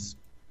we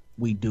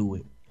do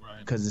it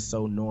because it's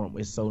so normal.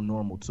 It's so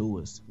normal to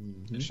us.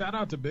 Mm-hmm. And shout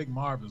out to Big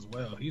Marv as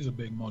well. He's a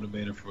big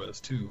motivator for us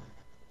too.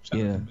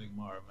 Shout out to Big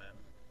Marv, man.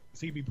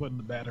 He be putting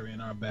the battery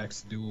in our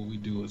backs to do what we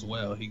do as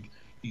well.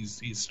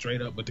 He's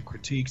straight up with the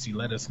critiques. He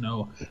let us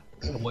know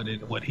what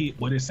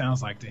it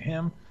sounds like to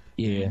him.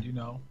 Yeah,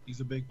 and,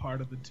 he's a big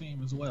part of the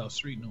team as well.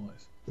 Street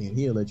Noise, and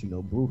he'll let you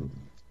know brutally.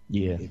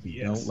 Yeah, if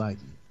you don't like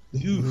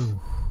it.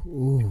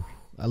 Ooh,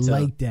 I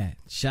like that.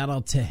 Shout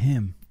out to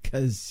him,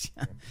 because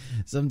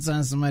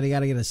sometimes somebody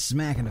got to get a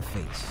smack in the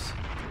face.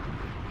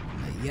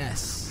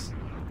 Yes,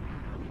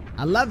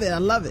 I love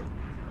it.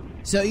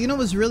 So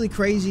what's really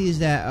crazy is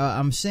that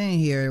I'm saying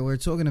here, we're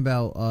talking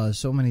about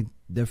so many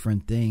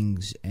different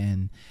things,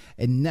 and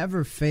it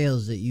never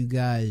fails that you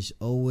guys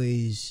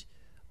always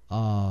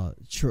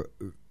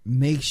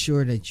make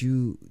sure that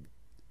you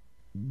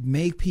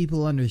make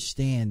people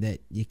understand that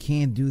you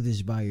can't do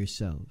this by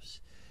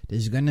yourselves.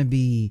 There's going to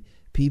be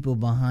people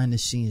behind the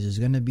scenes. There's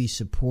going to be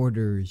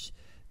supporters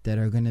that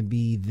are going to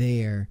be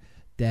there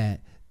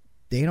that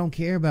they don't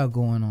care about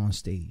going on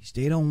stage.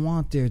 They don't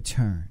want their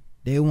turn.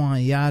 They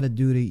want y'all to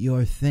do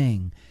your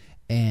thing,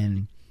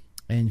 and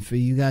for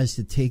you guys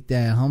to take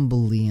that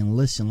humbly and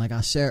listen. Like I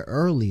said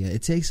earlier,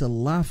 it takes a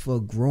lot for a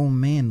grown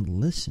man to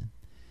listen.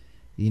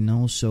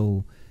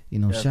 So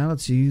shout out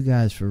to you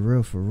guys for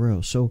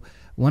real. So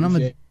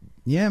when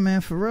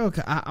man, for real.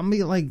 I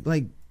mean,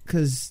 like,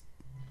 cause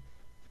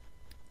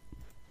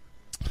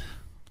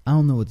I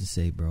don't know what to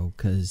say, bro.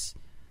 Cause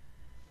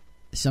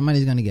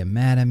somebody's gonna get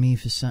mad at me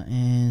for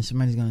something.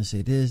 Somebody's gonna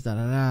say this,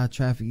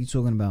 Traffic, you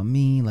talking about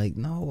me? Like,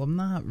 no, I'm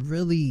not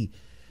really.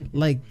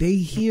 Like,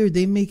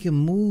 they making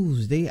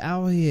moves. They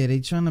out here. They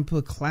trying to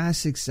put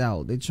classics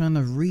out. They trying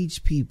to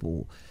reach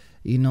people.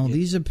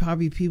 These are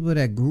probably people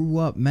that grew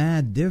up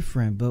mad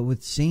different, but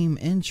with same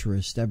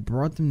interests that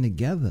brought them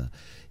together.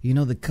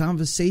 The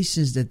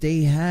conversations that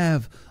they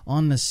have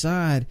on the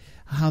side,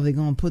 how they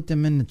gonna put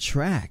them in the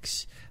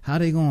tracks. How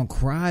they gonna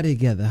cry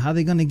together? How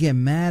they gonna get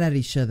mad at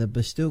each other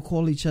but still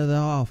call each other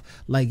off?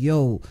 Like,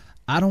 yo,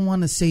 I don't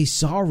want to say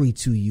sorry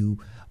to you,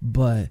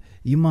 but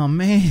you my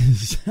man.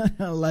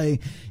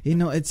 Like,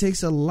 it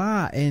takes a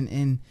lot,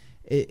 and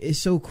it's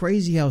so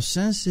crazy how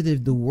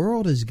sensitive the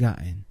world has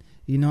gotten.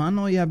 I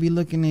know y'all be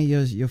looking at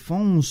your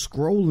phone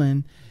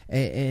scrolling,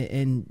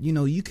 and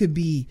you could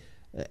be.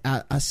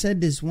 I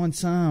said this one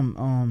time,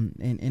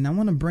 and I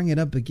want to bring it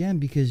up again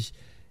because,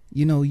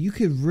 you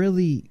could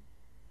really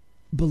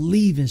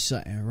believe in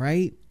something,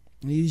 right?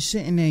 You're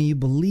sitting there and you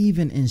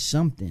believing in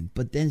something,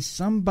 but then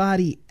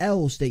somebody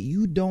else that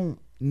you don't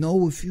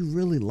know if you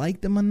really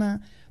like them or not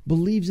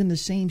believes in the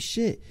same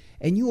shit,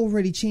 and you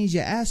already changed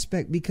your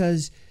aspect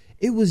because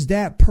it was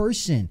that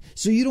person.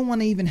 So you don't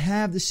want to even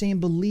have the same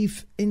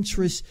belief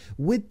interest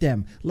with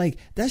them. Like,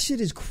 that shit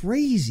is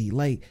crazy.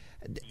 Like,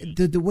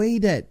 the way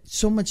that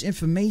so much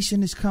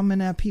information is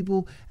coming at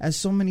people at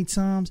so many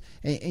times,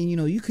 and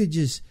you could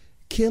just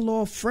kill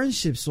off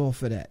friendships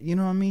off of that. You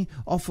know what I mean?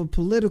 Off of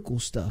political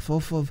stuff,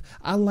 off of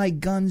I like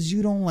guns,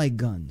 you don't like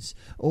guns,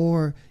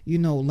 or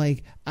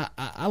like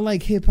I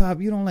like hip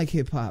hop, you don't like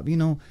hip hop.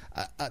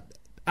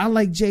 I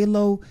like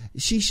J-Lo,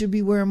 she should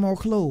be wearing more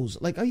clothes.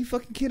 Like, are you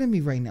fucking kidding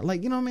me right now?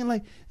 Like, you know what I mean?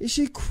 Like, this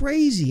shit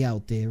crazy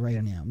out there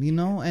right now.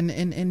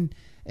 And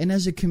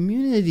as a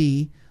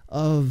community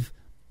of,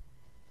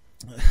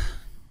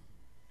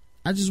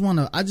 I just want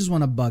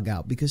to bug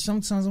out, because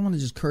sometimes I want to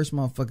just curse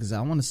motherfuckers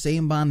out. I want to say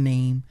them by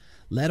name.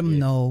 Let them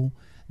know,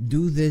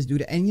 do this, do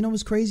that. And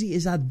what's crazy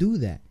is I do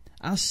that.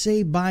 I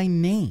say by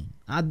name.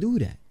 I do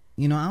that.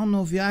 I don't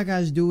know if y'all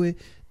guys do it.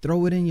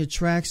 Throw it in your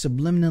track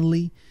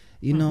subliminally,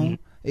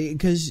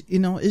 because,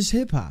 it's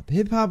hip hop.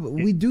 Hip hop,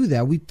 we do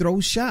that. We throw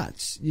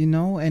shots,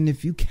 and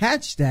if you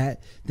catch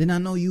that, then I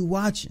know you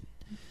watching,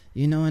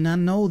 and I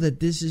know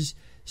that this is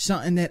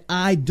something that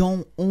I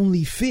don't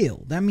only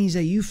feel. That means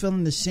that you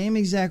feeling the same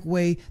exact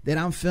way that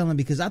I'm feeling,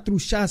 because I threw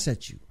shots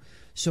at you.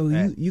 So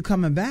you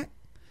coming back?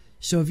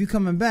 So if you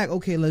coming back,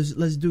 okay, let's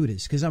do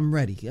this, because I'm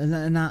ready,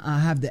 and I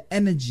have the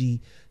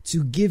energy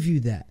to give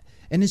you that.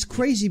 And it's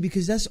crazy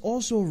because that's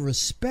also a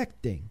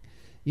respect thing.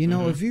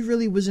 If you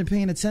really wasn't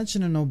paying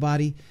attention to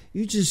nobody,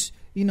 you just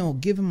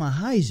give him a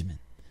Heisman.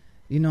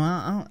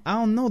 I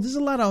don't know. There's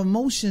a lot of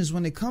emotions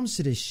when it comes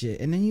to this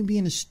shit, and then you be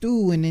in a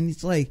stew, and then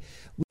it's like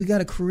we got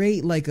to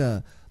create like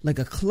a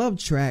club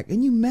track,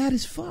 and you mad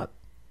as fuck.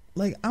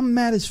 Like, I'm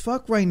mad as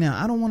fuck right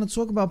now. I don't want to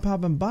talk about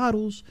popping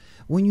bottles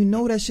when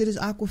that shit is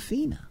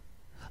Aquafina.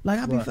 Like,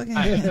 I be fucking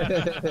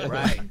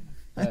right.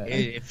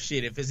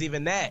 If it's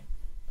even that.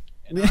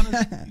 And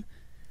honestly,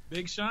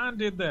 Big Sean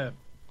did that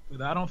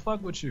with I Don't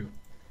Fuck With You.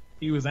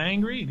 He was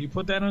angry, and he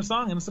put that in a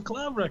song, and it's a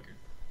club record.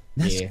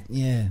 That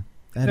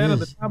That is at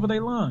the top of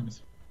their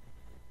lungs.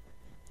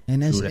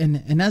 And that's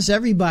and that's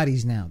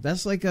everybody's now.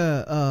 That's like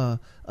a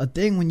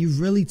thing when you're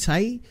really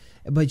tight,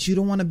 but you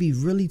don't want to be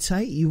really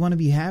tight. You want to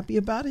be happy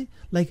about it.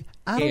 Like,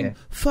 I don't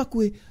fuck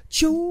with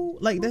you.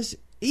 Like, that's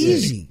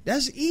easy.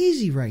 That's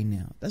easy right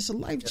now. That's a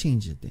life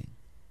changer thing.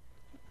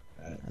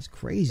 That's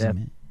crazy,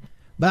 man.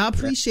 But I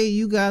appreciate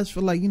you guys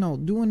for like, you know,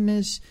 doing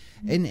this,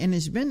 and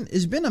it's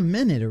been a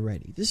minute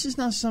already. This is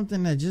not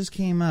something that just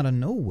came out of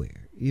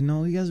nowhere. You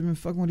know, you guys have been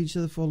fucking with each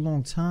other for a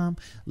long time,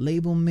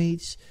 label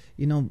mates,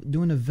 you know,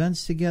 doing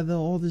events together,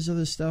 all this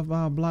other stuff,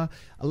 blah blah.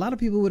 A lot of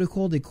people would have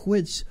called it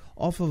quits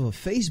off of a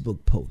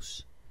Facebook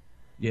post.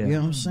 Yeah, you know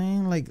what I'm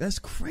saying? Like, that's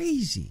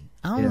crazy.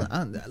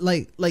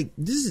 Like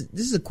this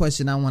is a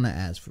question I want to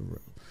ask for real.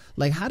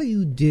 Like, how do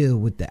you deal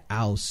with the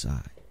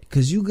outside?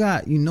 Because you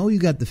got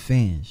the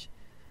fans.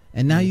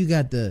 And now you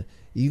got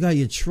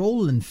your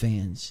trolling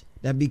fans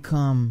that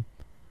become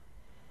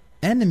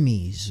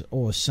enemies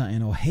or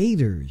something, or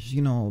haters,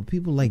 you know,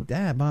 people like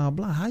that, blah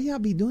blah. How y'all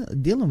be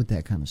dealing with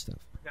that kind of stuff?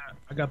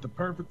 I got the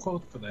perfect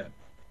quote for that.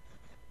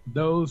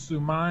 Those who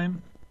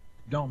mind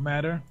don't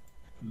matter.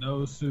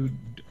 Those who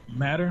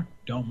matter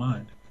don't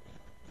mind.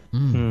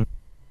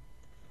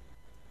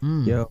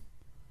 Yo,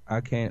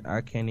 I can't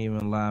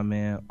even lie,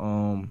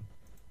 man.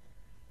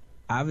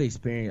 I've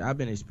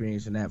been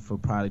experiencing that for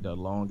probably the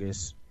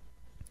longest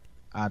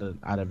out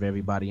of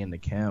everybody in the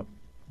camp,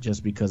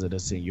 just because of the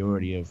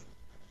seniority of,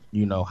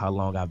 you know, how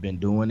long I've been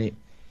doing it.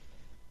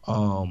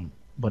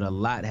 But a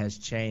lot has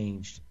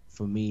changed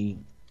for me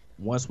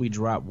once we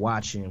dropped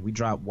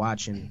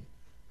watching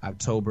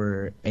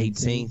October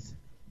 18th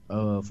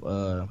of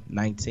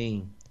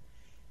 19,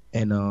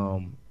 and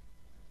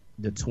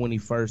the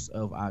 21st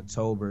of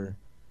October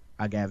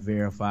I got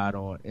verified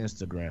on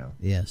Instagram.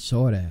 Yeah,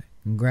 saw that.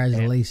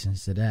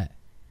 Congratulations to that.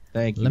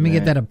 Thank you. Let me man.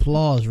 get that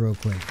applause real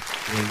quick.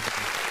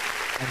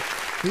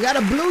 We got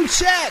a blue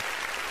check.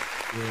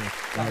 Yeah,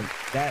 like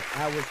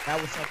that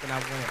was something I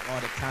wanted all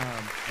the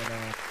time.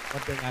 And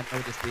one thing I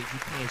noticed is you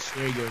can't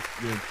share your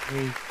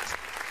dreams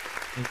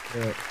and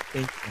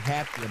think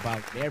happy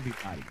about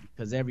everybody,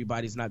 because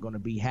everybody's not going to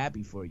be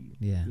happy for you.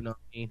 Yeah, you know what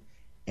I mean.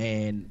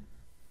 And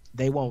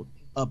they won't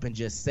up and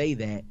just say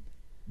that,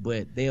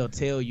 but they'll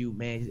tell you,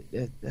 man,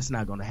 that's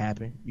not going to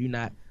happen. You're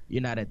not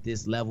at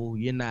this level.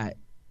 You're not,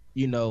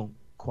 you know,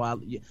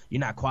 you're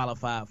not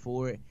qualified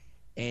for it.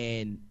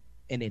 And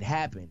it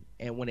happened.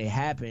 And when it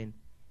happened,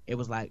 it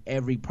was like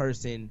every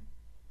person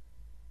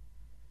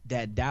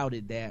that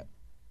doubted that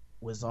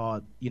was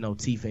all, you know,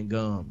 teeth and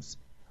gums.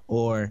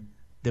 Or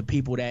the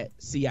people that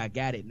see I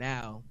got it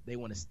now, they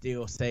want to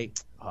still say,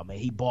 oh man,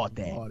 he bought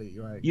that.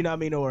 Right. You know what I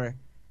mean? Or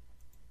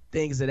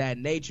things of that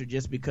nature,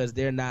 just because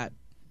they're not,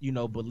 you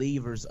know,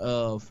 believers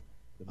of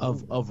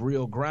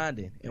real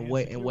grinding and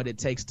what it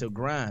takes to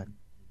grind.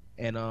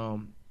 And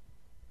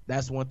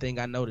that's one thing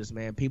I noticed,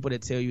 man. People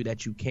that tell you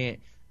that you can't,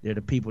 they're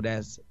the people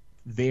that's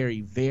very,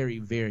 very,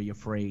 very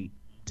afraid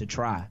to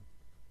try.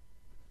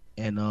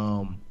 And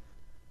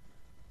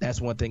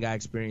that's one thing I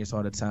experience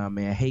all the time,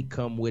 man. Hate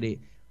come with it.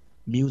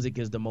 Music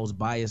is the most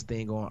biased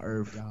thing on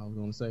earth. Yeah, I was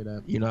gonna say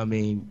that. You know what I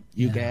mean?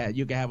 You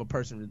can have a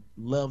person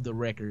love the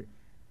record,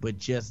 but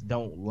just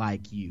don't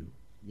like you.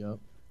 Yep.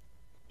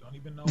 Don't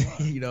even know why.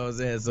 You know what I'm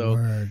saying?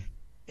 So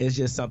it's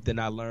just something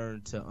I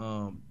learned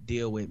to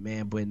deal with,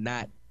 man, but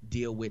not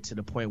deal with to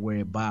the point where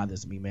it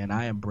bothers me, man.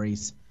 I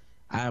embrace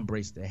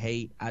the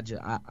hate.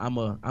 I'm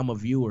a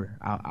viewer.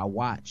 I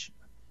watch,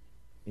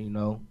 you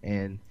know,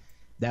 and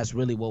that's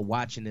really what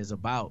watching is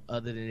about.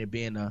 Other than it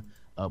being a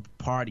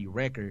party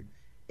record,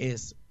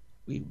 is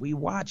we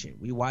watching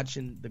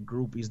the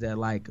groupies that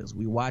like us.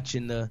 We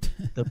watching the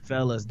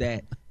fellas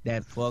that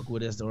fuck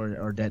with us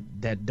or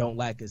that don't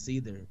like us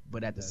either.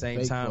 But at the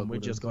same time, we're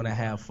just gonna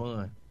have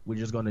fun. We're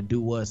just gonna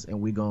do us,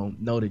 and we're gonna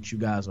know that you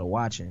guys are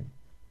watching.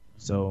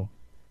 So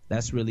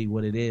that's really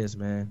what it is,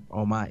 man.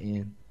 On my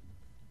end.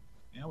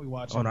 And we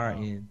watching on our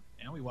end.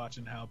 And we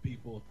watching how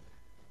people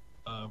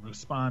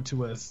respond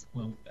to us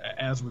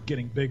as we're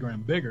getting bigger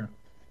and bigger,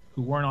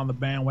 who weren't on the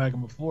bandwagon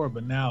before,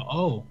 but now,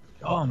 y'all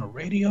on a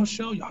radio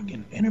show, y'all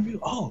getting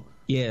interviewed.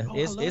 Yeah,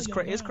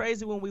 it's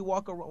crazy when we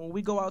walk around, when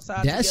we go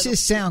outside. That shit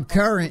sound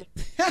current.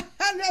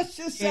 That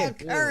shit sound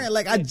current.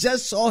 Like I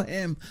just saw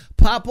him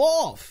pop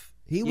off.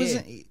 He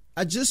wasn't.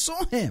 I just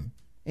saw him.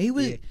 He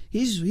was.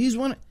 He's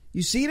one.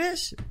 You see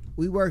this?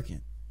 We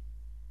working.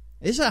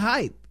 It's a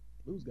hype.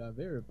 Luz got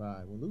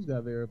verified. When Luz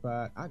got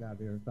verified, I got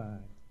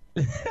verified.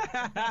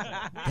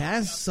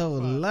 That's so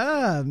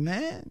love,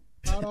 man.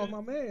 Shout out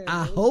my man.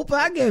 I hope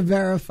I get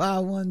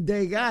verified one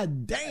day.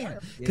 God damn.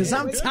 Because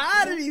I'm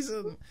tired of these.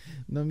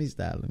 Let me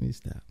stop.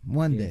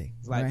 One day.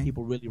 It's like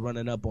people really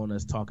running up on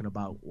us talking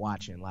about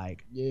watching.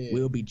 Like,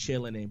 we'll be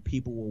chilling and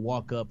people will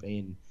walk up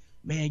and,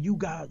 man,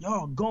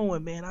 y'all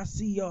going, man. I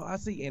see y'all.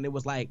 And it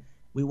was like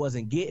we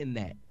wasn't getting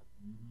that.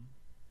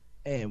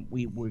 And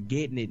we're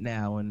getting it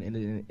now. And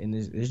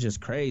it's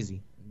just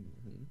crazy.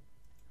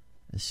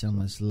 There's so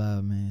much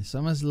love, man.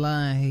 So much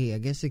love and hate. I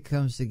guess it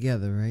comes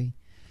together, right?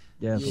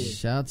 Yeah.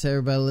 Shout out to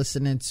everybody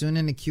listening. Tune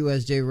in to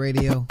QSJ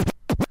Radio.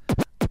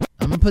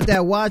 I'm going to put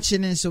that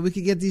watching in so we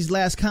can get these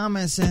last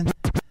comments in.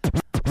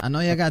 I know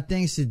y'all got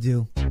things to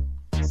do.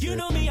 You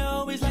know me, I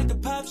always like to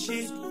pop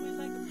shit.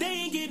 They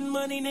ain't getting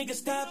money, nigga,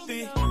 stop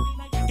it.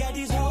 Got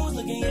these hoes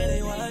looking, yeah,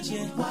 they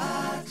watching.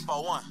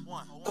 For one.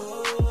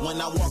 When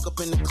I walk up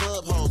in the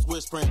club, hoes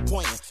whispering,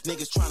 pointing.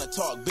 Niggas trying to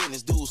talk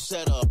business, dudes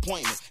set a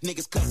appointment.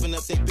 Niggas cuffing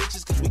up their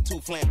bitches cause we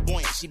too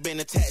flamboyant. She been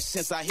attached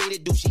since I hit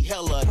it, dude, she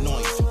hella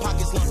annoying.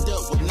 Pockets lumped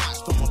up with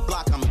knots from a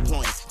block I'm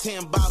employing.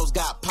 10 bottles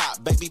got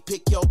popped, baby,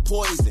 pick your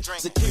poison.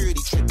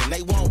 Security tripping,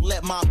 they won't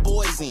let my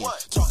boys in.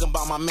 Talking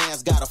about my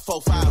man's got a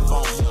 4-5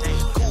 on him.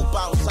 Coop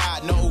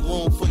outside, no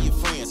room for your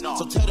friends.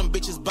 So tell them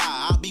bitches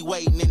bye, I'll be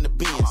waiting in the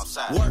bins.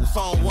 Work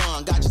phone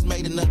 1, God just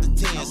made another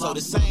 10. So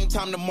the same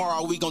time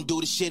tomorrow, we gon' do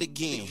the shit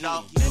again.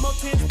 Limo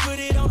tips, put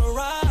it on the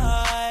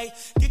ride.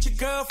 Get your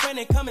girlfriend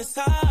and come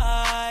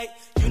inside.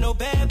 You know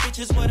bad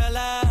bitches what I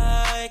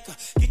like.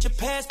 Get your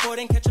passport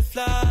and catch a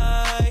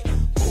flight.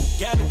 Ooh,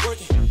 got it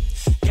working,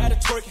 got it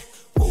twerking.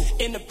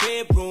 Ooh, in the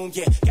bedroom,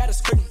 yeah, got it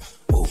skirting.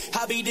 Ooh,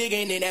 I be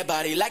digging in that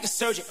body like a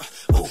surgeon.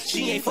 Ooh,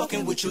 she ain't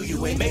fucking with you,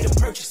 you ain't made a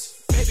purchase.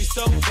 Baby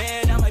so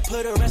bad, I might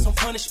put her ass on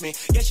punishment.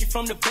 Yeah, she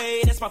from the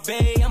Bay, that's my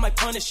bae, I might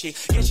punish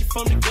it. Yeah, she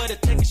from the gutter,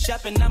 take a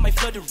shopping, I might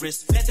flood the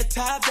wrist. Let the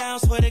top down,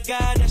 swear to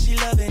God that she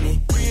loving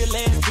it. Real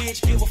ass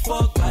bitch, give a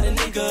fuck about a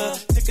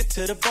nigga. Took her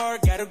to the bar,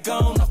 got her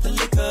gone off the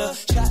liquor.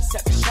 Shots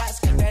after shots,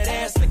 got that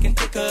ass looking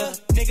thicker.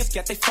 Niggas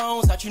got their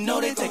phones out, you know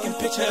they taking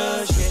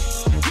pictures,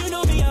 yeah. You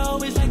know me, I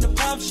always like to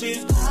pop shit.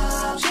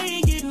 She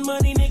ain't getting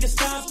money, nigga,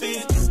 stop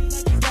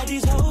it. Got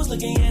these hoes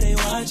looking, yeah, they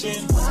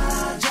watching.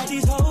 Got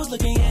these hoes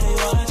looking, yeah, they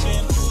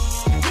watching.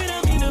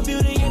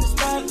 Beauty in the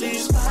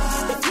spotless.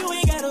 If you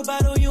ain't got a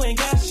bottle, you ain't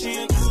got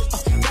shit.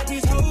 Got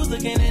these hoes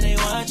looking and they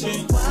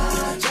watching.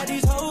 Got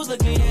these hoes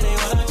looking and they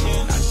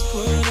watching. I just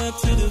pulled up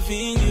to the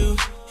venue.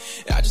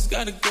 I just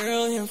got a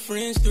girl and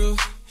friends through.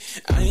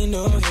 I ain't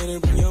no here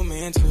to bring your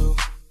man to.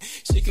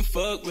 She can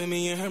fuck with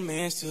me and her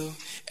mans too.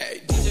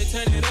 Hey, DJ,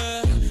 turn it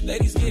up.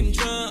 Ladies getting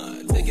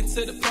drunk. Take it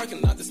to the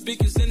parking lot. The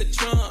speakers in the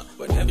trunk.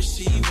 Whatever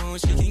she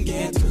wants, she can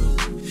get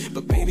to.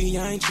 But baby,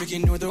 I ain't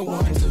tricking nor the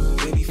one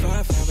to. Baby,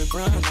 5'5" with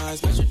brown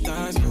eyes, match your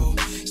thighs, boo.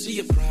 She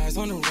a prize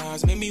on the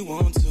rise, made me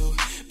want to.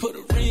 Put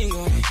a ring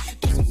on it,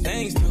 do some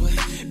things to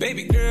it.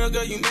 Baby girl,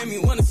 you made me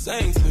wanna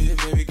sing to you.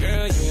 Baby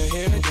girl, your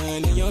hair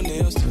done and your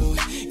nails too.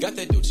 Got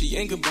that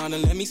Dolce &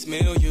 Gabbana, let me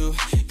smell you.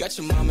 Got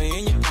your mama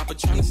and your papa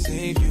tryna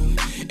save you.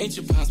 Ain't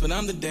your pops, but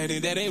I'm the daddy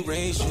that ain't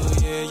raised you.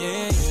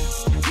 Yeah.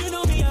 You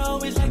know me, I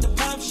always like to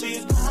pop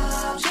shit.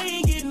 She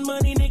ain't getting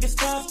money, nigga,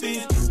 stop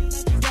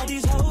it. Got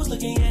these hoes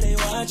looking, yeah, they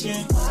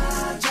watching.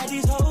 Got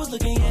these hoes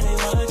looking, yeah, they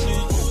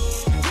watching.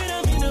 When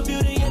I'm in the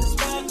beauty and the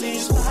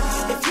spotless.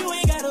 If you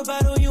ain't got a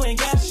bottle, you ain't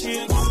got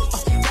shit.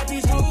 Got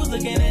these hoes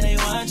looking and they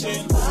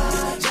watching.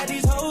 Got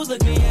these hoes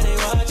looking, yeah, they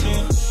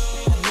watching.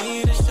 I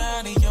need a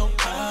shot of your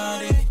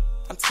body.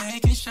 I'm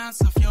taking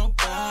shots of your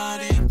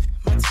body.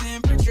 My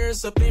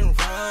temperature's up and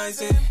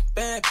rising.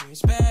 Bad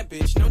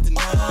bitch, no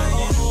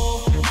denying.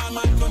 I'm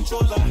my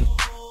controller.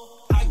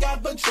 I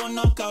got Patron,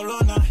 no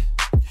Corona.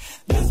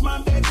 That's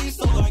my baby,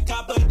 so I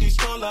cop a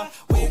stroller.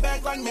 Way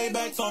back like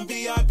Maybach's on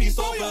VIP,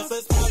 so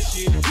versus pop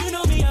shit. You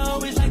know me, I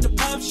always like to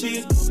pop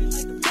shit.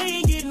 They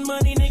ain't getting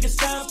money, nigga,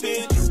 stop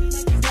it.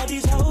 Got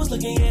these hoes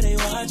looking, yeah, they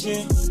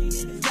watching.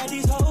 Got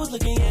these hoes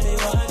looking, yeah, they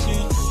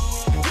watching.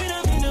 When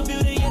I'm in the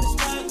beauty and the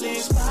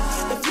spotless.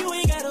 If you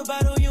ain't got a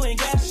bottle, you ain't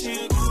got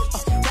shit.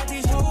 Got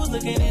these hoes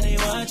looking and they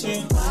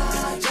watching.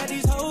 Got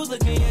these hoes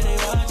looking, yeah, they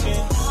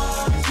watching.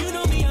 You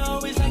know me, I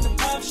always like to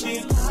pop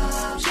shit.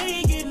 She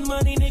ain't getting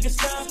money, nigga,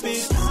 stop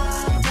it.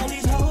 Got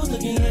these hoes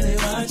looking, yeah, they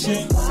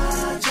watching.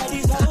 Got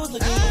these hoes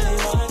looking, yeah, they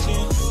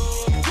watching.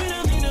 When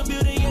I'm in the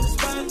beauty and the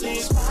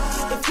spotless.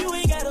 If you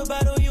ain't got a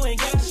bottle, you ain't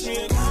got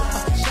shit.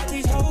 Got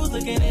these hoes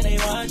looking and they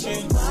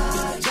watching.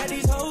 Got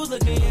these hoes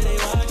looking, yeah, they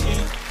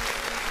watching.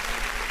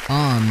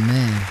 Oh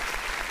man,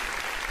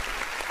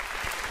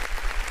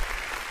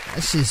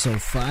 that shit's so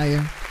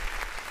fire.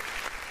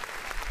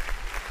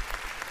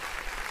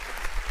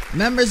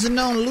 Members are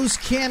known: Loose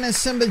Cannon,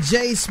 Simba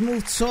J,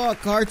 Smooth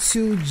Talk,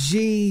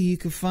 R2G. You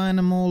can find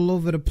them all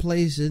over the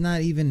place. It's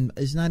not even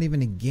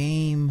a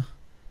game.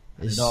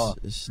 It's not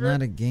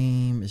a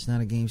game. It's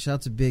not a game. Shout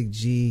out to Big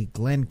G,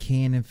 Glenn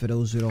Cannon, for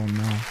those who don't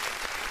know.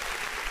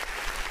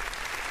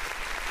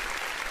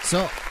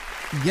 So,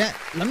 yeah,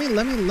 let me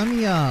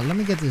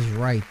get this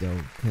right though,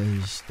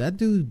 because that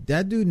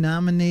dude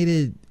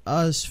nominated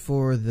us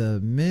for the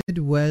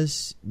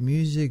Midwest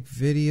Music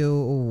Video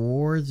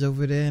Awards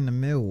over there in the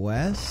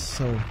Midwest.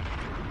 So,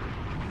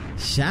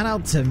 shout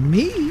out to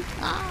me.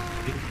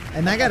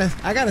 And I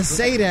gotta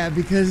say that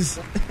because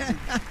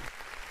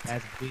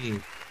that's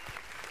big.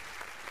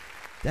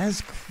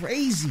 That's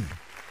crazy.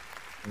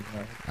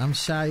 I'm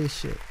shy as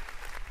shit.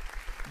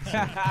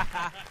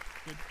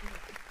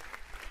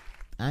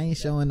 I ain't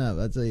showing up.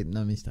 I'll tell you.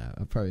 Let me stop.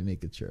 I'll probably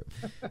make a trip.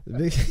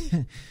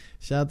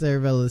 Shout out to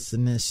everybody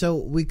listening. So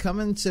we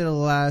come into the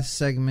last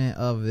segment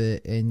of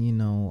it,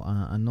 and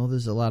I know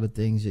there's a lot of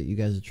things that you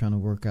guys are trying to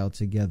work out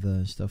together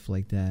and stuff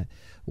like that.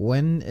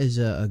 When is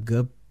a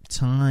good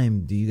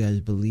time? Do you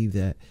guys believe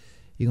that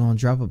you're gonna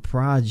drop a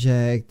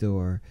project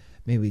or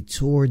maybe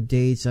tour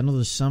dates? I know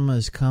the summer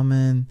is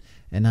coming,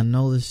 and I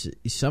know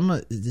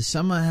the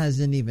summer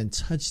hasn't even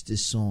touched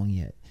this song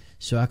yet.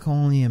 So I can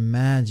only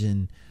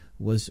imagine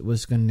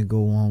what's going to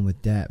go on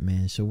with that,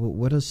 man. So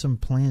what are some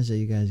plans that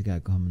you guys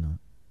got coming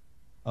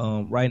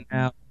on? Right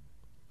now,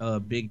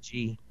 Big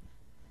G,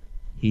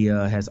 he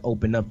has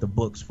opened up the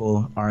books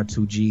for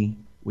R2G.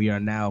 We are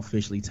now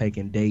officially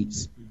taking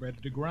dates. We ready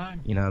to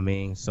grind. You know what I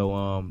mean?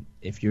 So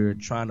if you're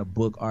trying to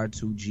book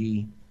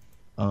R2G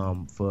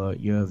for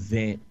your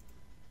event,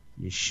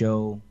 your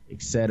show,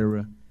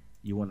 etc.,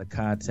 you want to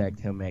contact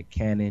him at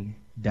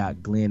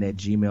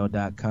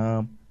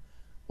cannon.glenn@gmail.com,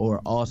 or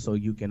also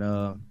you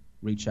can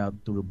reach out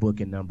through the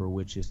booking number,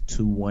 which is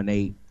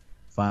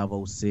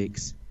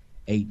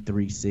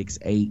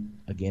 218-506-8368.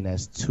 Again,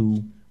 that's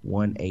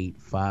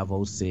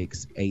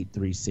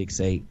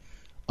 218-506-8368.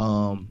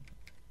 As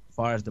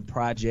far as the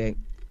project,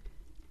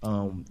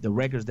 the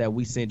records that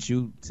we sent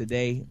you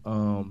today,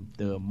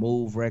 the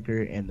Move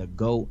record and the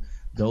GOAT,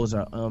 those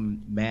are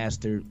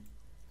unmastered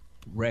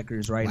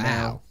records right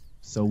now.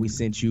 So we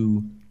sent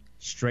you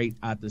straight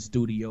out the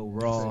studio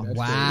raw.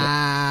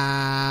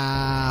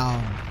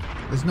 Wow.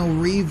 There's no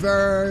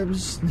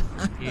reverbs.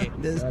 Yeah.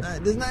 There's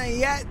nothing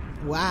yet.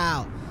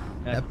 Wow.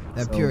 That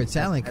pure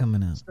talent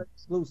coming out.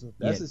 Exclusive.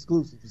 That's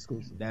exclusive.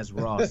 That's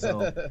raw.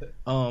 So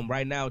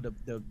right now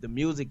the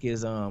music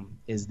is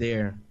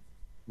there.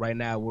 Right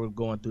now we're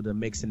going through the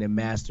mixing and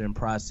mastering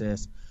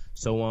process.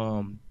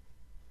 So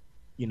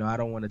you know, I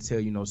don't want to tell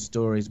you no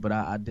stories, but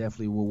I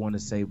definitely would want to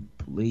say,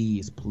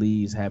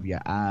 please have your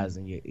eyes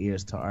and your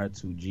ears to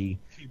R2G.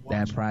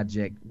 That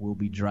project will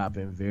be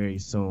dropping very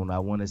soon. I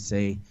want to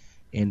say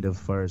end of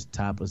first,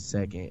 top of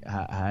second,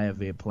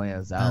 however it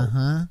plans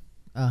out.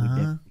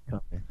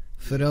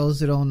 For those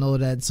who don't know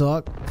that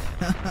talk,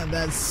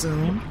 that's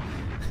soon.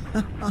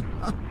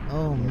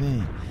 Oh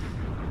man,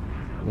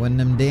 when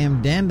them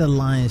damn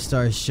dandelions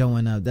start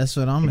showing up, that's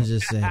what I'm gonna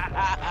just say.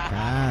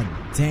 God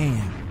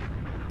damn.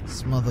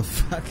 These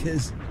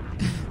motherfuckers.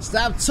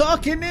 Stop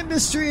talking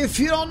industry if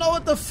you don't know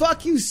what the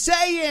fuck you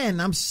saying.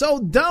 I'm so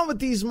done with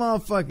these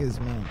motherfuckers,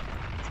 man.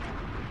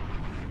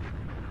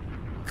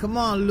 Come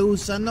on,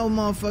 Luce. I know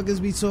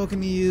motherfuckers be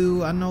talking to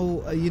you. I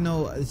know,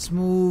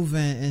 Smooth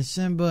and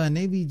Simba, and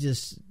they be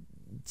just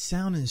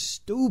sounding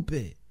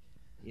stupid.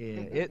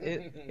 Yeah,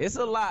 it's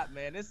a lot,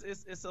 man.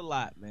 It's a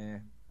lot,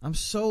 man. I'm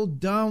so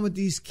done with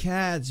these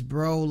cats,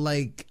 bro.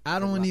 Like, I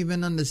don't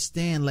even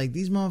understand. Like,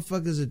 these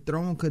motherfuckers are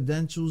throwing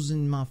credentials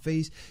in my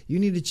face. You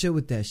need to chill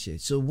with that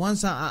shit. So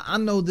once I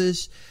know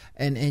this,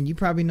 and you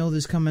probably know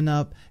this coming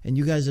up, and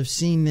you guys have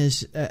seen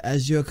this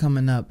as you're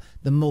coming up,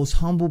 the most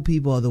humble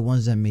people are the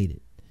ones that made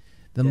it.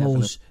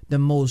 The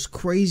most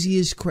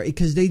craziest,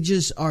 because they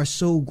just are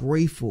so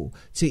grateful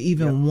to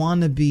even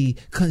want to be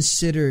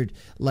considered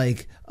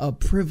like a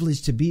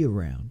privilege to be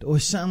around or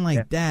something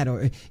like that,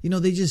 or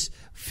they just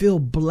feel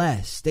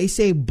blessed. They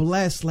say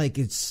blessed like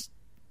it's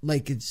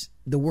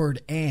the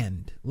word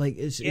and like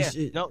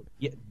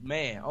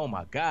man. Oh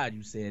my God,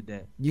 you said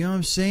that. You know what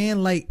I'm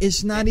saying? Like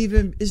it's not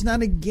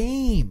a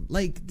game.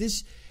 Like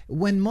this.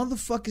 When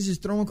motherfuckers is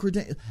throwing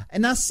credentials,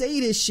 and I say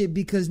this shit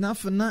because not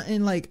for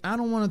nothing, like I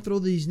don't want to throw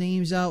these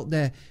names out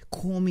that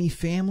call me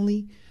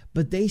family,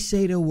 but they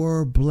say the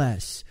word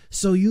bless,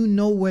 so you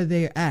know where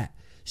they're at.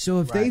 So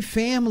if they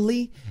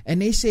family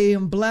and they say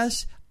I'm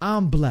blessed,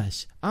 I'm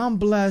blessed. I'm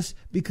blessed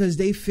because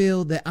they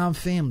feel that I'm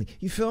family.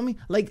 You feel me?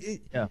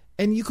 Like,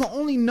 and you can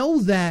only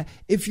know that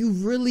if you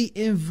really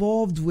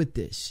involved with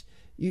this.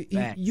 You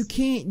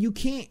can't.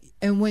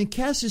 And when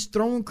Cass is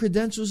throwing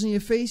credentials in your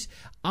face,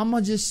 I'm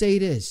gonna just say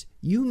this: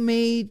 you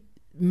made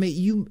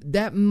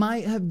that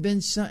might have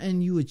been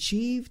something you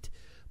achieved,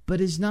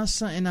 but it's not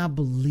something I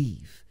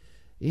believe.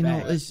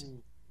 It's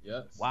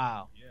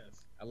wow.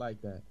 Yes, I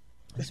like that.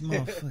 This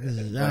motherfuckers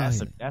is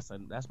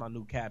that's my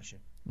new caption.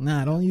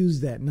 Nah, don't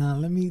use that. Nah,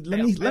 let me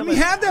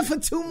have that for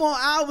 2 more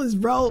hours,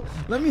 bro.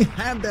 Let me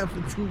have that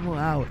for 2 more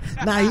hours.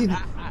 Nah, you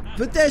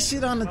put that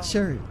shit on the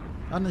shirt.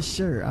 On the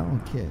shirt, I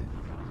don't care.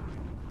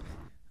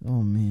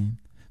 Oh man.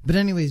 But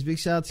anyways, big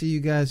shout out to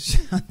you guys.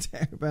 Shout out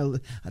to everybody.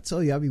 I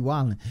told you I'll be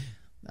wilding.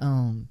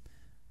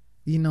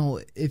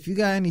 If you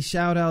got any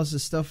shout outs or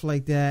stuff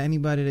like that,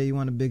 anybody that you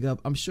want to big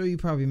up, I'm sure you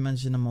probably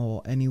mentioned them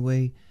all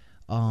anyway.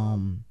 But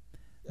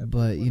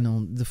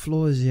the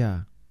floor is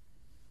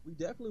We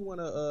definitely want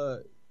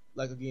to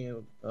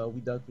we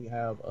definitely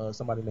have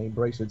somebody named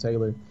Bracia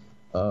Taylor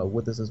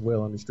with us as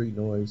well on the Street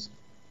Noise.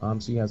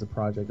 She has a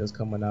project that's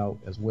coming out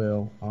as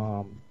well.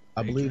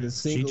 I believe the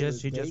single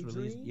she just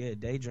released. Yeah,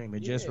 Daydream.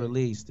 It just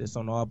released. It's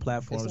on all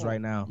platforms right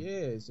now. Yeah,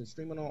 it's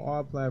streaming on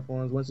all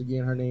platforms. Once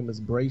again, her name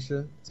is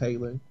Bracia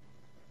Taylor.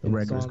 The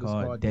record is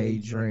called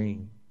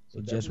Daydream.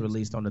 It just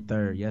released on the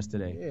 3rd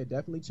yesterday. Yeah,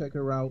 definitely check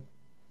her out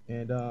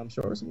and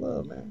show her some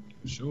love, man.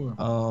 Sure.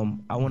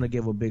 I want to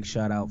give a big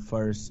shout out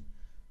first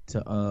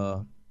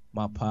to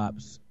my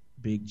pops,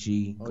 Big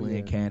G,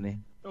 Glenn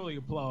Cannon. Throw the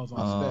applause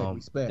on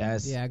respect. I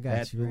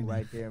got you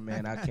right there,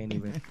 man. I can't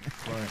even.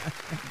 I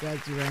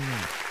got you right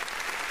now.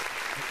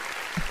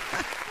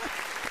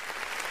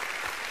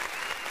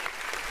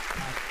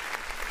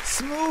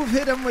 Smooth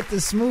hit him with the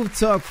smooth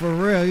talk for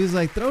real. He was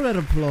like, throw that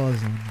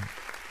applause on him.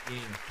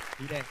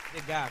 He that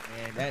guy,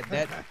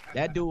 man.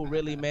 That dude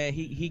really, man.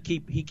 He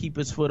keep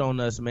his foot on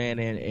us, man.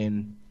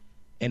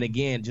 And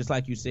again, just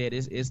like you said,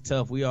 it's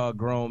tough. We all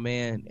grown,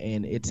 man,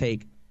 and it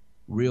take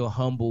real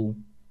humble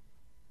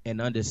and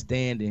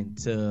understanding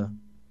to,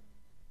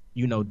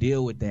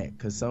 deal with that.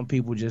 Because some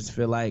people just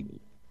feel like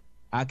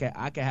I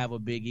can have a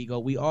big ego.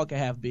 We all can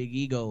have big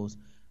egos,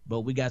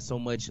 but we got so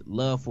much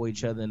love for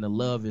each other, and the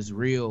love is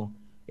real.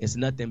 It's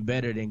nothing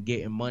better than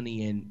getting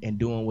money and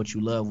doing what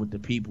you love with the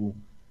people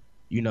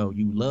you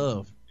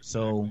love.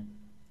 So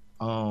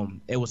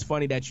it was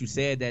funny that you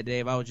said that,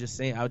 Dave. I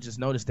just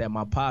noticed that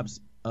my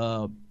pops,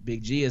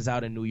 Big G, is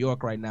out in New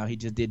York right now. He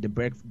just did the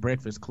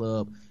Breakfast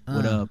Club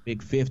with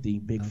Big 50.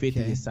 Big 50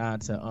 is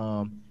signed to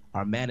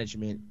our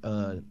management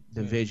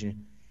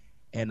division,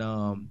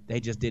 and they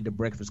just did the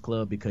Breakfast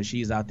Club because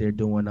she's out there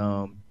doing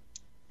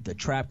the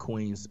Trap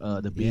Queens,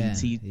 the BET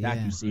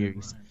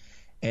docuseries.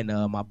 And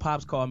my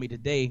pops called me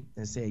today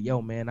and said,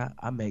 "Yo, man,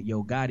 I met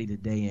Yo Gotti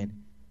today,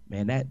 and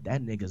man, that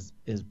nigga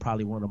is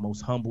probably one of the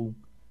most humble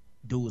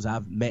dudes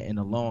I've met in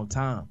a long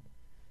time."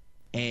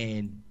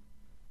 And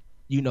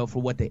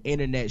for what the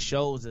internet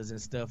shows us and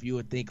stuff, you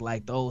would think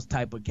like those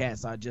type of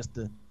cats are just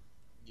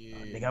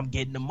nigga, I'm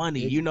getting the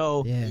money,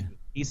 Yeah.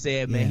 He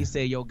said, man, he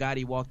said Yo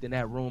Gotti walked in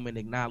that room and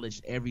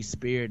acknowledged every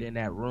spirit in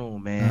that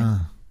room,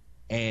 man,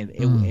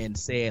 and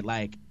said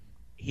like.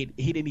 He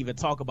didn't even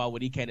talk about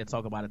what he came to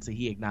talk about until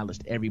he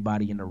acknowledged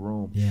everybody in the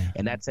room. Yeah.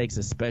 And that takes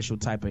a special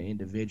type of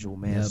individual,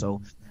 man. Yep.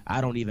 So I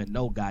don't even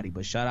know Gotti,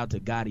 but shout out to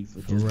Gotti for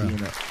just being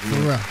a... For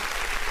real.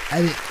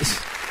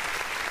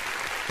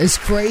 It's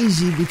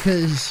crazy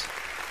because...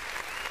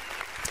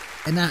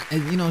 And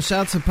shout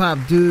out to Pop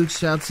Duke,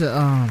 shout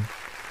out to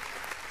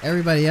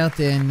everybody out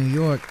there in New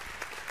York.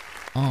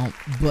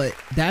 But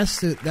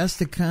that's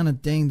the kind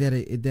of thing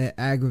that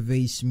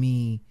aggravates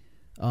me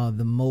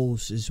the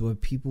most, is where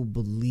people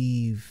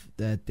believe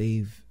that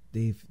they've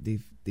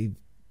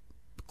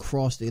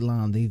crossed a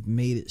line, they've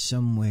made it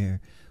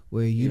somewhere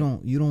where you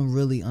don't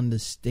really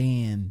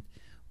understand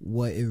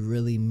what it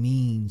really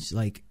means.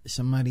 Like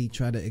somebody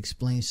try to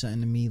explain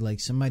something to me, like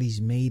somebody's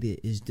made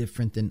it is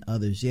different than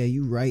others. Yeah,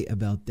 you're right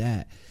about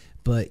that.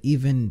 But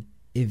even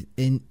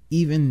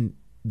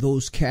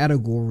those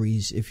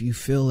categories, if you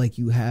feel like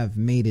you have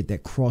made it,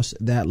 that cross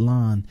that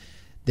line,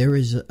 there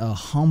is a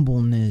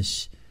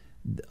humbleness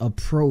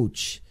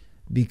approach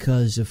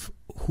because of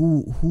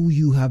who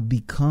you have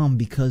become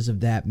because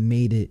of that,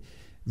 made it,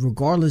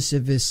 regardless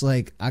if it's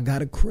like, I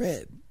got a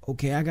crib.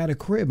 Okay, I got a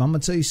crib. I'm gonna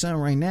tell you something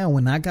right now.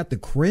 When I got the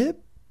crib,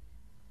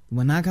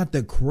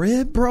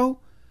 bro,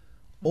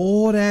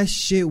 all that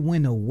shit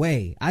went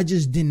away. I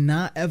just did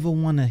not ever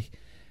want to,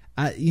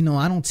 I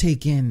don't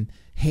take in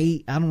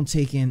hate. I don't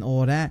take in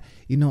all that.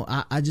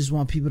 I just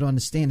want people to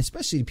understand,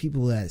 especially the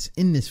people that's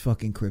in this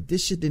fucking crib.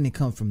 This shit didn't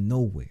come from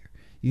nowhere.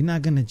 You're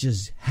not gonna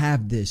just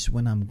have this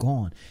when I'm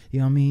gone. You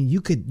know what I mean? You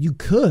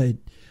could,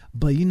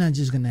 but you're not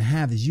just gonna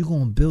have this. You're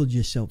gonna build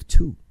yourself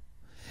too.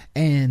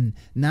 And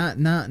not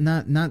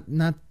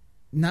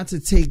to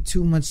take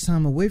too much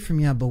time away from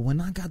y'all, but when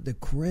I got the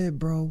crib,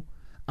 bro,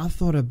 I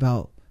thought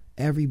about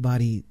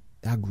everybody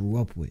I grew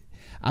up with.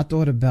 I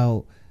thought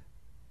about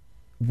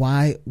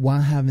why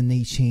haven't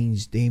they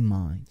changed their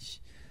minds,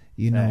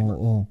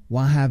 or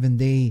why haven't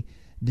they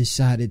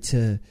decided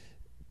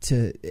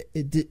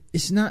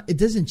it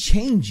doesn't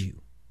change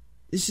you.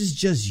 This is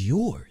just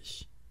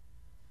yours.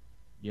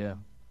 Yeah.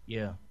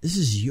 This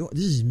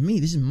is me.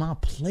 This is my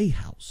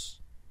playhouse.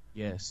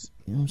 Yes.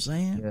 You know what I'm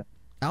saying? Yeah.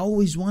 I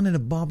always wanted a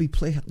Barbie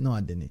playhouse. No,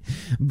 I didn't.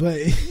 But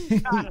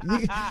you know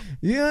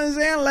what I'm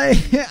saying?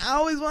 Like, I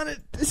always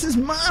wanted, this is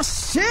my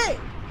shit.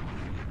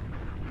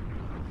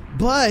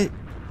 But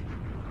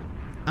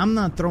I'm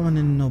not throwing it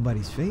in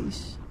nobody's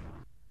face.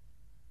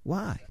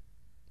 Why?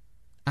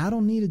 I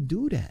don't need to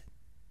do that.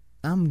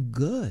 I'm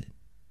good.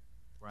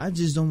 Right. I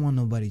just don't want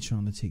nobody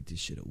trying to take this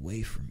shit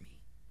away from me.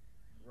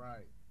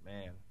 Right.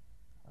 Man,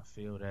 I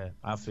feel that.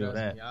 I feel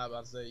that. I was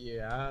about to say,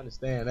 I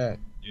understand that.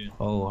 Yeah.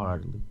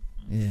 Wholeheartedly.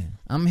 Yeah.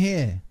 I'm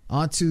here.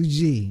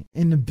 R2G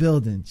in the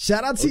building.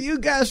 Shout out to you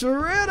guys for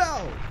real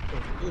though.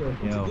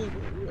 Yeah,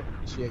 we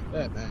appreciate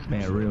that, man.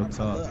 Man, real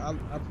talk.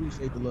 I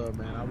appreciate the love,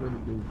 man. I really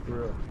do,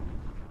 for real.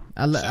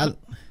 I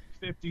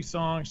 50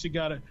 song. She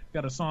got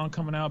a song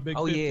coming out. Big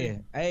 50. Oh yeah,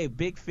 hey,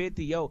 Big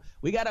 50, yo.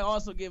 We gotta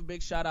also give a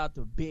big shout out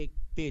to Big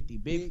 50.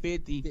 Big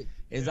 50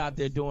 is out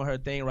there doing her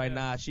thing right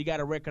now. She got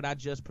a record I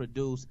just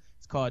produced.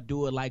 It's called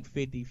Do It Like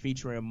 50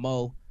 featuring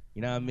Mo.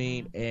 You know what I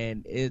mean?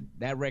 And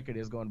that record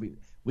is gonna be.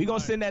 We gonna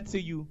send that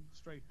to you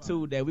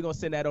too. That we gonna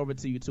send that over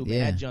to you too. Man,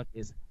 that junk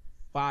is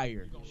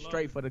fire,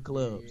 straight for the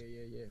clubs.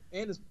 Yeah.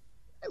 And it's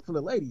for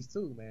the ladies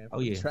too, man. Oh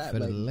yeah, for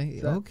the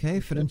ladies.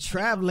 Okay, for them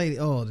trap ladies.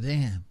 Oh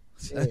damn.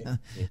 Yeah.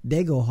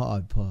 They go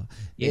hard, Paul.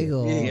 They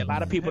go hard. A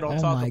lot of people don't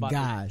talk about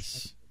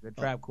gosh. The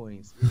trap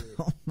queens.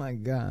 Oh my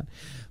god.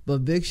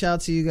 But big shout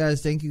out to you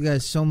guys. Thank you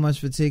guys so much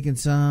for taking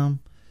time.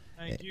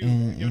 Thank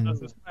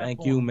you.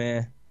 Thank you,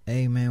 man.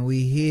 Hey man,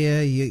 we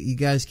here. You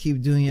guys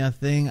keep doing your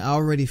thing. I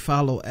already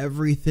follow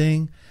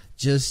everything.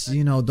 Just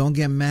don't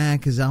get mad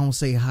because I don't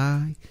say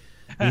hi.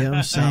 You know what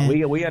I'm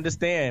saying? We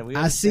understand.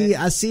 I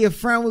see a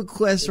friend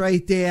request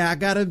right there. I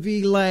gotta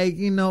be like,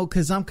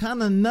 cause I'm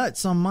kind of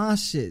nuts on my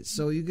shit.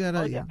 So you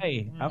gotta.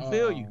 Hey, I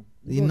feel you.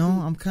 You know,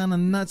 I'm kind of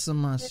nuts on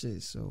my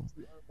shit. So.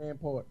 Man,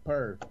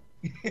 per.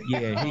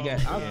 Yeah, he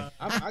got.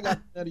 I got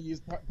another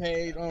year's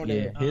page on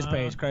there. Yeah, his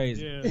page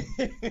crazy.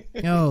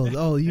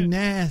 Oh, you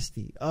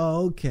nasty.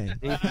 Oh, okay.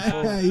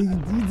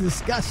 you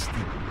disgusting.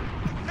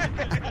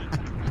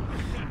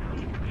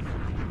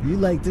 You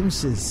like them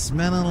shit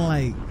smelling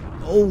like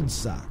old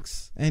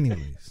socks.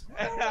 Anyways.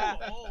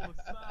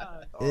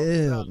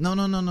 Ew. No.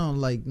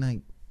 Like,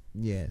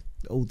 yeah,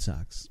 old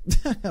socks.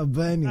 But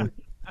anyway.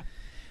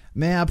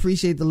 Man, I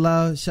appreciate the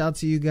love. Shout out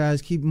to you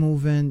guys. Keep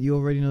moving. You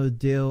already know the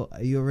deal.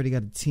 You already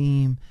got a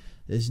team.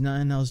 There's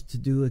nothing else to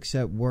do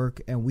except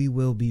work, and we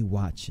will be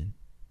watching.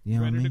 You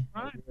know what I mean?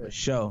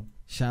 Show.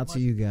 Shout out to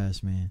you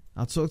guys, man.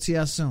 I'll talk to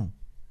y'all soon.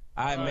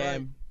 All right,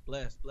 man.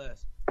 Bless. Just one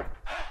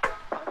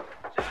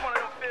of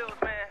them feels,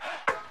 man.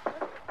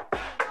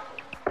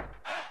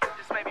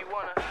 Just made me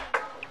wanna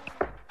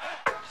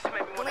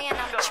Land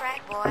on the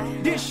track,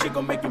 boy. This shit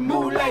gon' make you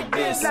move like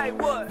this.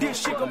 Like what?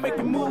 This shit gon' make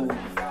you move.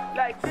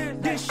 Like this.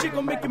 This shit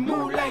gon' make you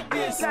move like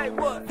this. Like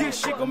what?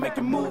 This shit gon' make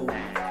you move.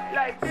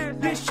 Like this.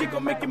 This shit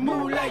gon' make you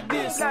move like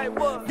this. Like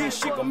what? This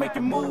shit gon' make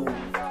you move.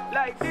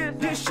 Like this.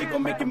 This shit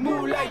gon' make you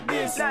move like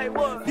this. Like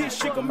what? This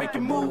shit gon' make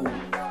you move.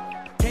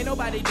 Can't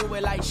nobody do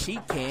it like she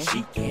can.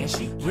 She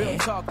can. Real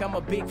talk, I'm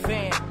a big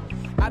fan.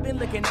 I've been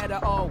looking at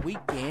her all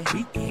weekend.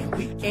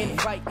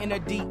 Invite in a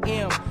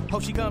DM.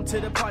 Hope she come to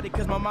the party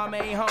cause my mama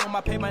ain't home.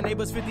 I pay my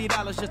neighbors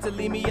 $50 just to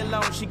leave me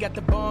alone. She got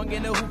the bong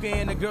and the hookah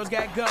and the girls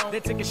got gone. They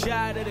took a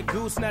shot of the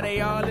goose, now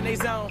they all in their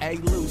zone. Hey,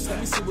 Luce, let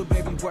me see what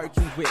baby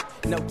working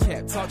with. No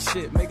cap, talk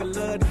shit, make a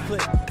love to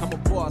click. I'm a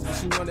boss, but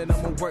she know that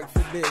I'ma work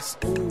for this.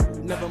 Ooh,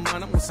 never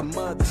mind, I'm on some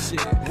other shit.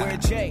 Where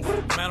Jay?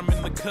 Man, I'm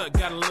in the cut,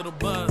 got a little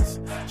buzz.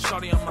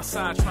 Shorty on my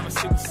side, trying to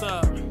see what's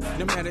up.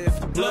 No matter if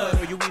you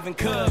blood or you even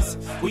cuz,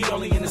 we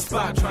only in the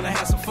spot trying to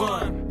have some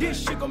fun.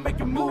 This shit gon' make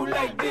you move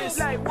like this.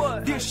 Like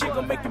what? This shit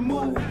gon' make you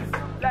move.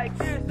 Like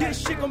this.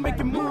 This shit gon' make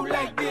you move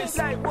like this.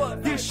 Like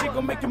what? This shit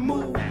gon' make you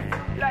move.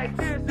 Like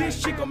this.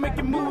 This shit gon' make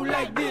you move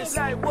like this.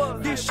 Like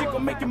what? This shit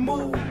gon' make you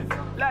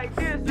move. Like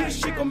this. This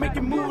shit gon' make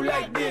you move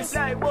like this.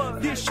 Like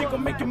what? This shit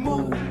gon' make you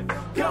move.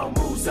 Go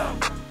move some.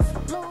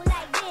 Move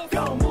like this.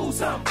 Go move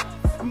some.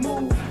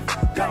 Move.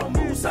 Go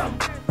move some.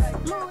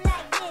 Move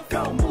like this.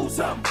 Go move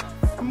some.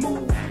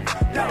 Move.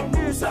 Go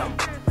move some.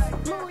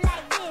 Move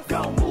like this.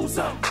 Go move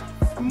some.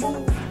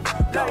 Move.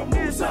 Go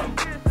move some.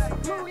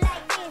 Move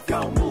like this.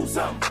 Go move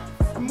some.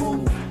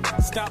 Move.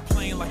 Stop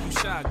playing like you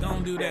shy.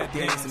 Don't do that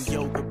Getting dance. some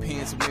yoga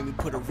pants, so make me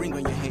put a ring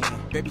on your hand.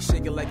 Baby,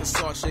 shake it like a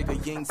salt shaker,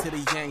 yin to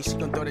the yang. She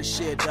gon' throw that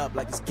shit up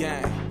like it's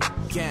gang.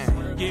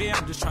 Yeah,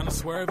 I'm just trying to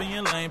swerve in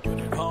your lane. Put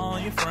it all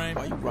in your frame.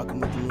 Why you rockin'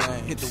 with the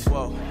lane? Hit the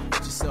wall, let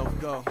yourself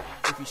go.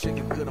 If you shake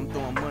it good, I'm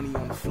throwing money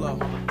on the floor.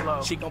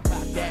 She gon'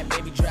 pop that,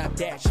 baby, drop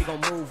that. She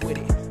gon' move with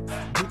it.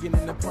 Digging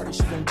in the party,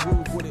 she gon'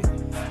 groove with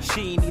it.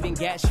 She ain't even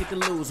got shit to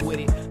lose with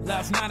it.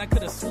 Last night I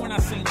could've sworn I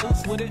seen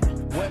loose with it.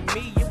 Wasn't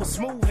me, it was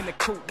smooth in the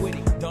coupe with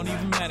it. Don't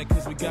even matter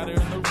cause we got her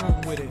in the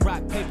room with it.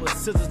 Rock, paper,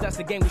 scissors, that's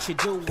the game we should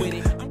do with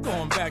it. I'm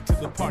going back to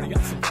the party,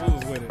 got some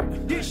fools with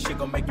it. This shit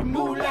gon' make you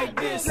move like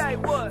this.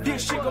 Like what?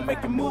 This shit gon'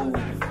 make you move.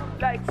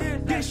 Like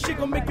this. This shit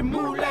gon' make you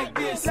move like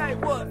this.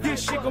 Like what?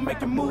 This shit gon'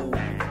 make you move.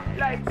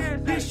 Like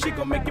this. This shit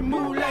gon' make you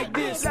move like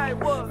this.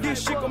 Like what?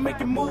 This shit gon' make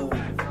you move.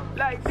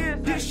 Like this.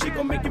 This shit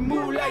gon' make you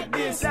move like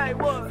this.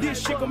 Like what?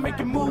 This shit gon' make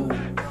you move.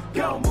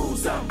 Go move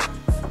some.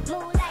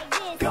 Move like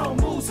this. Go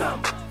move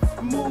some.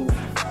 Move.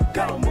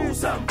 Go move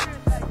some.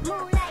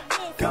 Move like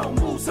this. Go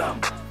move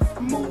some.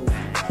 Move.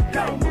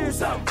 Go move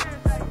some.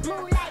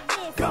 Move like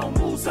this. Go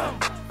move some.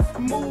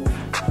 Move.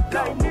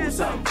 Go move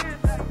some.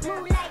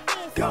 Move like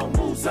this. Go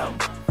move some.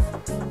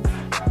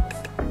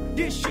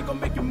 This shit gon'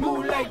 make you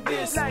move like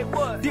this. Like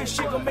what? This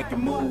shit gon' make you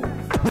move.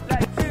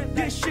 Like this.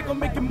 This shit gon'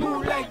 make you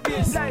move like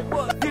this. Like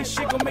what? This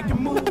shit gon' make you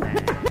move.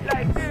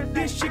 Like this.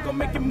 This shit gon'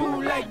 make you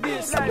move like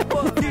this. Like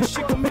what? This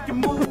shit gon' make you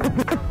move.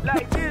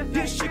 Like this.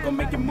 This shit gon'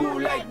 make you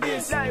move like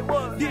this. Like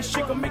what? This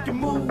shit gon' make you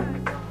move.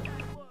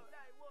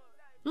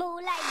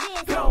 Move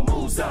like this. Go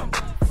move some.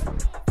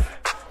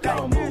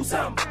 Go move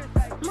some.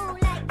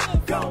 Move like this.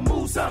 Go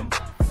move some.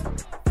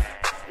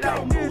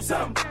 Go move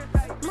some.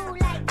 Move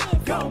like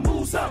this. Go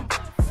move some.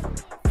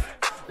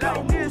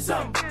 Go move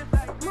some.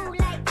 Move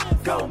like this.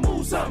 Go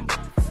move some.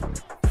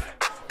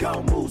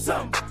 Go move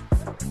some.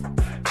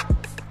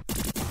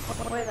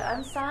 Where the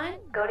unsigned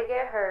go to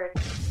get heard.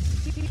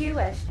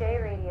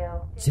 QSJ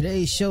Radio.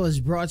 Today's show is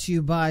brought to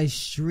you by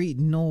Street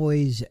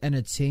Noise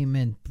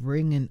Entertainment,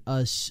 bringing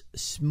us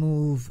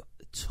smooth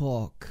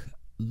talk.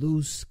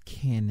 Loose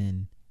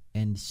Cannon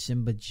and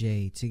Simba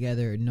J,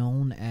 together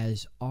known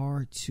as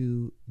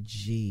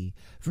R2G.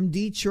 From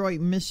Detroit,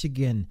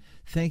 Michigan,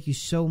 thank you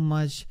so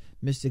much,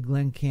 Mr.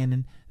 Glenn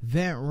Cannon,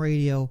 Vent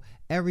Radio,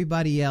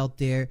 everybody out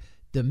there,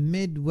 the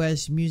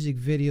Midwest Music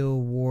Video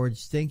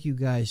Awards. Thank you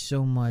guys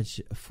so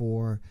much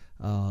for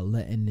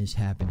letting this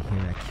happen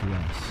here at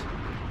QS.